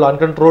சுகர் இல்லை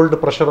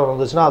அன்கண்ட்ரோல்டு ப்ரெஷர்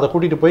இருந்துச்சுன்னா அதை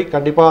கூட்டிகிட்டு போய்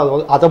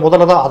கண்டிப்பாக அதை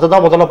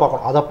தான் முதல்ல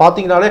பார்க்கணும். அதை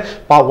பார்த்தீங்கனாலே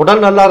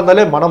உடல் நல்லா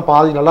இருந்தாலே மனம்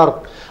பாதி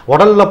நல்லாயிருக்கும்.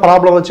 உடலில்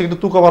ப்ராப்ளம் வச்சுக்கிட்டு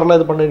தூக்கம் வரல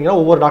இது பண்ணுவீங்கன்னா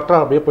ஒவ்வொரு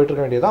டாக்டராக அப்படியே போயிட்டு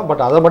இருக்க வேண்டியதான்.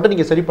 பட் அதை மட்டும்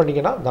நீங்கள் சரி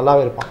பண்ணீங்கன்னா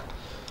நல்லாவே இருப்பாங்க.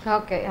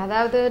 ஓகே,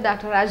 அதாவது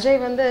டாக்டர் அஜய்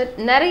வந்து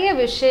நிறைய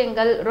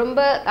விஷயங்கள்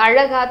ரொம்ப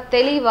அழகா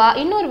தெளிவா,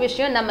 இன்னொரு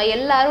விஷயம் நம்ம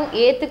எல்லாரும்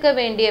ஏத்துக்க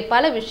வேண்டிய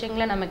பல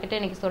விஷயங்களை நம்ம கிட்ட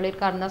இன்னைக்கு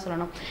சொல்லியிருக்காருன்னு தான்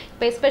சொல்லணும்.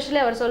 இப்போ எஸ்பெஷலி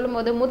அவர்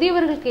சொல்லும்போது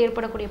முதியவர்களுக்கு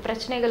ஏற்படக்கூடிய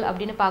பிரச்சனைகள்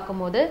அப்படின்னு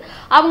பார்க்கும்போது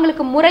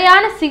அவங்களுக்கு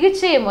முறையான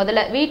சிகிச்சையை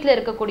முதல்ல வீட்டில்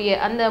இருக்கக்கூடிய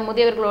அந்த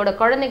முதியவர்களோட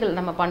குழந்தைகள்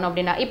நம்ம பண்ணோம்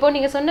அப்படின்னா, இப்போ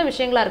நீங்க சொன்ன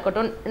விஷயங்களா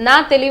இருக்கட்டும்,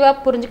 நான் தெளிவா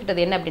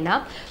புரிஞ்சுக்கிட்டது என்ன அப்படின்னா,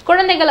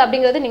 குழந்தைகள்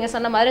அப்படிங்கிறது நீங்க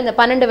சொன்ன மாதிரி இந்த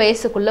 12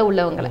 வயசுக்குள்ள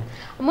உள்ளவங்களை,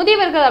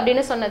 முதியவர்கள்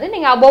அப்படின்னு சொன்னது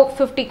நீங்க above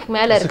 50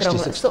 மேல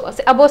இருக்கிறவங்க,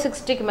 above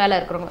 60க்கு மேல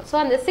இருக்கிறவங்க. ஸோ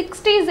அந்த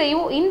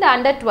 60s-ஐயும் இந்த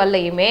அண்டர்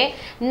 12-யுமே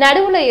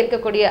நடுவுல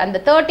இருக்கக்கூடிய அந்த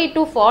 30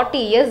 to 40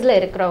 இயர்ஸ்ல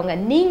இருக்கிறவங்க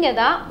நீங்க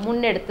தான்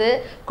முன்னெடுத்து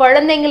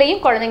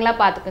குழந்தைங்களையும் குழந்தைங்களா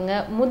பார்த்துக்குங்க,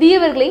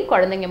 முதியவர்களையும்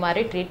குழந்தைங்க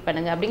மாதிரி ட்ரீட்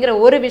பண்ணுங்க அப்படிங்கிற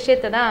ஒரு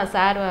விஷயத்தை தான்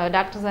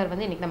டாக்டர் சார்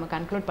வந்து இன்னைக்கு நம்ம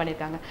கன்க்ளூட்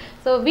பண்ணியிருக்காங்க.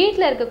 ஸோ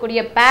வீட்டில்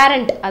இருக்கக்கூடிய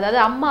பேரண்ட், அதாவது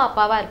அம்மா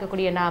அப்பாவா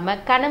இருக்கக்கூடிய நாம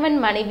கணவன்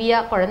மனைவியா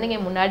குழந்தைங்க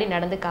முன்னாடி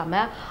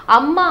நடந்துக்காம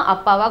அம்மா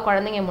அப்பாவா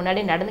குழந்தைங்க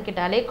முன்னாடி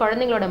நடந்துக்கிட்டாலே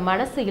குழந்தைங்களோட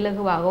மனசு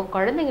இலகுவாகும்.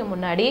 குழந்தைங்க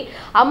முன்னாடி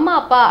அம்மா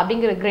அப்பா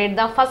அப்படிங்கிற கிரேட்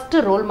தான் ஃபர்ஸ்ட்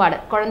ரோல்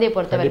மாடல் குழந்தைய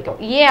பொறுத்த வரைக்கும்.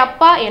 ஏன்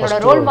அப்பா என்னோட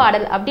ரோல்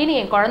மாடல் அப்படின்னு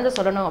என் குழந்தை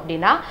சொல்லணும்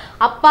அப்படின்னா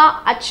அப்பா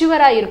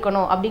அச்சுவரா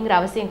இருக்கணும் அப்படிங்கிற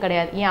அவசியம்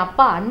கிடையாது. என்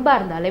அப்பா அன்பா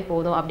இருந்தாலே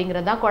போதும்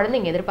அப்படிங்கிறது தான்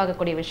குழந்தைங்க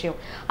எதிர்பார்க்கக்கூடிய விஷயம்.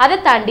 அதை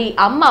தாண்டி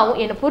அம்மாவும்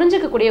என்னை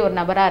புரிஞ்சுக்கக்கூடிய ஒரு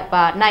நபரா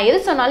இருப்பா, நான் எது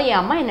சொன்னாலும்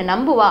என் அம்மா என்னை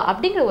நம்புவா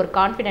அப்படிங்கிற ஒரு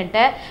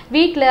கான்ஃபிடென்ட்டை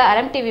வீட்டில்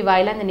அரம் டிவி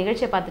வாயில அந்த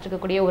நிகழ்ச்சியை பார்த்துட்டு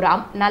இருக்கக்கூடிய ஒரு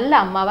நல்ல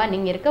அம்மாவா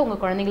நீங்க இருக்க உங்க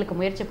குழந்தைங்களுக்கு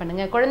முயற்சி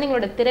பண்ணுங்க.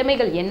 குழந்தைங்களோட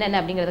திறமைகள்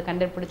என்னென்ன அப்படிங்கிறத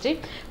கண்டுபிடிச்சு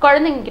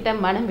குழந்தைங்க கிட்ட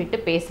மனம் விட்டு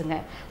பேசுங்க.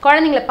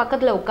 குழந்தைங்களை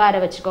பக்கத்துல உட்கார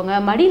வச்சுக்கோங்க,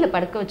 மடியில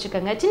படுக்க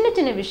வச்சுக்கோங்க. சின்ன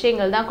சின்ன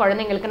விஷயங்கள் தான்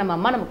குழந்தைங்களுக்கு நம்ம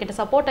அம்மா நம்ம கிட்ட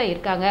சப்போர்ட்டா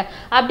இருக்காங்க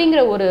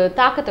அப்படிங்கிற ஒரு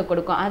தாக்கத்தை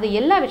கொடுக்கும். அது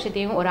எல்லா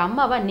விஷயத்தையும் ஒரு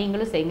அம்மாவா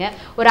நீங்களும் செய்யுங்க,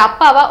 ஒரு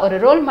அப்பாவா ஒரு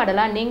ரோல்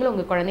மாடலா நீங்களும்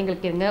உங்க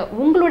குழந்தைங்களுக்கு இருங்க.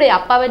 உங்களுடைய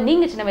அப்பாவை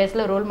நீங்க சின்ன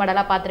வயசுல ரோல்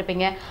மாடலா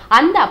பார்த்துருப்பீங்க,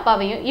 அந்த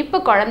அப்பாவையும்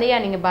இப்ப குழந்தையா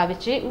நீங்க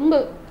பாவிச்சு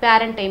உங்க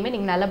பேரண்டையுமே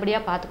நீங்க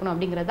நல்லபடியா பார்த்துக்கணும்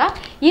அப்படிங்கிறதா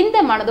இந்த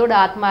மனதோட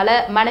ஆத்மால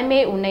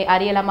மனமே உன்னை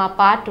அறியலாமா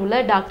பார்ட்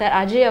உள்ள டாக்டர்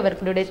அஜய்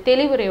அவர்களுடைய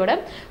தெளிவுரையோட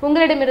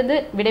உங்களிடமிருந்து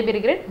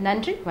விடைபெறுகிறேன்.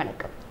 நன்றி,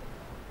 வணக்கம்.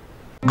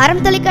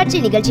 அறம் தொலைக்காட்சி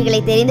நிகழ்ச்சிகளை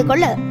தெரிந்து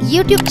கொள்ள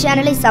யூடியூப்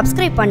சேனலை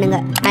சப்ஸ்கிரைப் பண்ணுங்க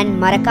அண்ட்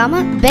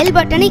மறக்காம பெல்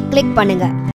பட்டனை கிளிக் பண்ணுங்க.